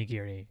love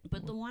onigiri.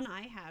 But the one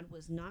I had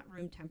was not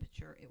room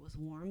temperature. It was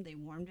warm. They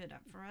warmed it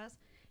up for us.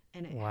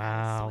 And it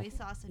Wow. had soy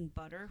sauce and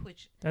butter,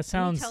 which That let me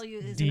sounds tell you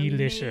is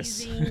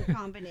delicious. an amazing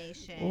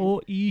combination.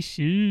 Oh,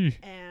 ishi.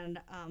 And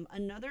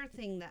another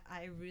thing that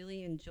I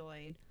really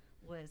enjoyed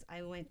was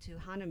I went to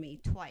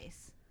Hanami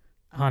twice.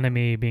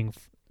 Hanami being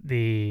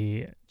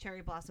the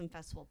Cherry Blossom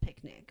Festival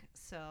picnic.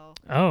 So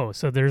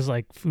so there's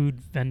like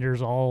food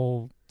vendors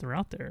all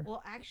throughout there.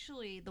 well,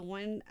 actually, the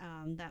one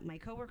that my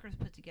coworkers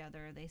put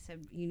together, they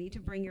said you need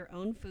to bring your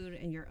own food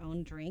and your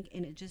own drink,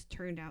 and it just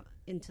turned out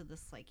into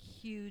this like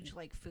huge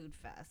like food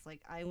fest.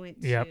 Like I went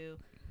Yep. to,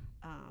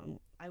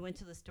 I went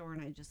to the store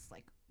and I just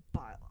like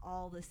bought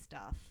all this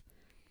stuff,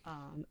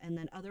 and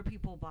then other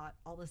people bought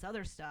all this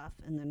other stuff,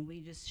 and then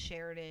we just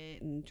shared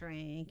it and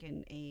drank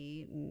and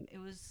ate, and it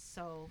was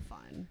so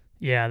fun.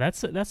 Yeah,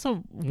 that's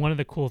one of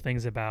the cool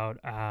things about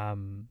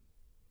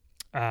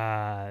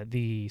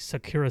the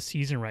sakura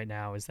season right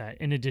now is that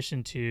in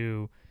addition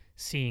to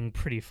seeing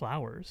pretty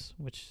flowers,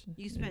 which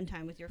You spend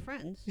time with your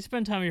friends. you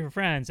spend time with your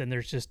friends, and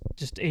there's just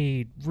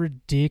a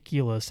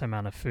ridiculous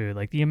amount of food.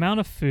 Like the amount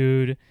of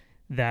food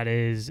that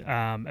is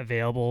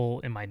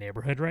available in my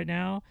neighborhood right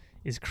now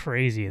is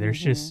crazy.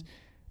 There's just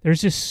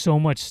so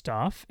much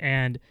stuff,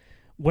 and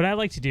what I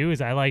like to do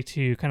is I like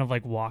to kind of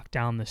like walk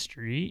down the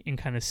street and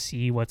kind of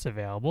see what's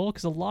available,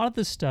 because a lot of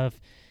this stuff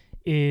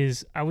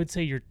is, I would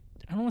say, I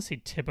don't want to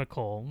say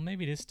typical.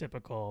 Maybe it is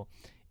typical.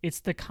 It's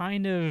the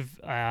kind of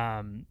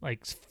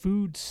like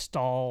food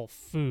stall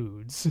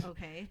foods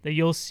Okay. that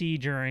you'll see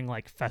during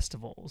like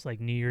festivals, like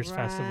New Year's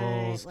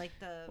festivals, like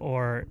the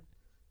or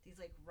these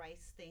like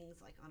rice things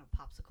like on a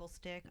popsicle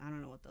stick. I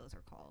don't know what those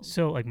are called.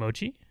 so like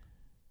mochi.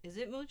 Is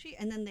it mochi?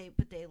 And then they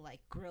like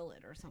grill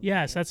it or something.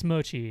 Yes, that's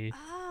mochi.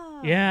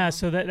 Oh. Yeah,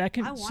 so that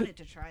can. I so wanted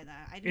to try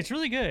that. it's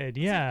really good. It's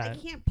like, Yeah. I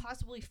can't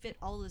possibly fit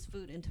all this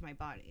food into my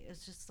body.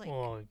 It's just like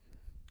Well,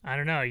 I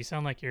don't know. You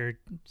sound like you're.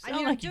 I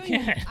mean, like you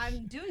can.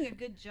 I'm doing a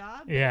good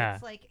job. But Yeah.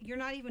 It's like you're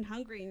not even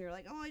hungry, and you're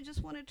like, oh, I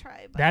just want to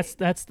try. But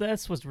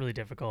That's what's really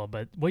difficult.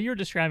 But what you're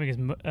describing is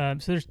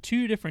so there's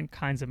two different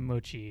kinds of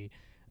mochi.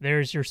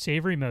 There's your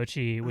savory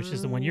mochi, which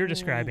is the one you're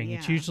describing.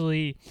 It's yeah.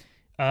 usually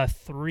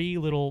 3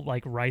 little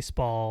like rice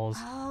balls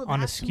Oh, on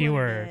a that's what it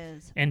skewer,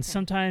 is. and Okay.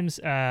 sometimes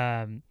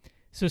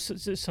so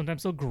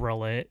sometimes they'll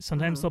grill it.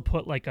 Sometimes Uh-huh. they'll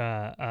put like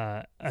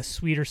a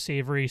sweet or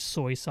savory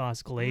soy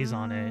sauce glaze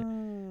on it.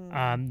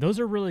 Oh. Those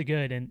are really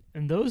good, and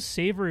those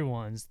savory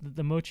ones,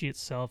 the mochi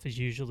itself is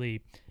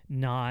usually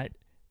not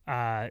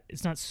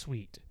it's not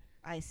sweet,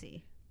 I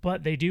see.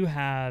 but they do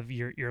have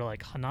your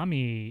like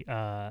hanami.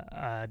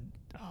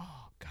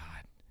 Oh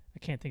God, I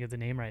can't think of the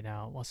name right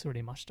now.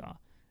 Wasuri mashita.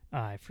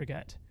 I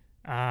forget.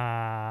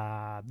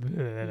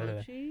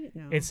 Mochi?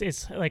 No.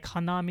 It's like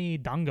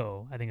hanami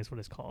dango, I think is what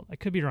it's called. I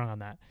could be wrong on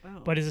that,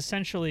 Oh. but it's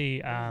essentially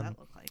What does that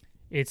look like?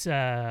 it's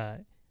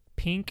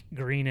pink,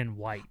 green, and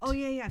white. Oh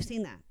yeah, I've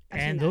seen that.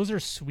 And those are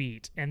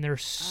sweet, and they're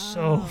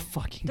so Oh.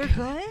 fucking They're good.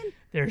 good.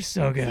 They're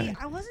so good. See,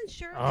 I wasn't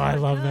sure. If Oh, they I were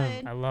love good,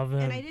 them. I love them.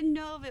 And I didn't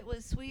know if it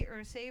was sweet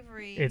or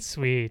savory. It's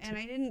sweet. And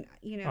I didn't,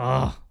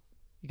 Oh,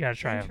 you gotta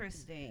try them.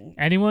 Interesting.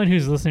 Anyone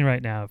who's listening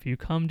right now, if you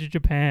come to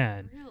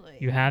Japan, Really?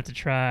 you have to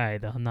try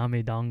the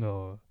hanami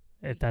dango.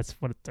 If that's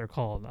what they're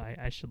called.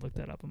 I should look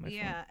that up on my phone.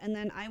 Yeah, and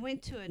then I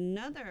went to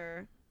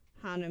another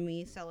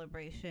Hanami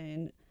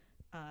celebration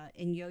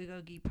in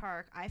Yoyogi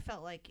Park. I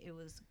felt like it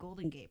was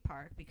Golden Gate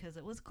Park because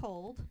it was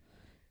cold,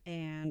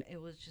 and it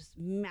was just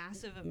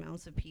massive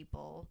amounts of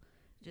people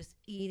just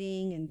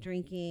eating and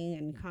drinking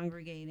and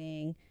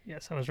congregating.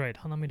 Yes, I was right.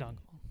 Hanami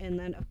dango. And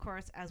then, of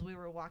course, as we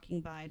were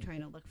walking by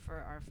trying to look for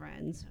our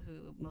friends,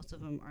 who most of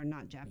them are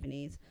not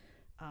Japanese,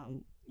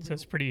 So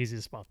it's pretty easy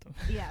to spot them.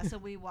 yeah, so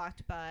we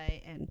walked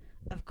by, and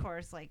of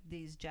course, like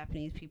these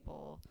Japanese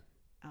people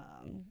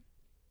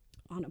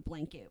on a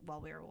blanket while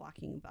we were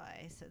walking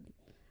by. So,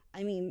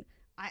 I mean,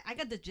 I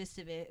got the gist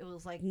of it. It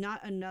was like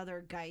not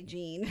another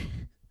gaijin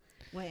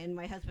when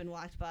my husband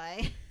walked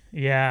by.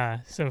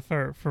 Yeah. So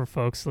for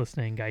folks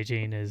listening,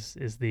 gaijin is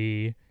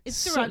the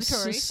It's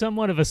derogatory.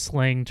 somewhat of a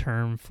slang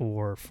term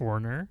for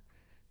foreigner.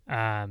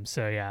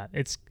 So yeah,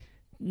 it's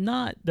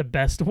not the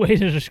best way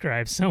to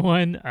describe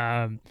someone.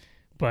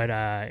 But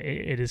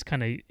it's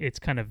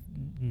kind of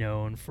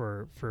known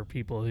for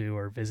people who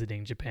are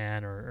visiting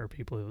Japan or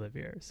people who live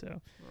here. So,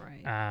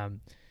 Right.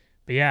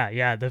 but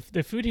yeah,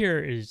 the food here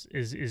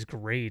is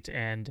great,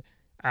 and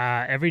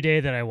Every day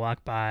that I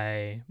walk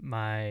by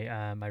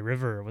my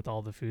river with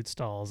all the food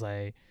stalls,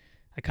 I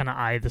kind of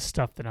eye the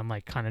stuff that I'm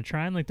like kind of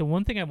trying. Like the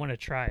one thing I want to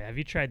try. Have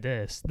you tried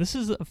this? This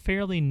is a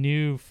fairly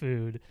new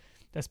food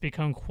that's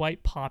become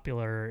quite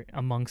popular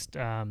amongst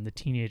the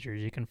teenagers.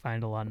 You can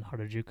find a lot in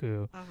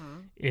Harajuku.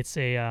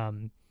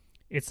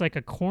 It's like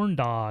a corn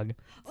dog.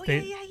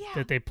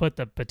 That they put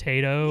the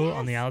potato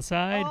on the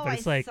outside, but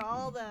it's like,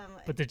 saw them.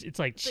 But it's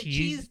like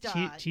cheese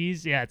dog.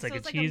 Cheese. Yeah, it's So like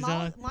it's a cheese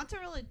dog.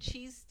 Mozzarella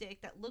cheese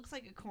stick that looks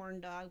like a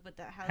corn dog, but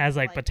that has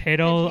like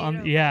potato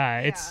on. Yeah,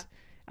 it's.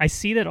 I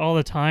see that all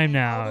the time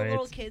now. All the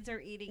little kids are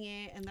eating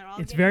it, and they're all.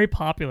 It's very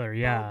popular.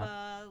 Yeah.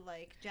 Boba,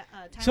 like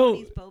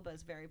Taiwanese boba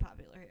is very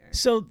popular here.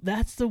 So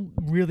that's the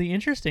really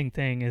interesting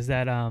thing is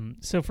that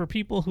so for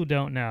people who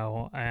don't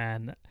know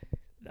and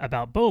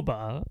about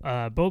boba,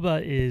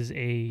 boba is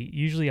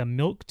usually a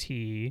milk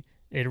tea.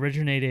 It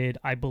originated,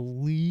 I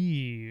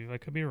believe, I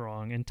could be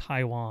wrong, in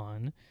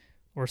Taiwan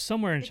or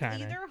somewhere in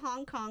China. Either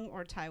Hong Kong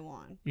or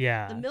Taiwan.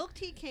 Yeah. The milk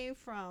tea came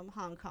from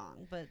Hong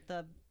Kong, but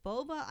the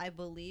boba, I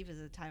believe, is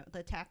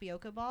the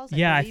tapioca balls.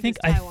 I think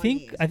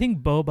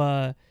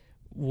boba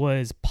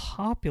was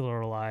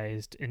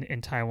popularized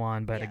in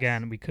Taiwan, but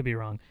again, we could be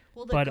wrong.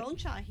 Well, the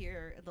gongcha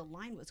here, the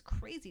line was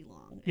crazy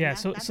long. Yeah,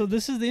 so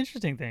this is the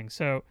interesting thing.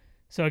 So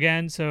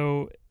again,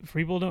 for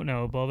people who don't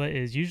know, boba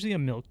is usually a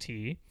milk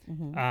tea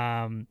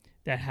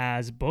that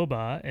has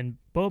boba, and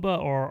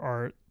boba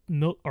are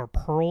milk or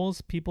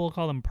pearls. People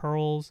call them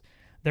pearls.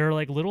 They're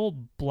like little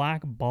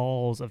black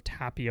balls of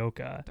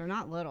tapioca. They're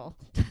not little.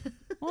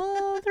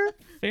 Well, they're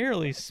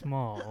fairly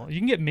small. You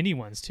can get mini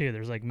ones too.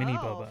 There's like mini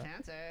boba.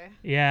 Fancy.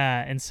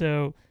 Yeah, and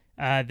so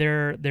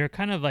they're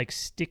kind of like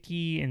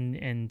sticky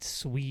and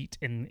sweet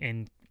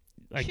and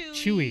like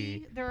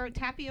chewy. They're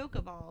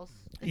tapioca balls.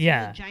 It's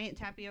a giant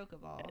tapioca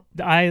ball.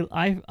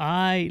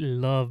 I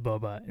love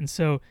boba, and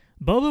so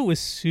boba was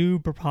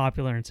super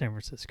popular in San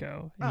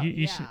Francisco.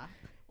 You should.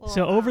 Well,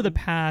 so over the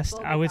past,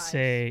 I would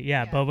say,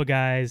 boba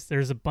guys.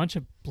 There's a bunch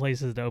of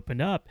places that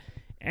opened up,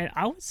 and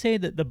I would say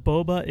that the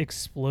boba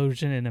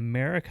explosion in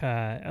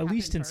America, at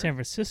least in San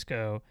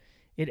Francisco,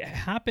 it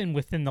happened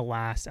within the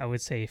last, I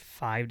would say,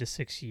 5 to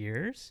 6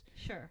 years.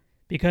 Sure.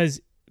 Because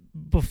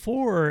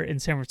before in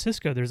San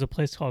Francisco, there's a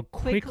place called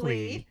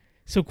Quickly.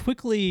 So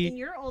Quickly in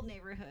your old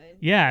neighborhood.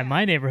 Yeah, in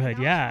my neighborhood.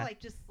 Yeah.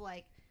 Just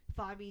like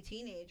fobby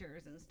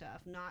teenagers and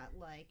stuff, not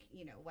like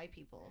white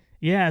people.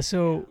 Yeah.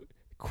 So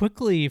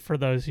Quickly, for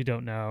those who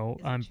don't know,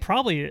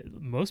 probably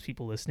most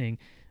people listening,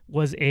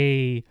 was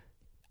I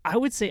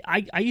would say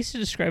I used to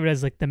describe it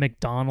as like the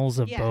McDonald's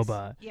of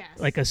boba. Yes.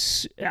 Like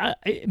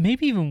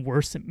maybe even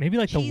worse. Maybe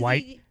like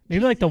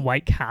the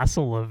White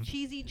Castle of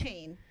cheesy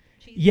chain.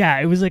 Yeah,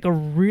 it was like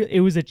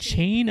it was a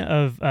chain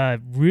of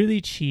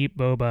really cheap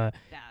boba,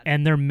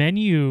 and their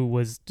menu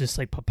was just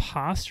like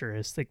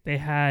preposterous. Like they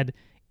had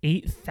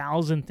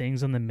 8,000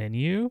 things on the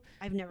menu.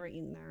 I've never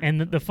eaten there.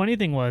 And the funny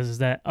thing is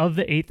that of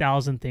the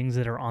 8,000 things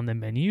that are on the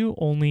menu,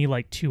 only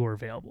like 2 are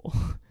available.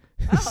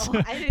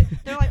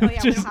 They're like, we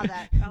don't have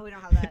that. Oh, we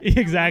don't have that.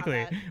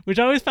 Exactly. Which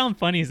I always found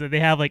funny is that they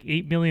have like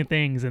 8 million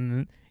things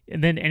and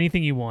then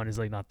anything you want is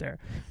like not there.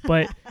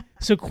 But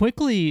so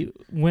Quickly,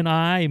 when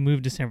I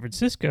moved to San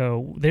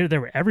Francisco, they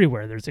were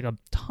everywhere. There's like a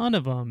ton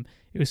of them.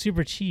 It was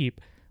super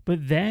cheap.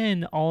 But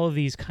then all of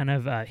these kind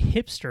of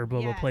hipster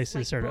boba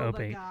places started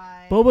opening.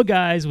 Boba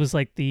Guys was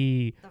like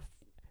the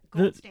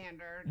gold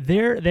standard.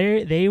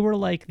 They were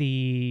like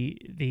the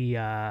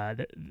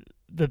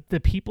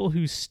people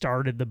who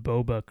started the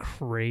boba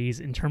craze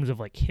in terms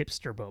of like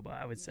hipster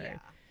boba, I would say,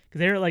 because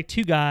they were like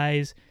 2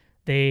 guys.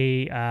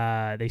 They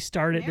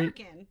started.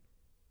 American.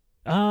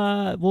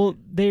 Well,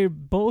 they're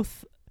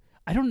both.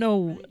 I don't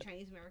know.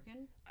 Chinese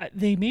American.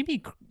 They may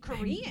be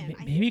Korean.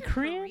 Maybe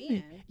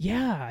Korean.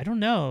 Yeah, I don't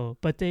know,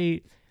 but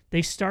they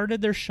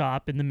started their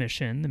shop in the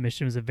Mission. The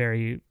Mission was a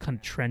very kind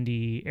of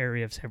trendy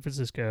area of San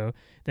Francisco.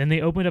 Then they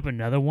opened up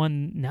another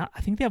one. Now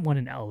I think they have one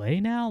in LA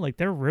now. Like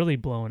they're really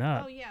blowing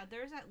up. Oh yeah,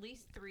 there's at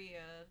least 3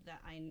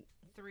 that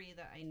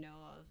I know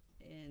of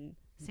in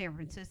San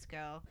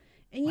Francisco.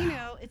 And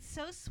it's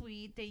so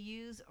sweet. They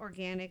use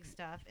organic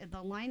stuff, and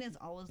the line is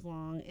always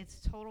long.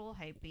 It's total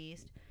hype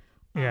beast.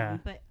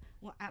 But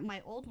at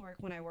my old work,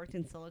 when I worked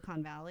in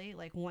Silicon Valley,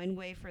 like one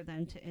way for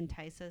them to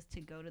entice us to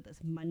go to this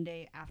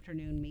Monday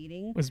afternoon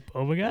meeting was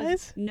Boba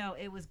Guys. No,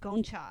 it was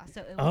gongcha.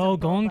 So it was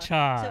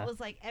gongcha. So it was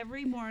like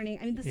every morning.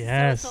 I mean, this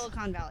is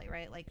Silicon Valley,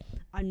 right? Like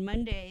on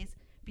Mondays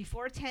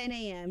before 10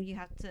 a.m., you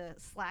have to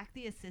slack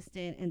the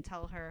assistant and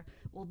tell her,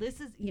 well,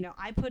 this is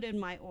I put in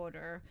my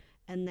order.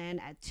 And then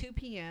at 2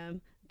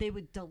 p.m., they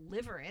would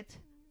deliver it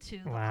to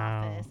the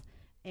office,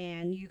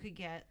 and you could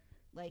get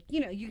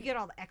you get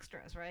all the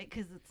extras, right?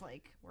 Because it's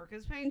like work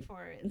is paying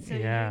for it, and so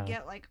you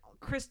get like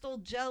crystal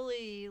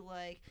jelly,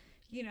 like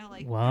 3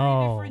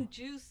 different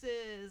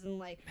juices, and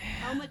like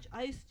how much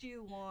ice do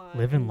you want?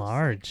 Living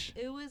large.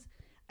 It was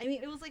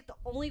like the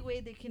only way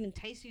they can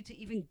entice you to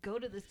even go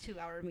to this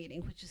 2-hour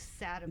meeting, which is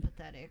sad and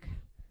pathetic.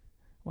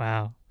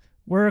 Wow,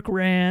 work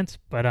rant,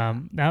 but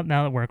now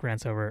that work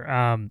rant's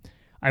over,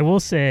 I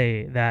will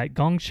say that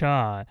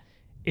gongcha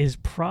is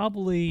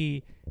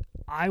probably,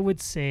 I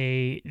would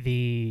say,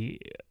 the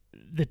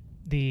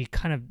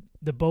kind of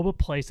the boba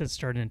place that's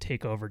starting to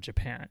take over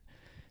Japan.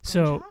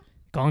 So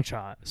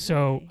Gongcha.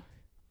 So Really?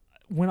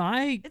 when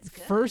I It's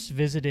good. first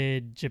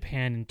visited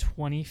Japan in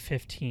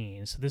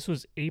 2015, so this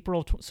was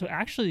April. So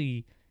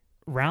actually,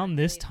 around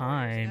this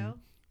time,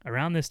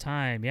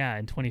 yeah,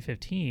 in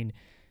 2015,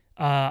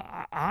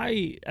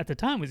 I at the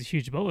time was a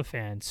huge boba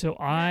fan. So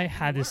I you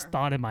had this were.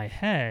 thought in my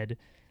head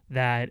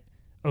that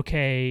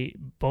okay,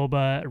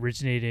 boba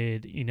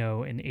originated,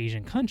 in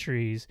Asian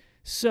countries,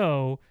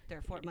 so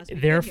Therefore, it must be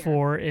good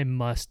therefore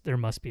there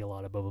must be a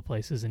lot of boba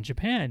places in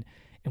Japan.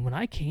 And when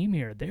I came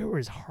here, there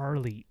was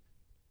hardly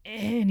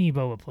any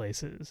boba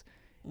places.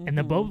 here. And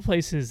the Mhm. boba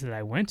places that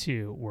I went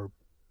to were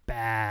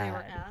bad. They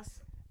were ass.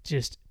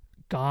 Just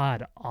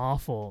god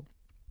awful.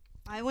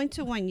 I went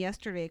to one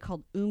yesterday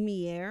called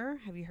Umiere.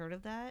 Have you heard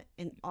of that?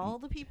 And all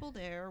the people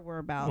there were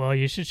about Well,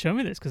 you should show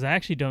me this because I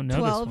actually don't know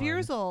 12 this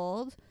years one.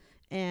 old,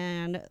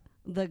 and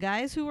the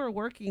guys who were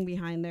working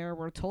behind there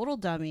were total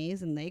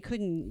dummies, and they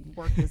couldn't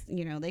work this,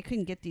 they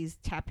couldn't get these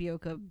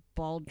tapioca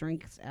ball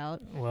drinks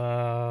out.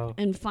 Whoa.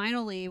 And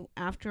finally,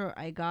 after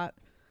I got,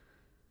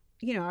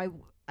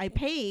 I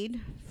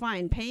paid,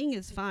 fine, paying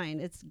is fine.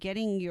 It's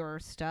getting your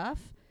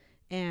stuff.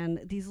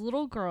 And these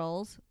little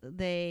girls,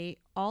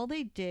 all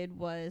they did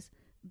was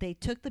they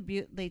took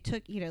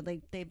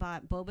they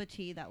bought boba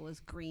tea that was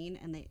green,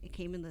 and it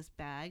came in this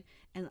bag,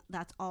 and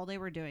that's all they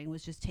were doing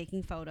was just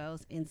taking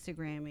photos,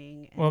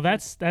 Instagramming. And Well,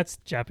 that's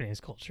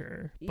Japanese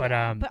culture, but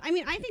but I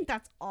mean, I think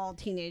that's all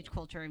teenage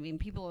culture. I mean,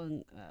 people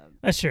in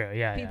that's true.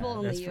 Yeah, people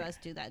in that's the U.S.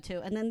 do that too.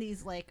 And then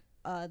these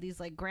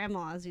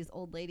grandmas, these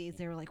old ladies,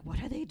 they were like,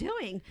 what are they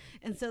doing?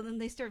 And so then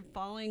they started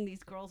following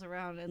these girls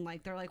around, and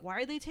they're like, why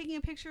are they taking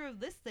a picture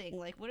of this thing?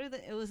 Like,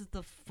 it was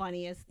the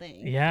funniest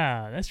thing.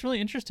 Yeah, that's really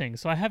interesting.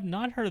 So I have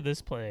not heard of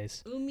this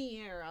place.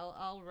 Umiere,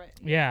 I'll write.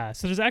 Yeah,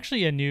 so there's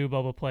actually a new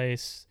boba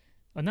place.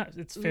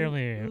 It's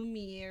fairly.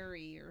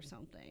 Umiere or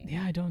something.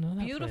 Yeah, I don't know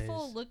that Beautiful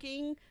place.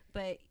 looking,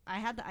 but I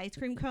had the ice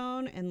cream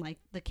cone, and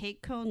the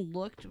cake cone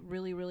looked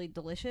really, really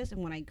delicious.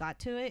 And when I got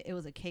to it, it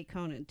was a cake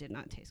cone, and it did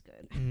not taste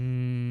good.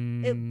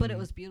 But it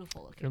was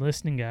beautiful If you're looking.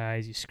 listening,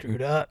 guys, you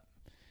screwed up.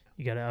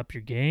 You got to up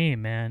your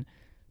game, man.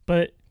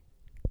 But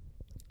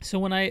so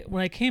when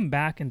I came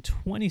back in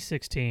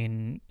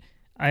 2016,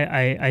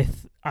 I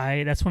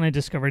that's when I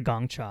discovered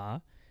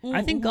Gongcha.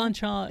 I think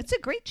Gongcha, It's a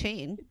great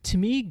chain. to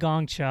me,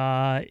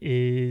 Gongcha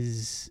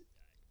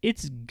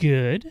it's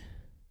good.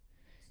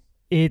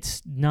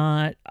 It's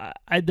not.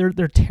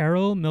 Their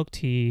taro milk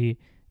tea,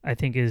 I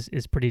think, is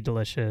pretty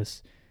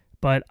delicious,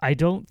 but I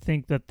don't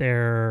think that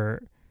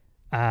they're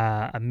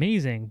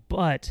amazing.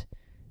 But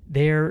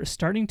they're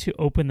starting to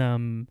open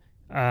them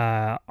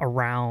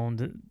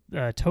around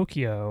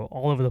Tokyo,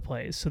 all over the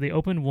place. So they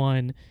opened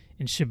one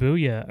in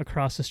Shibuya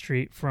across the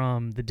street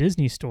from the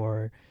Disney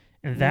store.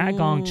 And that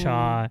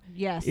Gongcha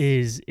Yes.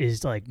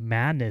 is like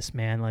madness,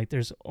 man. Like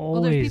there's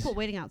always Well, there's people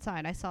waiting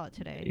outside. I saw it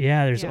today.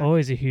 yeah, there's Yeah.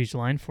 always a huge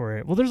line for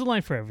it. Well, there's a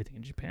line for everything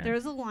in Japan.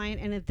 There's a line,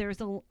 and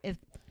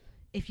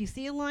if you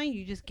see a line,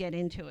 you just get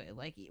into it,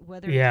 like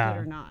whether Yeah. it's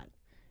good or not.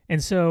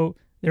 And so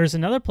there's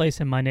another place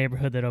in my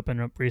neighborhood that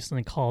opened up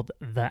recently called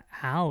The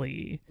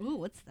Alley. Ooh,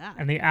 what's that?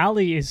 And The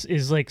Alley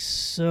is like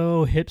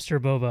so hipster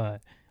boba.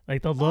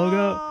 Like the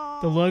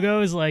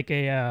logo is like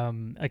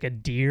a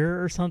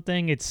deer or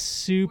something. It's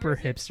super Where's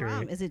it hipster.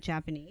 from? Is it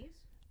Japanese?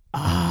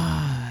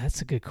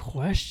 That's a good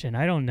question.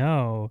 I don't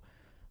know.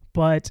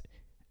 But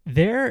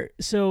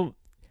so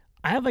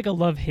I have like a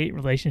love-hate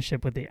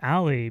relationship with The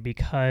Alley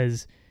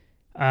because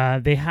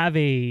they have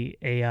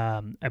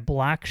a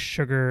black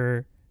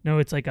sugar, no,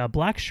 it's like a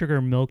black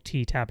sugar milk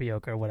tea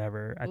tapioca or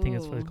whatever. I think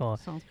that's what it's Ooh, called.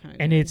 Sounds kind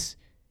of And it's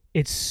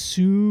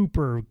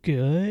super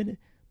good,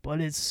 but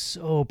it's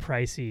so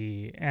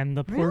pricey. And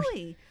the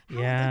really?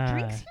 yeah. The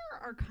drinks here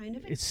are kind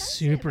of expensive. It's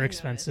super I noticed.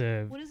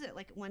 expensive. What is it,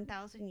 like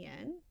 1,000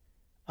 yen?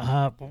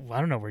 I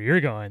don't know where you're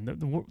going.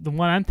 The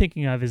one I'm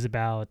thinking of is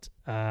about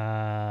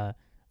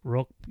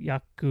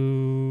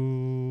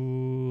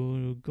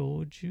Rokyaku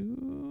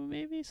Goju,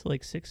 maybe, so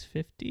like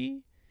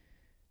 650,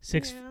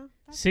 Yeah,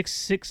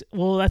 six.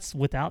 Well, that's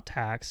without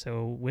tax.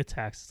 So with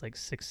tax, it's like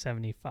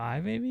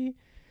 675, maybe.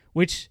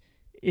 Which,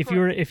 if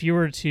you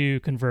were to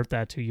convert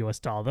that to U.S.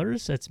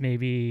 dollars, that's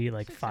maybe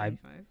like $6.75.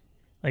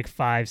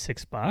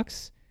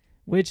 $5-6.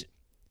 Which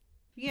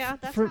Yeah,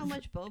 that's for- how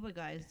much boba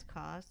guys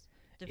cost.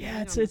 yeah, depending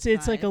on it's the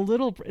like size. a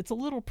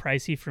little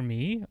pricey for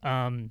me.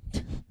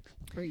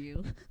 For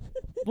you.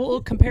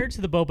 Well, compared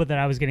to the boba that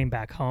I was getting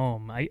back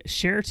home,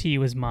 share tea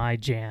was my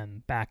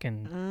jam back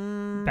in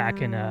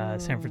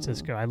San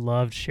Francisco. I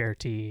loved share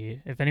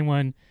tea. If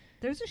anyone,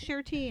 There's a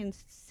share tea in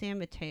San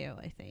Mateo,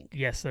 I think.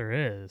 yes, there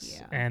is,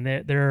 Yeah. and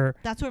they're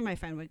That's where my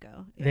friend would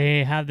go. Yeah.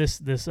 they have this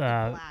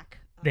Black.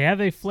 they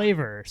have a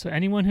flavor. So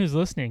anyone who's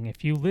listening,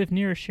 if you live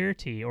near a share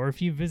tea or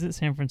if you visit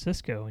San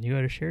Francisco and you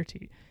go to share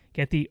tea,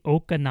 get the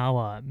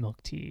Okinawa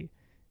milk tea.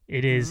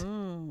 It is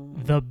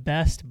the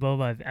best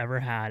boba I've ever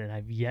had, and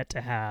I've yet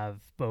to have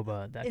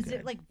boba that Is good.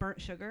 it like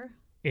burnt sugar?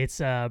 It's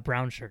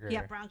brown sugar.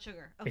 Yeah, brown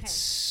sugar. Okay. It's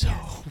so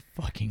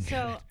fucking good.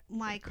 So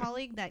my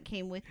colleague that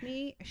came with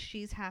me,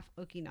 she's half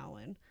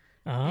Okinawan.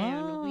 Oh.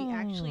 And we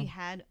actually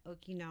had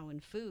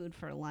Okinawan food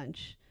for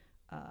lunch.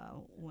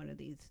 One of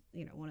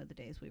the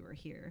days we were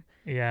here.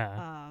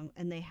 Yeah.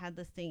 And they had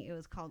this thing. It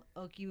was called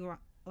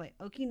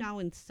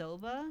Okinawan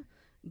soba,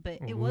 but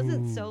it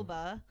wasn't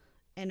soba,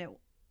 and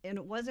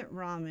it wasn't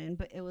ramen,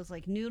 but it was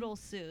like noodle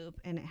soup,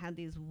 and it had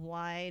these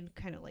wide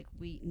kind of like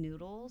wheat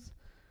noodles.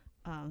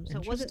 So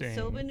it wasn't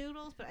soba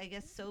noodles, but I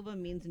guess soba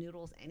means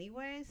noodles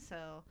anyway.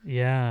 So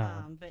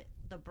yeah. But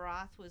the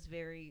broth was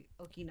very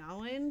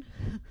Okinawan.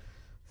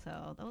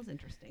 So that was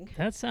interesting.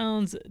 That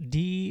sounds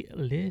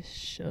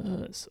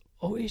delicious.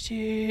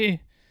 Oishi.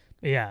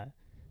 Yeah.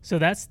 So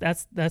that's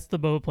the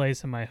boba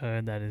place in my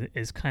hood that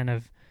is kind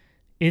of,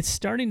 it's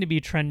starting to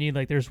be trendy.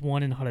 Like there's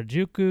one in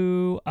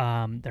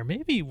Harajuku. There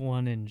may be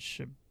one in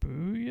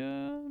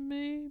Shibuya,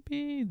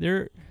 maybe.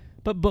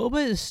 But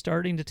boba is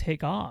starting to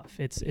take off.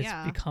 It's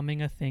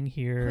becoming a thing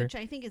here. Which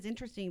I think is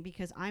interesting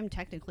because I'm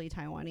technically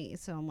Taiwanese.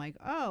 So I'm like,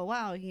 oh,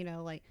 wow,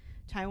 like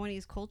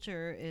Taiwanese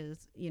culture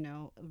is,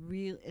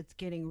 it's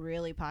getting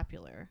really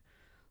popular.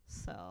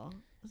 So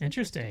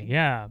interesting.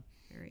 Yeah.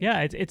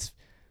 Yeah. It's,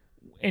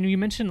 and you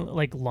mentioned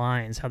like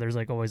lines, how there's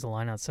like always a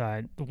line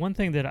outside. The one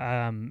thing that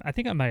I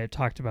think I might have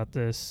talked about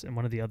this in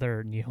one of the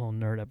other Nihon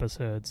Nerd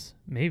episodes.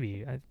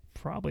 Maybe I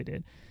probably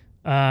did.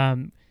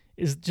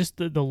 Is just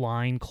the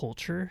line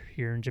culture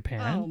here in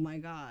Japan. Oh my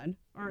God.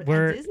 Or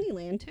where, at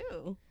Disneyland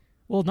too.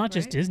 Well, not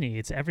just Disney,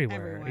 it's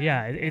everywhere.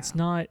 Yeah, it's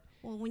not.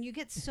 Well, when you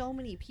get so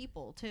many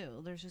people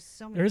too, there's just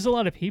so many. There's a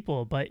lot of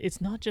people, but it's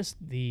not just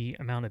the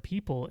amount of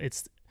people.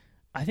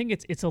 I think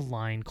it's a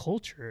line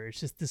culture. It's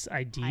just this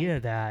idea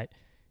that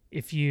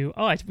if you,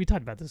 we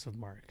talked about this with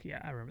Mark. Yeah,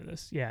 I remember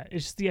this. Yeah,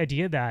 it's just the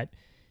idea that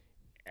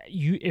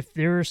if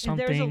there's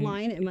a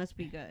line, it must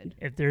be good.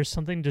 If there's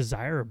something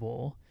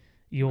desirable,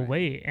 you'll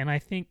wait. And I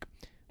think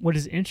what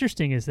is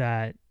interesting is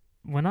that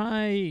when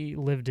I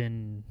lived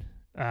in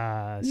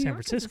San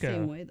Francisco, is the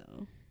same way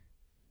though.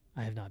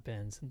 I have not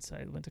been since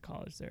I went to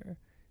college there.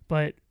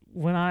 But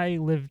when I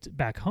lived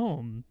back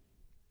home,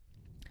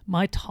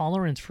 my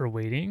tolerance for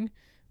waiting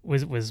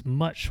was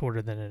much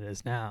shorter than it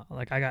is now.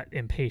 Like I got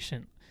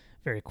impatient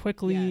very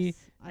quickly, yes,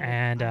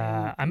 and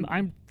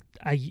I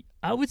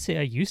would say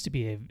I used to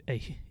be a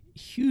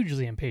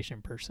hugely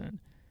impatient person.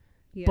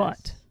 Yes.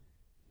 But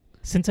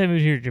since I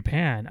moved here to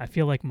Japan, I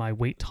feel like my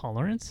wait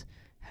tolerance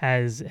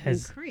has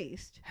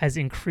increased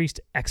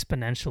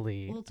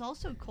exponentially. Well, it's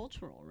also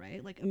cultural,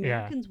 right? Like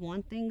Americans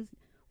want things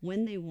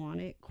when they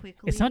want it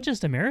quickly. It's not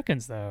just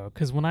Americans though,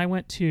 because when I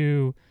went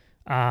to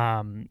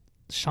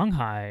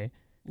Shanghai,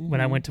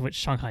 when I went to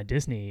Shanghai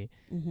Disney,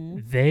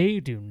 they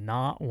do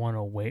not want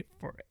to wait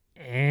for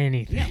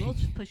anything. Yeah, they'll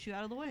just push you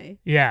out of the way.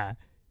 Yeah.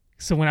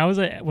 So when I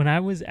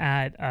was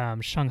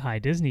at Shanghai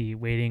Disney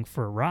waiting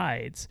for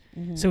rides,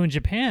 so in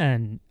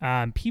Japan,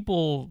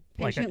 people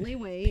patiently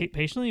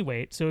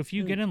wait. So if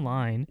you get in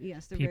line,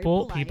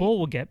 people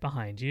will get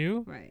behind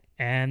you, right?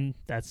 And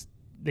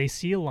they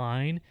see a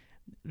line,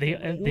 they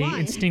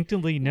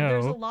instinctively know.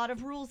 Well, there's a lot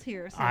of rules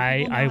here. So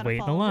I wait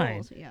in the line.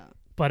 Rules. Yeah.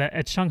 But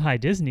at Shanghai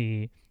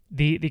Disney,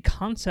 the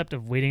concept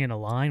of waiting in a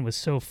line was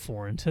so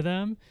foreign to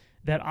them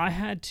that I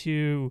had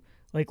to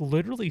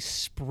literally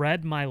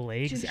spread my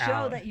legs out to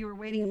show that you were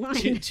waiting in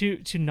line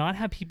to not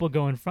have people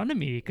go in front of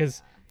me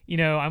because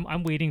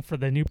I'm waiting for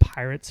the new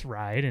Pirates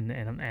ride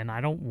and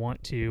I don't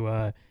want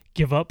to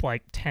give up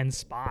 10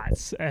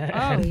 spots.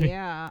 Oh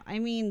yeah, I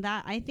mean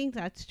I think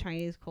that's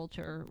Chinese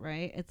culture,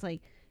 right? It's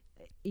like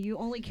you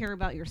only care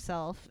about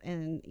yourself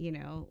and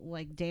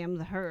damn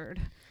the herd.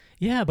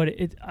 Yeah, but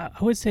I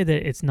would say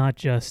that it's not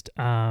just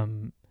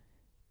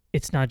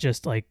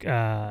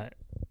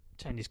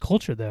Chinese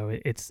culture though.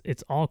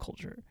 It's all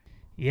culture.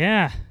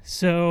 Yeah.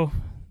 So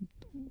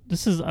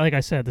this is, like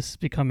I said, this is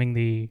becoming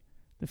the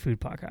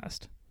food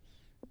podcast.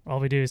 All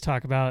we do is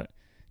talk about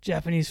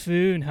Japanese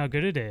food and how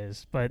good it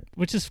is, but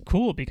which is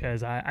cool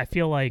because I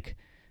feel like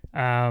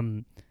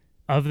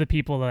of the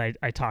people that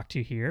I talk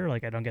to here, I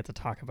don't get to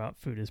talk about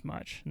food as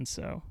much, and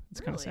so it's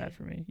kind of sad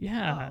for me.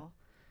 Yeah. Oh,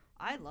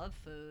 I love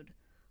food.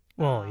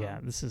 Well, yeah,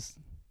 this is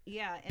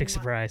big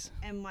surprise.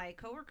 And my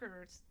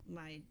coworkers,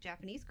 my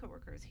Japanese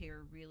coworkers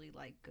here really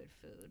like good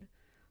food.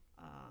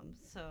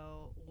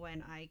 So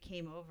when I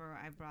came over,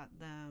 I brought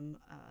them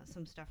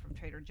some stuff from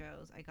Trader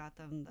Joe's. I got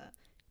them the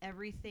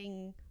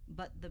everything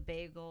but the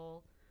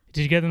bagel.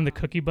 Did you get them the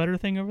cookie butter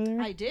thing over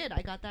there? I did.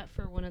 I got that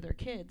for one of their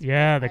kids.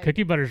 Yeah, the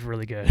cookie butter's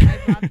really good. I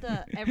brought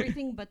the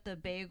everything but the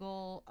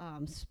bagel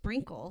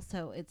sprinkle.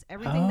 So it's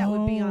everything that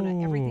would be on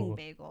an everything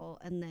bagel.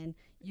 And then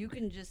you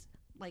can just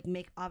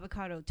make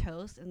avocado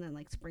toast and then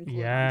sprinkle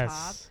it on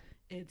top.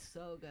 It's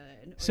so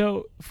good.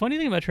 So funny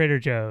thing about Trader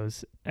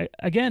Joe's,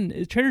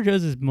 again, Trader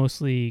Joe's is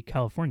mostly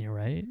California,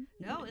 right?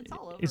 No, it's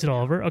all over. Is it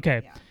all over?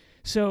 Okay. Yeah.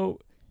 So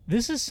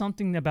this is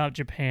something about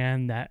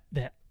Japan that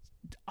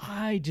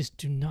I just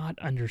do not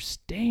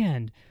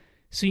understand.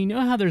 So you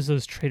know how there's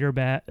those Trader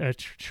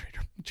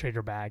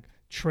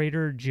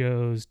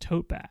Joe's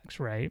tote bags,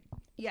 right?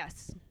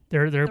 Yes.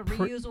 they're the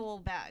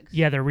reusable bags.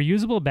 Yeah, they're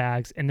reusable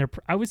bags, and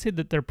I would say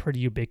that they're pretty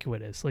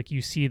ubiquitous. Like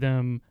you see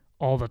them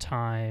all the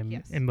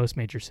time in most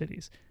major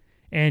cities.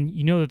 And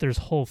you know that there's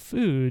Whole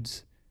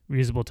Foods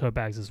reusable tote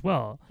bags as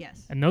well.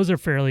 Yes. And those are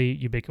fairly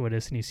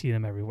ubiquitous, and you see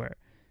them everywhere.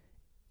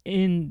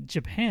 In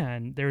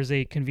Japan, there's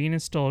a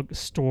convenience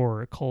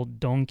store called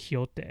Don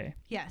Quixote.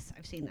 Yes,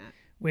 I've seen that.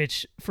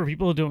 Which, for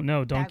people who don't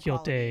know, Don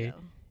Quixote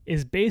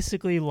is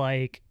basically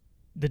like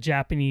the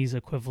Japanese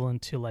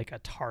equivalent to like a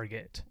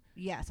Target.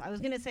 Yes, I was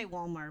going to say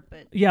Walmart,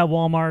 but... Yeah,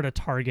 Walmart, a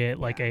Target,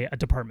 like a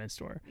department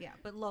store. Yeah,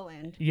 but low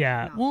end.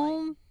 Yeah,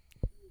 well...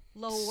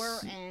 Lower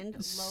end,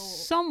 low...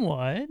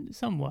 Somewhat.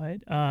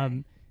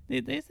 Okay.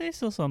 They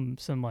sell some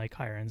like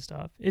higher end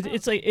stuff.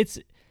 It's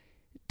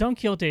Don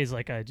Quixote is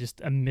like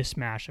just a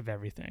mishmash of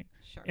everything.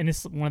 Sure. And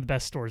it's one of the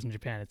best stores in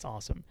Japan. It's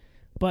awesome.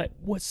 But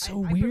what's so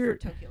weird...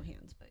 I prefer Tokyo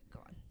Hands, but go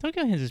on.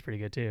 Tokyo Hands is pretty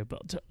good too.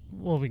 But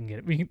we can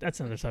get it. That's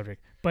another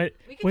subject. But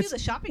we can do the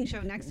shopping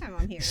show next time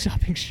I'm here.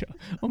 Shopping show.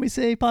 When we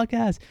say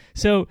podcast.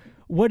 So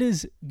what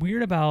is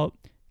weird about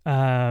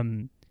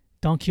Don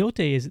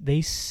Quixote is they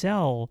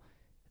sell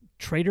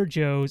Trader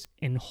Joe's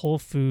and Whole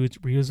Foods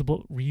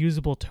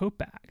reusable tote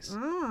bags.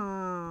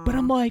 Oh. But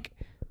I'm like,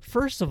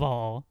 first of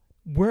all,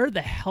 where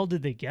the hell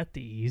did they get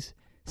these?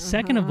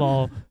 Second of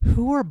all,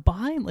 who are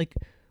buying? Like,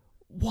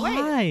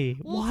 why?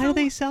 Why are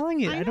they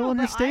selling it? I don't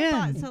understand.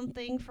 I bought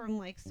something from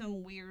like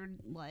some weird,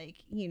 like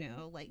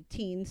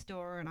teen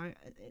store, and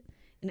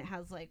it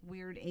has like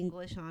weird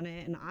English on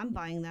it, and I'm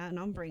buying that, and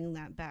I'm bringing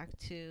that back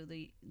to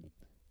the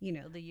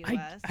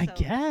U.S. I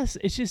guess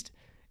it's just.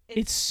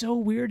 It's so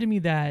weird to me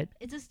that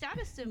it's a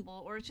status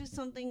symbol, or it's just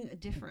something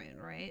different,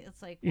 right? It's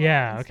like,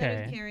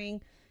 instead of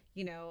carrying,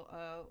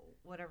 a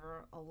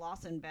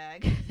Lawson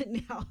bag,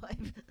 now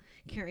I'm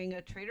carrying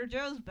a Trader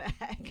Joe's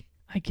bag.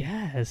 I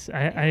guess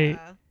I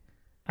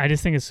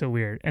just think it's so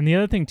weird. And the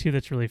other thing too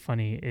that's really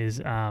funny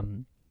is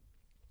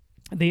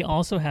they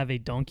also have a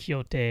Don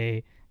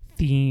Quixote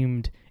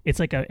themed. It's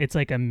like a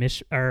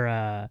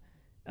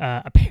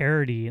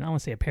parody. And I don't want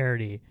to say a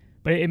parody.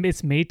 But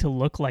it's made to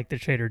look like the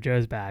Trader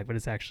Joe's bag, but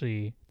it's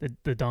actually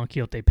the Don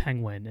Quixote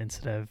penguin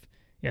instead of...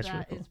 Yes, that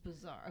really cool. is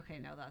bizarre. Okay,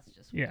 now that's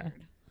just weird.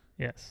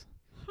 Yes.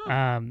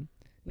 Huh.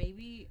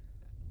 Maybe...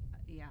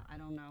 Yeah, I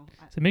don't know.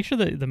 So make sure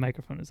that the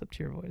microphone is up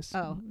to your voice.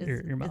 Oh,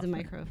 your mouth. Is the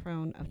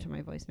microphone up to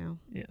my voice now?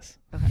 Yes.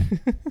 Okay.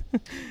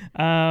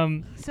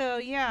 So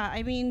yeah,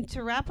 I mean,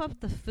 to wrap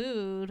up the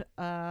food,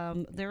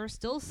 there are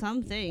still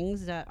some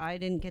things that I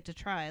didn't get to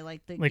try,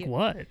 like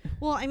what?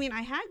 Well, I mean,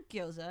 I had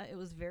gyoza. It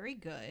was very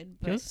good.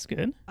 But, gyoza's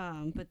good.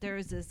 But there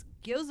was this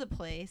gyoza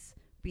place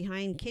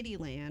behind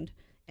Kittyland.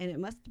 And it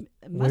must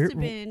have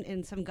been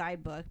in some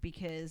guidebook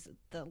because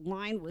the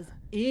line was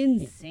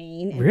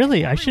insane.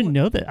 Really? I should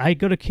know that. I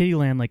go to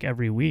Kittyland like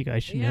every week. I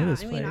should know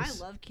this place. I mean, I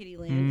love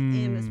Kittyland.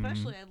 And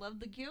especially I love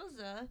the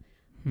gyoza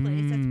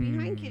place that's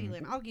behind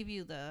Kittyland. I'll give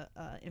you the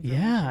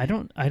information. Yeah,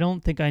 I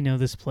don't think I know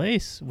this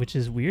place, which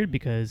is weird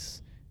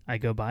because I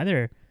go by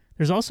there.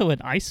 There's also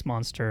an ice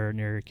monster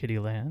near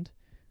Kittyland.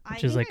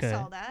 Which is like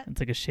it's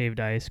like a shaved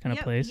ice kind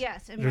of place.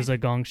 Yes, and there's a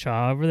Gong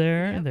Cha over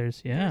there. Yep.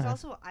 There's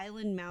also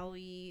Island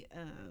Maui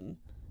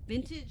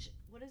vintage.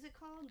 What is it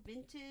called?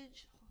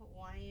 Vintage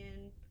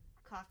Hawaiian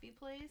coffee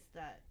place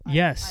that I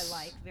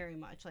like very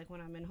much. Like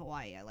when I'm in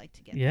Hawaii, I like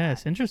to get.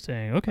 Yes,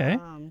 interesting. Okay.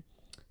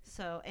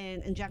 So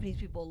and Japanese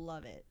people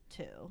love it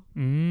too.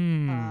 But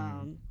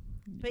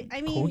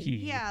I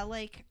mean,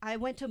 like I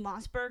went to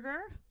Moss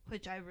Burger,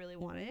 which I really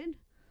wanted.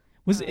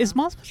 Is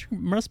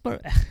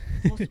Mossburger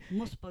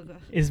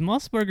is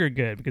Mossburger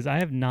good? Because I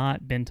have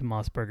not been to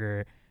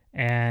Mossburger,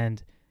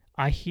 and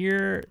I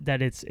hear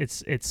that it's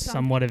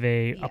somewhat of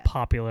a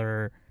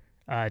popular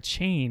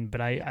chain, but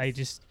I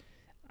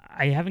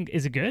haven't.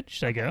 Is it good?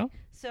 Should I go?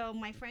 So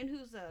my friend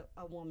who's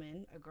a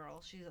woman, a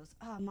girl, she goes,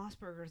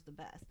 Mossburger's the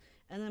best.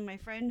 And then my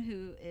friend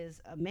who is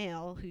a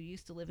male who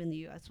used to live in the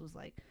U.S. was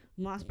like,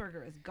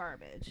 Mossburger is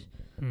garbage.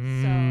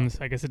 So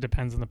I guess it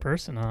depends on the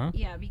person, huh?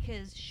 Yeah,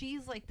 because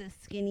she's like this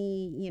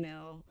skinny,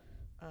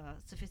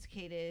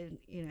 sophisticated,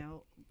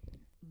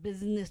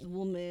 business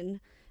woman.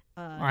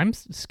 I'm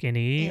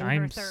skinny.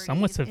 I'm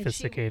somewhat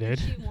sophisticated.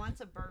 And she wants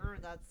a burger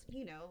that's,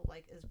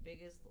 like as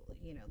big as,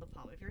 the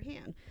palm of your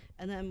hand.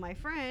 And then my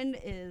friend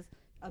is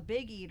a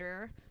big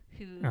eater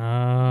who used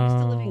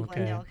to live in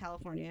Glendale,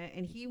 California,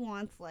 and he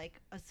wants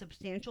like a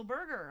substantial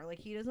burger. Like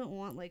he doesn't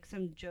want like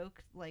some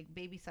joke like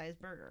baby-sized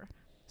burger.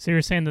 So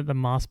you're saying that the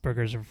Moss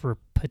burgers are for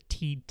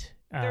petite?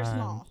 They're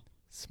small.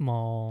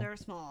 Small. They're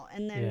small.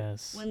 And then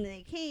when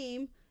they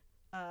came,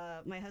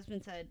 my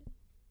husband said,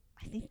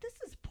 "I think this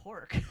is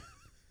pork."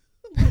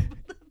 The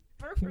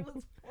burger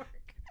was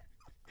pork.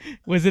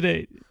 Was it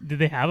did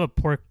they have a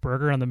pork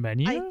burger on the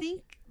menu? I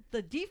think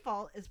the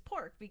default is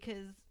pork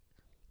because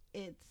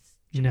it's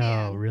Japan.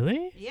 No,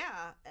 really?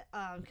 Yeah.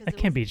 That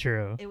can't be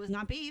true. It was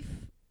not beef.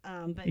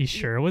 But you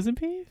sure it wasn't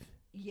beef?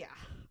 Yeah.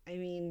 I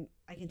mean,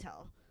 I can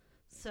tell.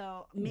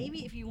 So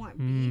maybe if you want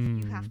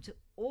beef, you have to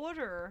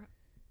order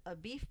a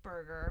beef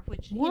burger,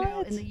 which,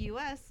 in the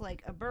U.S.,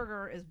 like a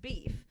burger is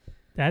beef.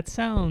 That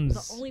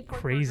sounds the only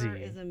pork crazy.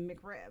 burger is a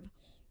McRib.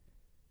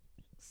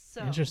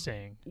 So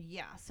Interesting.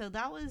 Yeah, so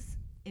that was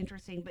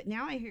interesting. But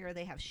now I hear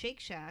they have Shake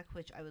Shack,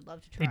 which I would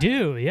love to try. They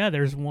do. Yeah,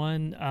 there's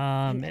one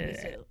In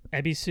Ebisu.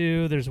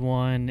 Ebisu. There's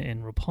one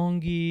in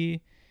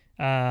Roppongi.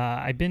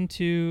 I've been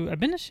to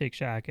Shake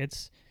Shack.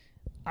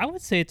 I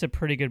would say it's a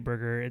pretty good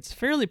burger. It's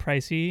fairly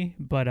pricey,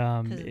 but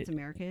Because it's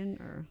American,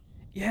 or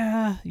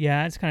yeah,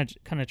 it's kind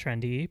of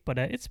trendy, but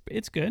it's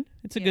good.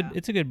 It's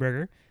a good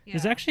burger.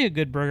 There's Yeah. actually a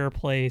good burger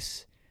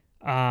place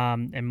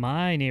in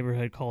my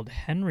neighborhood called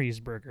Henry's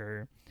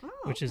Burger, Oh,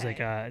 which is like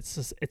okay.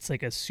 it's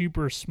like a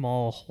super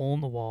small hole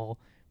in the wall.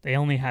 They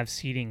only have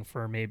seating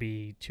for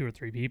maybe 2 or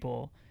 3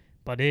 people,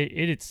 but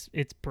it's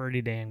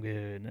pretty damn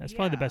good. That's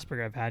probably the Yeah. best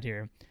burger I've had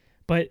here.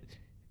 But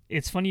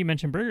it's funny you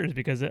mentioned burgers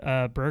because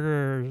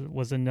burger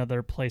was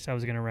another place I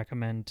was going to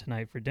recommend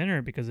tonight for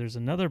dinner because there's a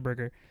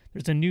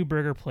new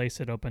burger place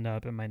that opened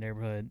up in my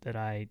neighborhood that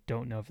I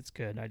don't know if it's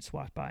good. I just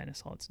walked by and I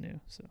saw it's new.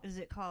 So Is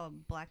it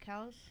called Black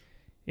House?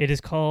 it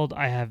is called.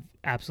 I have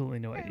absolutely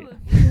no Okay, idea.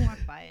 we can walk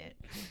by it.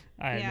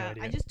 I have Yeah, no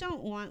idea. I just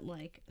don't want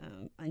like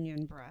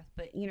onion breath.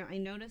 But I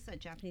noticed that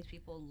Japanese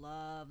people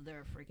love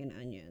their freaking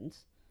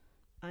onions.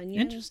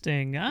 Onions.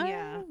 Interesting.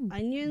 Yeah,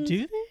 onions.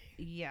 Do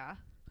they Yeah,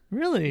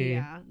 really?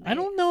 yeah. I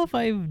don't know if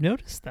I've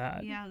noticed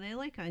that. Yeah, they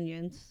like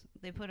onions.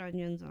 They put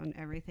onions on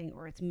everything,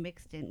 or it's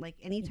mixed in. Like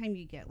anytime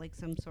you get like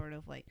some sort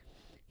of like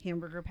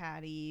hamburger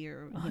patty,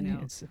 or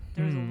Onions.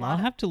 there's a lot I'll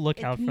of- have to look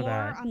it's out for more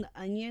that. on the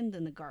onion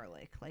than the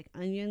garlic. Like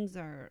onions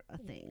are a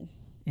thing.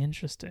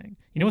 Interesting.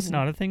 You know what's Mhm.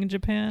 not a thing in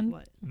Japan?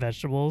 What?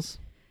 Vegetables.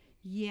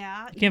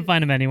 Yeah, You can't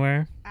find them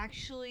anywhere.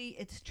 actually,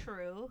 it's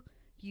true.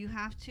 You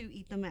have to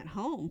eat them at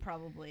home,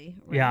 probably.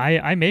 Right? Yeah,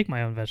 I make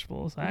my own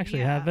vegetables. I actually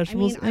Yeah, have I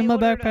vegetables mean, in I my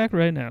ordered a backpack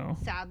right now.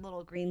 sad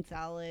little green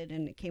salad,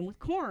 and it came with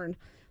corn.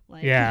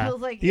 Like, Yeah. I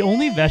was like, The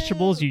only "Ew."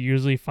 vegetables you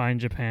usually find in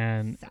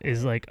Japan is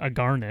Salad. like a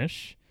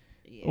garnish,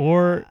 Yeah.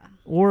 or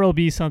it'll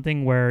be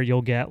something where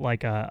you'll get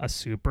like a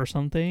soup or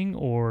something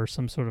or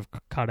some sort of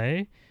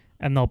kare,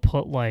 and they'll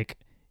put like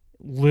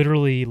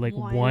literally like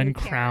One one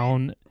carrot.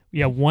 crown,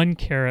 one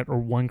carrot or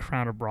one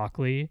crown of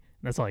broccoli.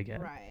 That's all I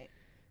get. Right.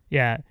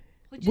 Yeah.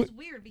 Which is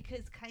weird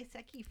because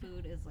kaiseki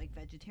food is like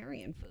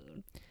vegetarian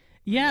food.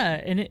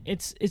 Yeah, and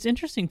it's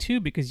interesting too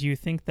because you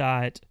think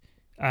that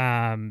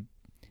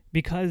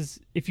because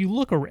if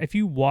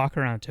you walk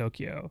around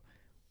Tokyo,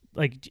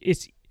 like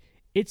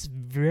it's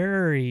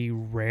very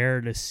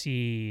rare to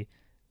see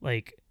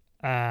like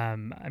I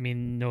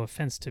mean no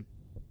offense to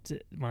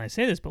when I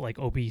say this, but like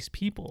obese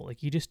people,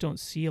 like you just don't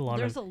see a lot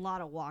There's of a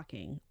lot of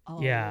walking.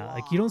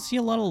 like you don't see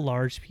a lot of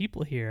large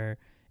people here,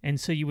 and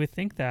so you would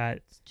think that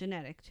It's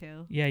genetic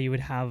too. you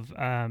would have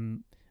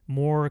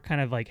more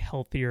kind of like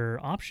healthier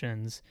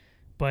options,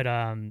 but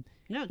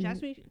No,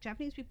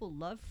 Japanese people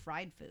love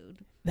fried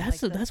food.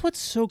 that's Like the that's what's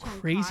so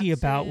crazy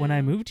about when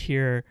I tonkatsu. moved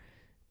here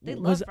They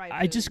love was fried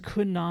I just food.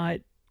 could not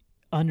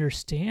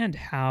understand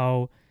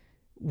how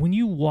when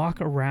you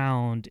walk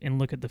around and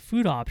look at the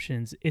food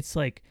options, it's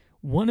like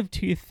one of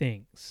two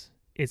things.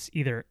 It's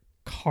either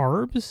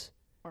carbs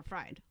Or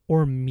fried.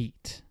 or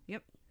meat.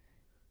 Yep.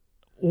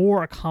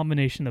 Or a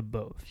combination of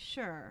both.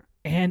 Sure.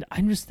 And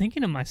I'm just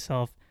thinking to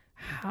myself,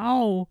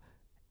 how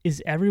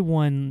is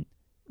everyone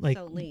like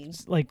So lean.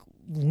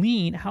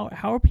 lean? How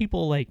are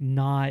people like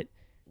not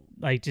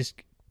like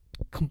just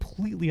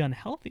completely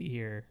unhealthy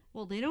here?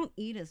 Well, they don't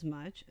eat as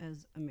much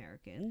as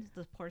Americans.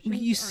 The portions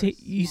You say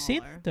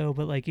smaller. that though,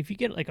 but like if you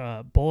get like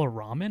a bowl of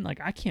ramen, like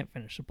I can't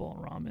finish a bowl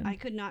of ramen. I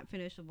could not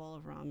finish a bowl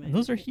of ramen. And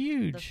those are The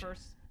huge.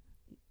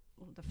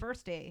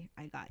 first day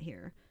I got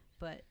here,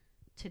 but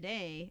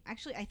today,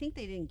 actually, I think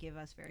they didn't give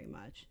us very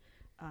much,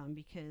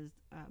 because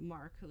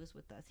Mark, who was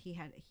with us, he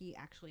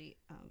actually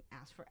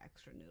asked for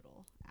extra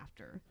noodle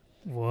after.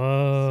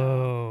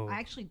 Whoa. So I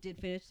actually did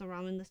finish the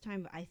ramen this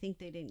time, but I think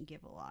they didn't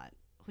give a lot,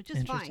 which is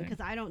fine Interesting. because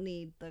I don't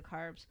need the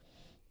carbs.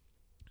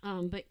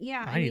 But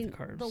yeah, I I need mean, the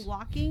carbs. the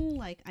walking,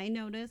 like I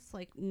noticed,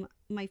 like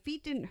my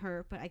feet didn't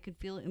hurt, but I could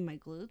feel it in my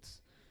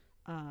glutes.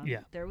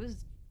 Yeah. There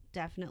was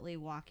definitely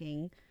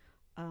walking.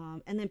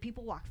 And then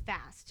people walk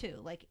fast too.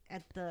 Like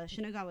at the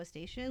Shinagawa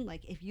station,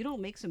 like if you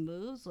don't make some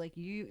moves, like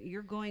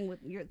you're going with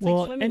it's like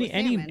Well, swimming with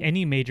any salmon.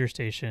 any major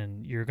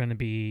station, you're gonna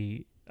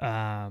be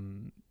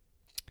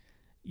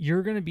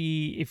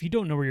if you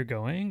don't know where you're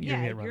going, you're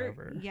gonna get run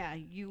over. Yeah,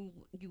 you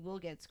will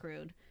get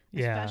screwed.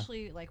 Yeah.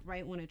 Especially like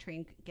right when a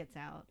train gets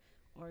out,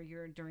 or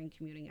you're during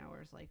commuting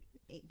hours, like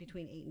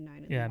between 8 and 9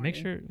 in the Yeah, morning.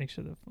 make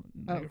sure the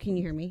Oh, can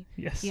you hear me?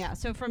 Yes. Yeah,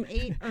 so from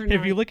 8 or 9.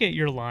 If you look at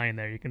your line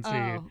there, you can see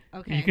Oh,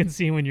 okay. you can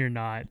see when you're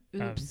not.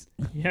 Oops.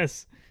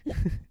 Yes.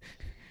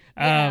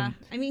 Yeah,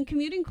 I mean,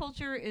 commuting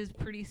culture is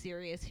pretty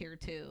serious here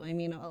too. I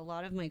mean, a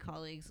lot of my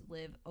colleagues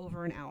live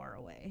over an hour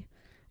away.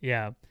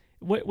 Yeah.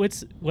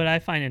 What I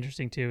find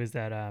interesting too is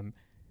that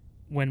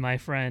when my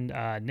friend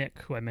Nick,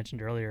 who I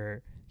mentioned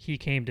earlier, he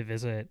came to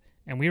visit,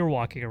 and we were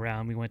walking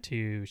around. We went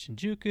to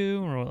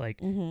Shinjuku,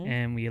 and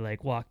and we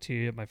like walked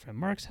to my friend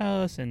Mark's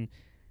house, and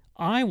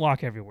I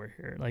walk everywhere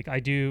here. Like I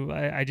do,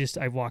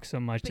 I walk so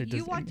much. But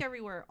you walked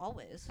everywhere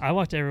always. I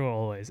walked everywhere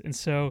always, and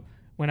so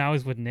when I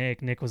was with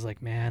Nick was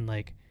like, man,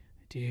 like,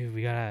 dude,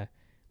 we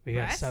we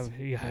got to stop.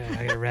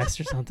 I got to rest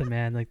or something,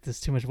 man. Like, there's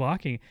too much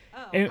walking.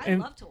 Oh, And- I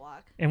and- love to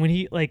walk. And when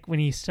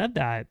he said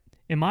that,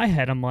 in my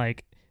head, I'm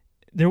like,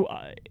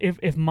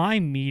 if my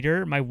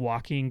meter, my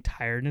walking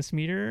tiredness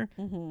meter,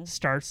 Mm-hmm.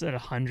 starts at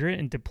 100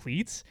 and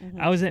depletes,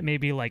 Mm-hmm. I was at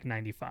maybe like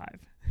 95.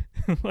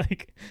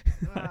 Like,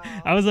 Wow.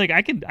 I was like,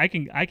 I can walk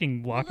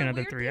Well, the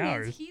another weird 3 thing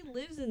hours. is he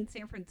lives in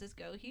San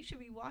Francisco. He should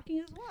be walking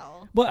as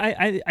well. Well,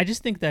 I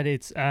just think that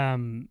it's I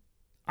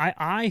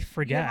You have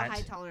forget. a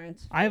high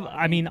tolerance. For I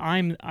walking. mean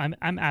I'm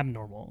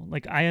abnormal.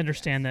 Like, I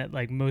understand that,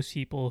 like, most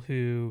people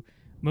do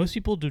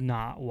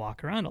not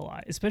walk around a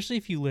lot, especially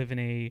if you live in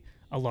a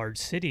large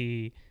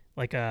city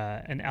like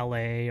an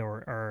LA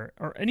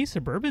or any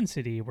suburban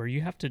city where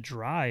you have to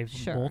drive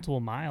Sure. multiple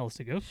miles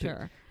to go through.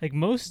 Sure. Like,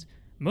 most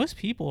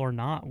people are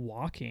not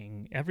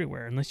walking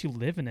everywhere unless you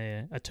live in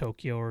a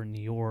Tokyo or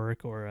New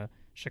York or a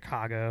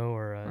Chicago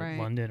or a Right.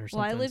 London or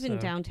Well, something. I live in so-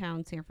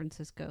 downtown San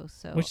Francisco,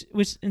 so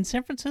which in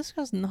San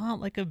Francisco is not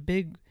like a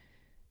big.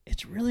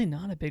 It's really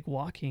not a big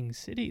walking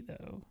city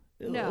though.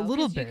 no, a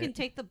little 'cause bit. You can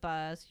take the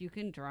bus. You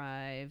can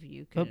drive.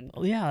 You can.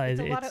 But yeah, It's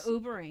a lot of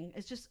Ubering.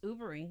 It's just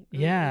Ubering.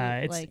 yeah,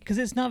 it's like because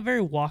it's not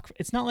very walk.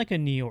 It's not like a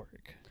New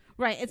York,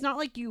 right. It's not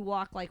like you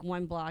walk like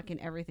one block and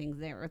everything's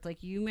there. It's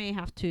like you may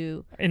have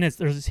to. and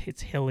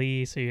it's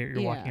hilly, so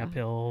you're walking Yeah. up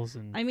hills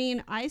and I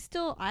mean,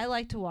 I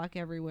like to walk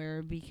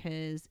everywhere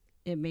because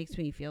it makes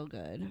me feel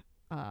good.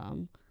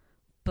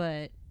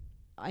 But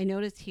I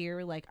noticed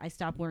here, like, I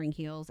stopped wearing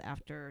heels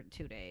after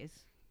 2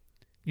 days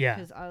yeah.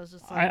 because I was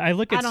just like, I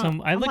look at don't-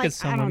 some I'm look like, at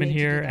some I don't women need to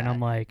do here and that. I'm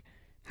like,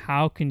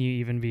 how can you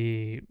even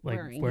be like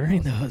Wearing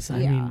wearing heels. those? I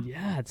Yeah. mean,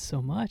 yeah, it's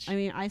so much. I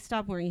mean, I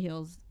stopped wearing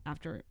heels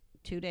after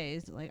 2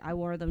 days. Like, I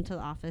wore them to the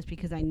office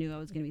because I knew I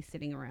was going to be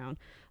sitting around.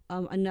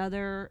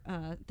 Another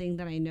thing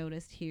that I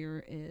noticed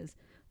here is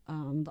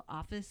the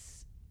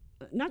office,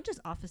 not just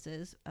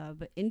offices,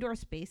 but indoor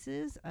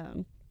spaces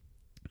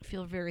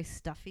feel very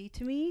stuffy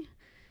to me.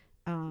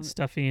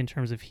 Stuffy in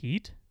terms of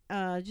heat.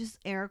 Just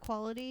air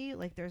quality,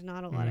 like there's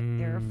not a lot of Mm.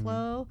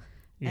 airflow.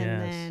 Yes.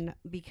 And then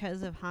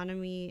because of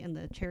Hanami and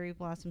the cherry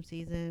blossom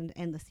season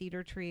and the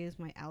cedar trees,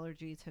 my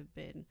allergies have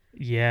been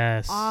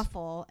yes.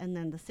 awful. And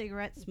then the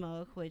cigarette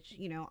smoke, which,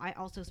 I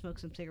also smoke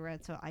some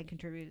cigarettes, so I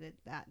contributed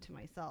that to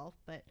myself.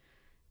 But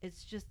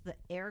it's just the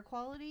air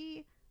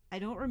quality. I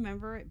don't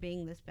remember it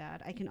being this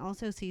bad. I can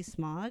also see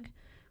smog.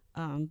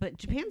 But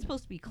Japan's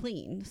supposed to be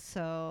clean,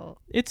 so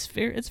It's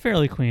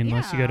fairly clean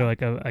unless you go to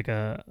Yeah. like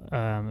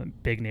a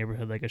big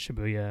neighborhood like a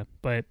Shibuya.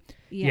 But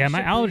yeah,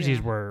 my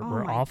allergies were Oh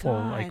my awful,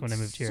 God, like, when I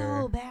moved here.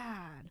 So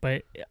bad.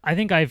 But I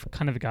think I've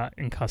kind of got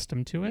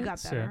accustomed to it. You got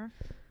so- better.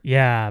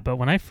 yeah, but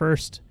when I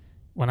first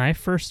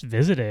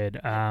visited,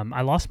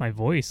 I lost my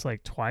voice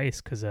like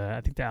twice because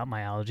I think that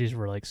my allergies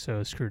were like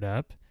so screwed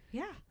up.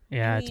 Yeah.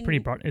 Yeah, I it's pretty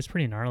mean, it's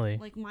pretty gnarly.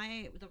 Like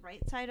the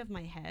right side of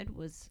my head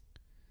was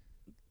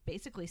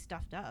basically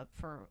stuffed up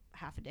for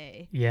half a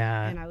day,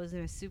 Yeah, and I was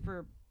in a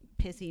super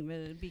pissy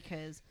mood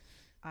because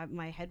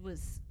my head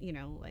was,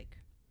 like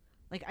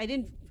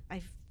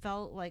I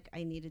felt like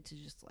I needed to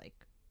just like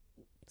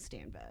stay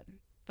in bed,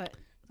 but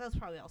that was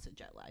probably also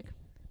jet lag.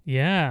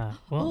 yeah.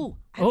 Well,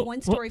 I have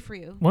one story for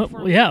you.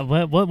 before we-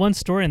 what one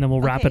story and then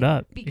we'll wrap it Okay,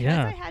 up. Because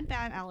Yeah. I had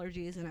bad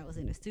allergies and I was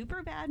in a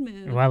super bad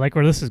mood. Well, I like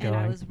where this is and I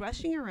going. was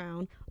rushing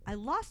around. I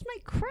lost my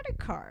credit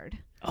card.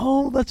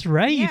 Oh, that's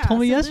right. You told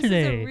me so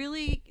yesterday.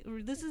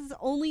 This is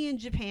only in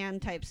Japan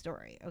type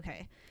story.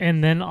 Okay.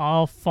 And then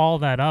I'll follow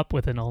that up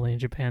with an only in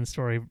Japan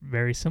story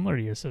very similar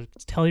to yours. So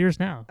tell yours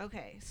now.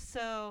 Okay.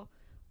 So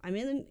I'm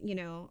in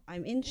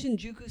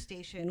Shinjuku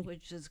Station,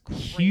 which is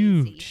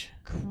Huge.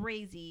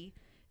 crazy.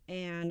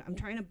 And I'm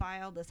trying to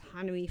buy all this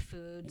Hanami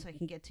food so I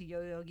can get to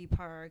Yoyogi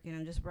Park. And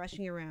I'm just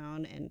rushing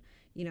around and,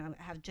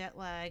 I have jet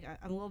lag.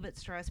 I'm a little bit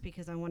stressed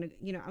because I want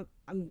to,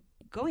 I'm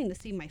going to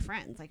see my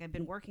friends. Like, I've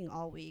been working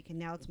all week and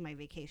now it's my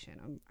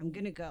vacation. I'm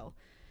going to go.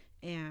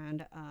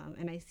 And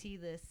I see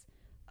this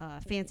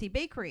fancy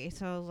bakery.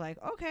 So I was like,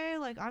 okay,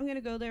 like, I'm going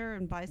to go there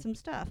and buy some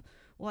stuff.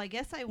 Well, I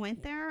guess I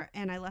went there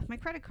and I left my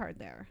credit card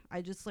there.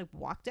 I just like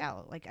walked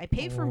out. Like, I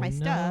paid for my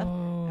stuff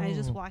and I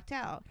just walked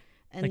out.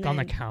 And like on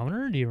the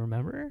counter? Do you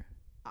remember?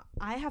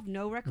 I have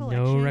no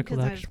recollection because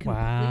I was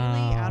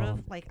completely out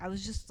of, like, I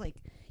was just like,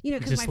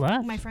 because Just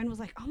left. my friend was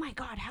like, oh my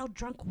God, how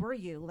drunk were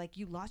you? Like,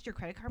 you lost your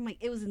credit card? I'm like,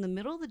 it was in the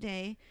middle of the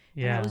day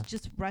and Yeah. I was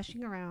just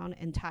rushing around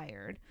and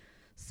tired.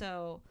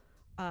 So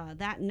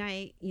that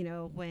night,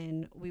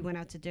 when we went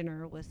out to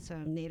dinner with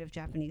some native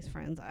Japanese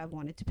friends, I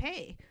wanted to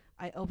pay.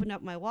 I opened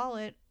up my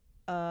wallet.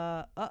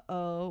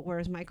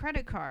 Where's my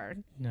credit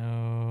card?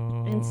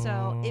 No. And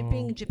so, it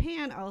being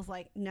Japan, I was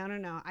like,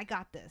 no, I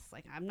got this.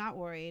 Like, I'm not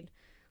worried.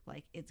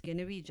 Like, it's going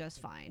to be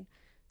just fine.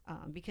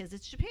 Because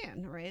it's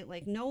Japan, right?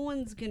 Like, no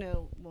one's going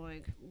to,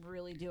 like,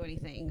 really do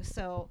anything.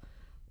 So,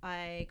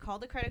 I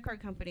called the credit card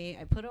company.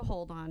 I put a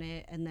hold on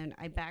it. And then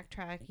I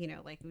backtracked,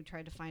 like, we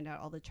tried to find out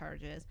all the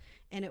charges.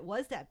 And it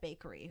was that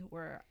bakery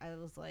where I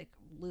was, like,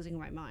 losing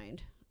my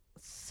mind.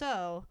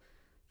 So,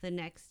 The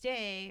next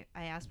day,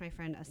 I asked my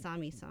friend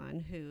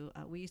Asami-san, who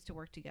we used to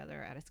work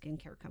together at a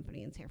skincare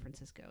company in San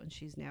Francisco, and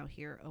she's now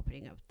here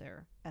opening up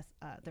their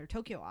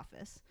Tokyo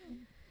office.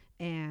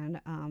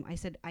 And I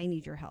said, I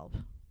need your help.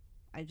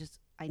 I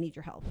need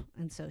your help.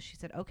 And so she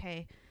said,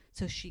 okay.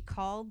 So she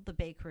called the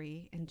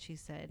bakery and she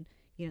said,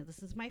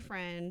 this is my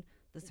friend.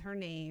 This is her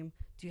name.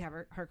 Do you have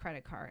her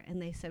credit card? And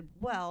they said,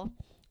 well,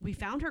 we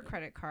found her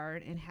credit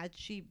card, and had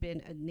she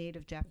been a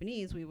native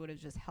Japanese, we would have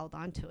just held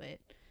on to it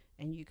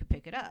and you could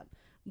pick it up.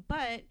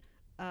 But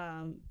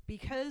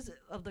because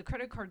of the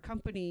credit card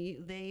company,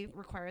 they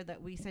required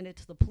that we send it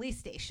to the police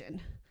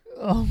station.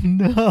 Oh,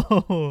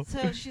 no.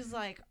 So she's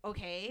like,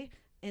 okay.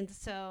 And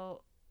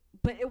so,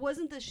 but it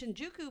wasn't the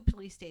Shinjuku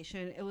police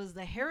station. It was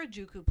the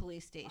Harajuku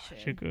police station.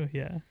 Shinjuku,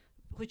 yeah.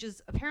 Which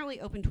is apparently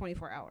open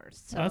 24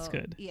 hours. So that's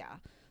good. Yeah.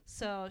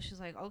 So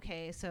she's like,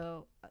 okay.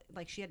 So,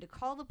 she had to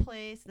call the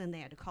place, then they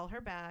had to call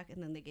her back,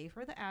 and then they gave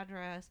her the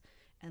address.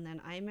 And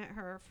then I met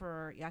her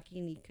for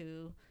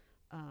yakiniku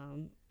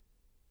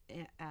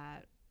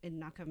in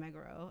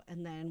Nakameguro,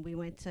 and then we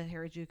went to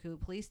Harajuku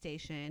police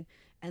station,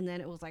 and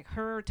then it was like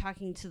her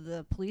talking to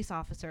the police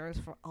officers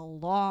for a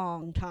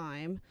long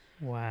time.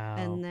 Wow.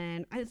 And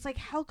then it's like,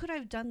 how could I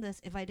have done this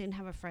if I didn't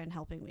have a friend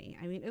helping me?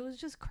 I mean, it was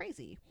just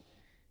crazy.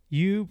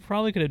 You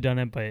probably could have done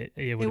it, but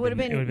it would have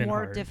been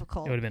more hard.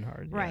 difficult. It would have been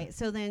hard. Right. Yeah.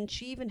 So then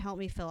she even helped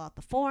me fill out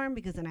the form,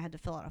 because then I had to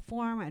fill out a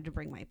form. I had to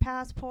bring my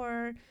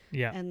passport.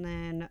 Yeah. And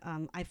then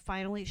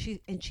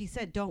she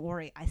said, don't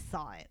worry, I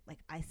saw it.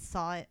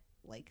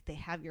 Like, they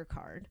have your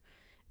card.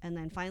 And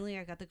then finally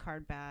I got the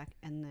card back,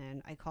 and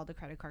then I called the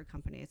credit card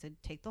company. I said,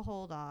 take the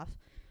hold off,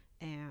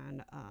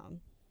 and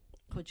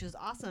which is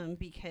awesome,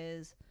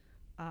 because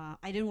I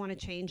didn't want to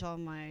change all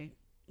my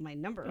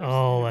numbers.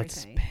 Oh,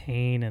 that's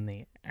pain in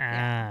the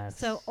ass.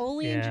 So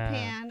only in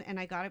Japan, and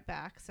I got it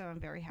back, so I'm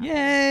very happy.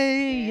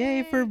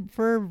 Yay for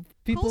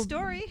people.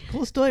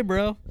 Cool story,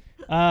 bro.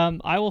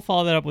 I will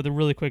follow that up with a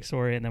really quick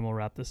story, and then we'll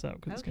wrap this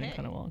up, because it's getting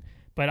kind of long.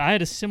 But I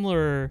had a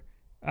similar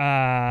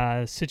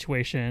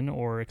situation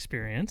or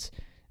experience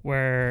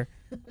where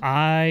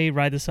I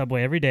ride the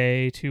subway every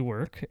day to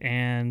work,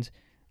 and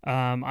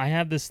I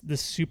have this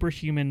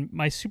superhuman.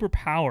 My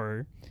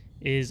superpower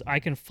is I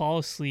can fall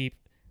asleep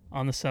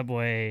on the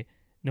subway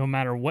no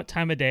matter what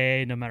time of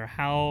day, no matter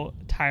how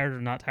tired or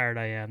not tired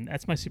I am.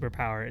 That's my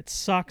superpower. It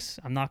sucks.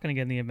 I'm not going to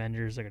get in the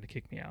Avengers. They're going to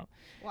kick me out.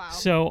 Wow.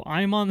 So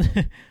I'm on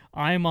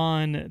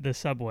the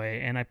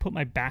subway, and I put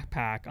my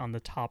backpack on the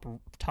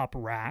top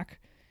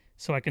rack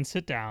so I can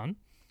sit down.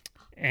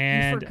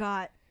 And you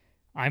forgot.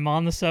 I'm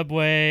on the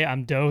subway.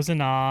 I'm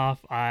dozing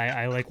off.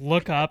 I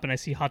look up, and I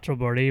see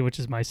Hachobori, which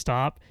is my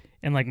stop,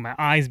 and my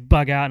eyes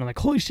bug out, and I'm like,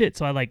 holy shit.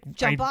 So I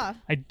jump off.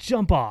 I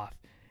jump off.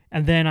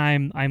 And then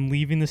I'm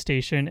leaving the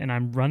station, and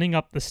I'm running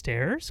up the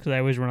stairs, because I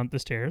always run up the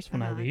stairs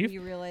when I leave.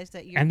 You realize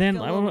that you're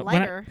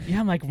lighter.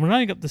 I'm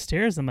running up the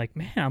stairs. I'm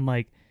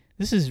like,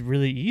 this is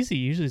really easy.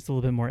 Usually it's a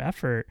little bit more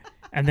effort.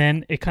 And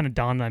then it kind of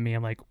dawned on me.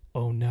 I'm like,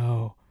 oh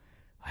no,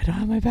 I don't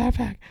have my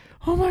backpack.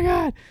 Oh my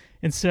God.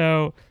 And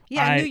so New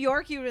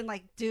York, you would have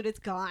been dude, it's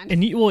gone.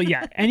 And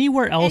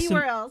anywhere else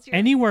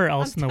anywhere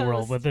else in the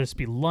world, whether it's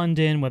be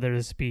London, whether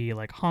it's be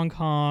Hong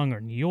Kong or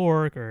New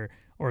York or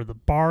the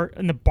bar.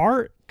 And the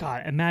bar,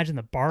 God, imagine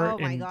the bar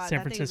in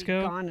San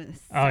Francisco. Gone in a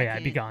second. Oh yeah,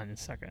 it'd be gone in a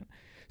second.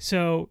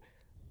 So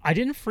I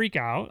didn't freak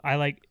out.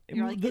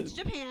 It's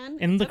Japan.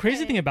 And the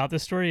crazy thing about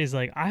this story is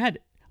I had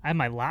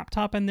my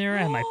laptop in there,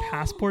 I had my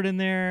passport in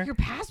there. Your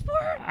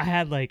passport? I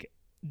had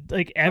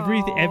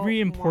every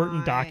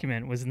important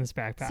document was in this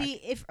backpack.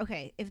 See,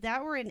 if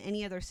that were in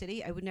any other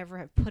city, I would never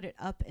have put it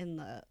up in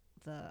the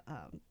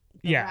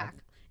rack.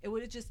 It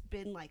would have just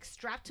been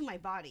strapped to my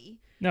body.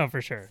 No,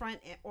 for sure. Front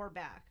or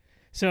back.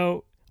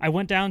 So I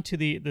went down to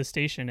the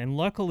station, and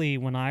luckily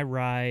when I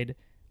ride,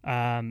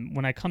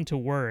 when I come to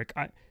work,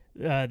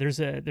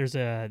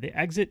 the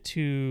exit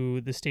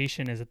to the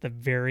station is at the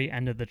very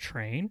end of the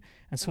train,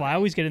 and so I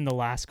always get in the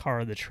last car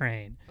of the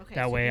train. Okay,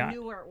 that so way you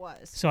knew where it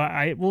was. So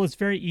it's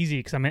very easy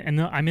because I'm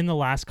in the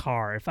last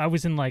car. If I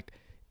was in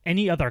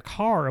any other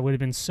car, it would have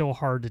been so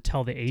hard to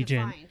tell the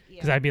agent,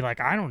 because I'd be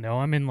I don't know,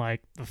 I'm in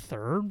the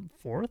third,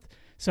 fourth.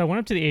 So I went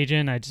up to the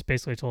agent. I just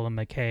basically told him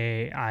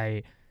hey,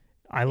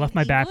 I left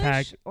my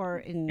backpack. Or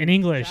in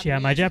English. Japanese? Yeah,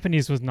 my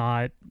Japanese was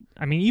not.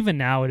 I mean, even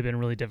now it would have been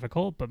really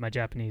difficult, but my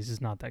Japanese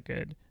is not that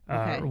good.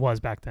 Or was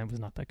back then, was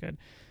not that good.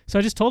 So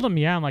I just told him,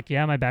 my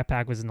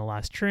backpack was in the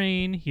last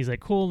train. He's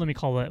like, cool. Let me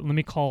call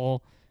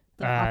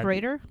the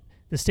operator,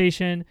 the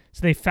station.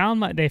 So they found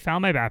my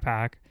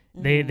backpack.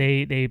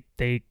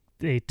 Mm-hmm.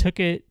 They took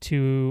it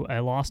to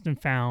a lost and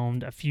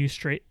found a few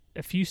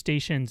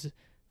stations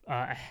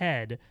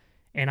ahead,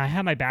 and I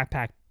had my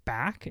backpack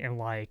back in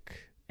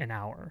an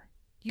hour.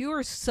 You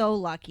were so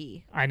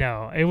lucky. I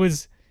know. It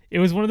was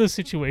one of those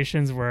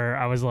situations where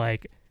I was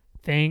like,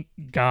 thank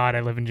God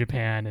I live in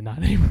Japan and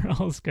not anywhere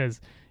else,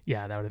 because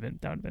that would have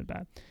been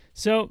bad.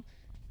 So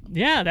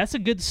that's a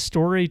good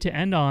story to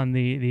end on.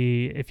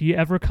 The if you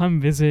ever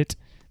come visit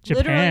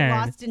Japan, literally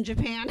lost in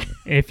Japan.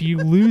 If you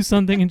lose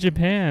something in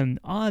Japan,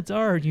 odds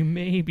are you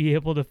may be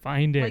able to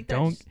find it.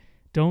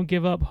 don't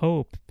give up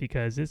hope,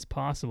 because it's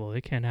possible.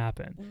 It can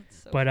happen.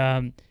 That's so But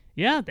funny.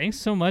 yeah, thanks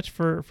so much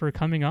for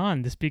coming on.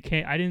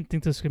 I didn't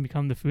think this was gonna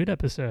become the food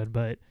episode,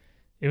 but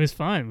it was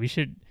fun. We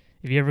should,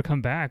 if you ever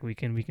come back, we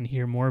can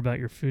hear more about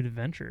your food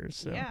adventures.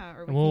 So. Yeah,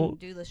 or we we'll can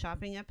do the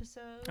shopping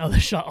episode. Oh,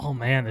 oh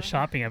man, the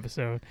shopping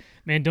episode.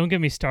 Man, don't get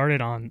me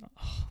started on.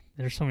 Oh,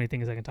 there's so many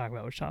things I can talk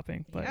about with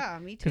shopping, but Yeah,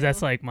 me too. because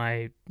that's like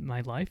my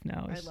life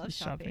now. I Is, love is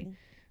shopping.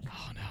 shopping.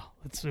 Oh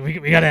no, we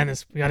gotta end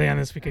this. We gotta end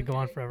this. We could go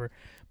on forever.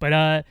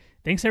 But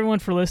thanks everyone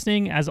for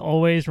listening. As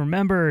always,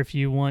 remember, if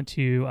you want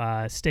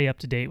to stay up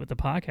to date with the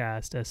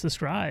podcast,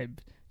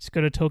 subscribe. Just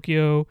go to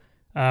Tokyo,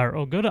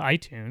 or go to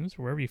iTunes,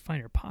 or wherever you find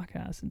your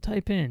podcast, and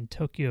type in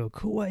Tokyo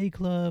Kawaii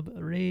Club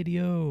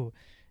Radio,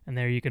 and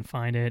there you can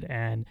find it.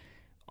 And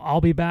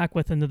I'll be back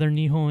with another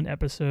Nihon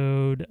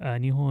episode,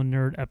 Nihon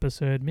Nerd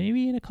episode,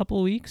 maybe in a couple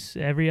of weeks.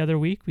 Every other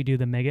week we do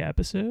the mega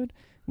episode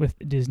with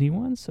Disney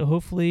ones. So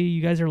hopefully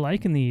you guys are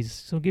liking these.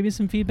 So give me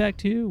some feedback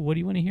too. What do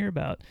you want to hear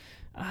about?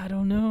 I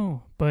don't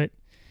know. But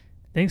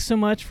thanks so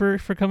much for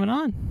coming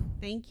on.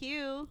 Thank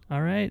you.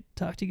 All right.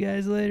 Talk to you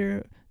guys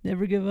later.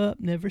 Never give up.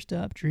 Never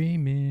stop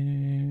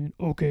dreaming.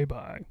 Okay,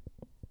 bye.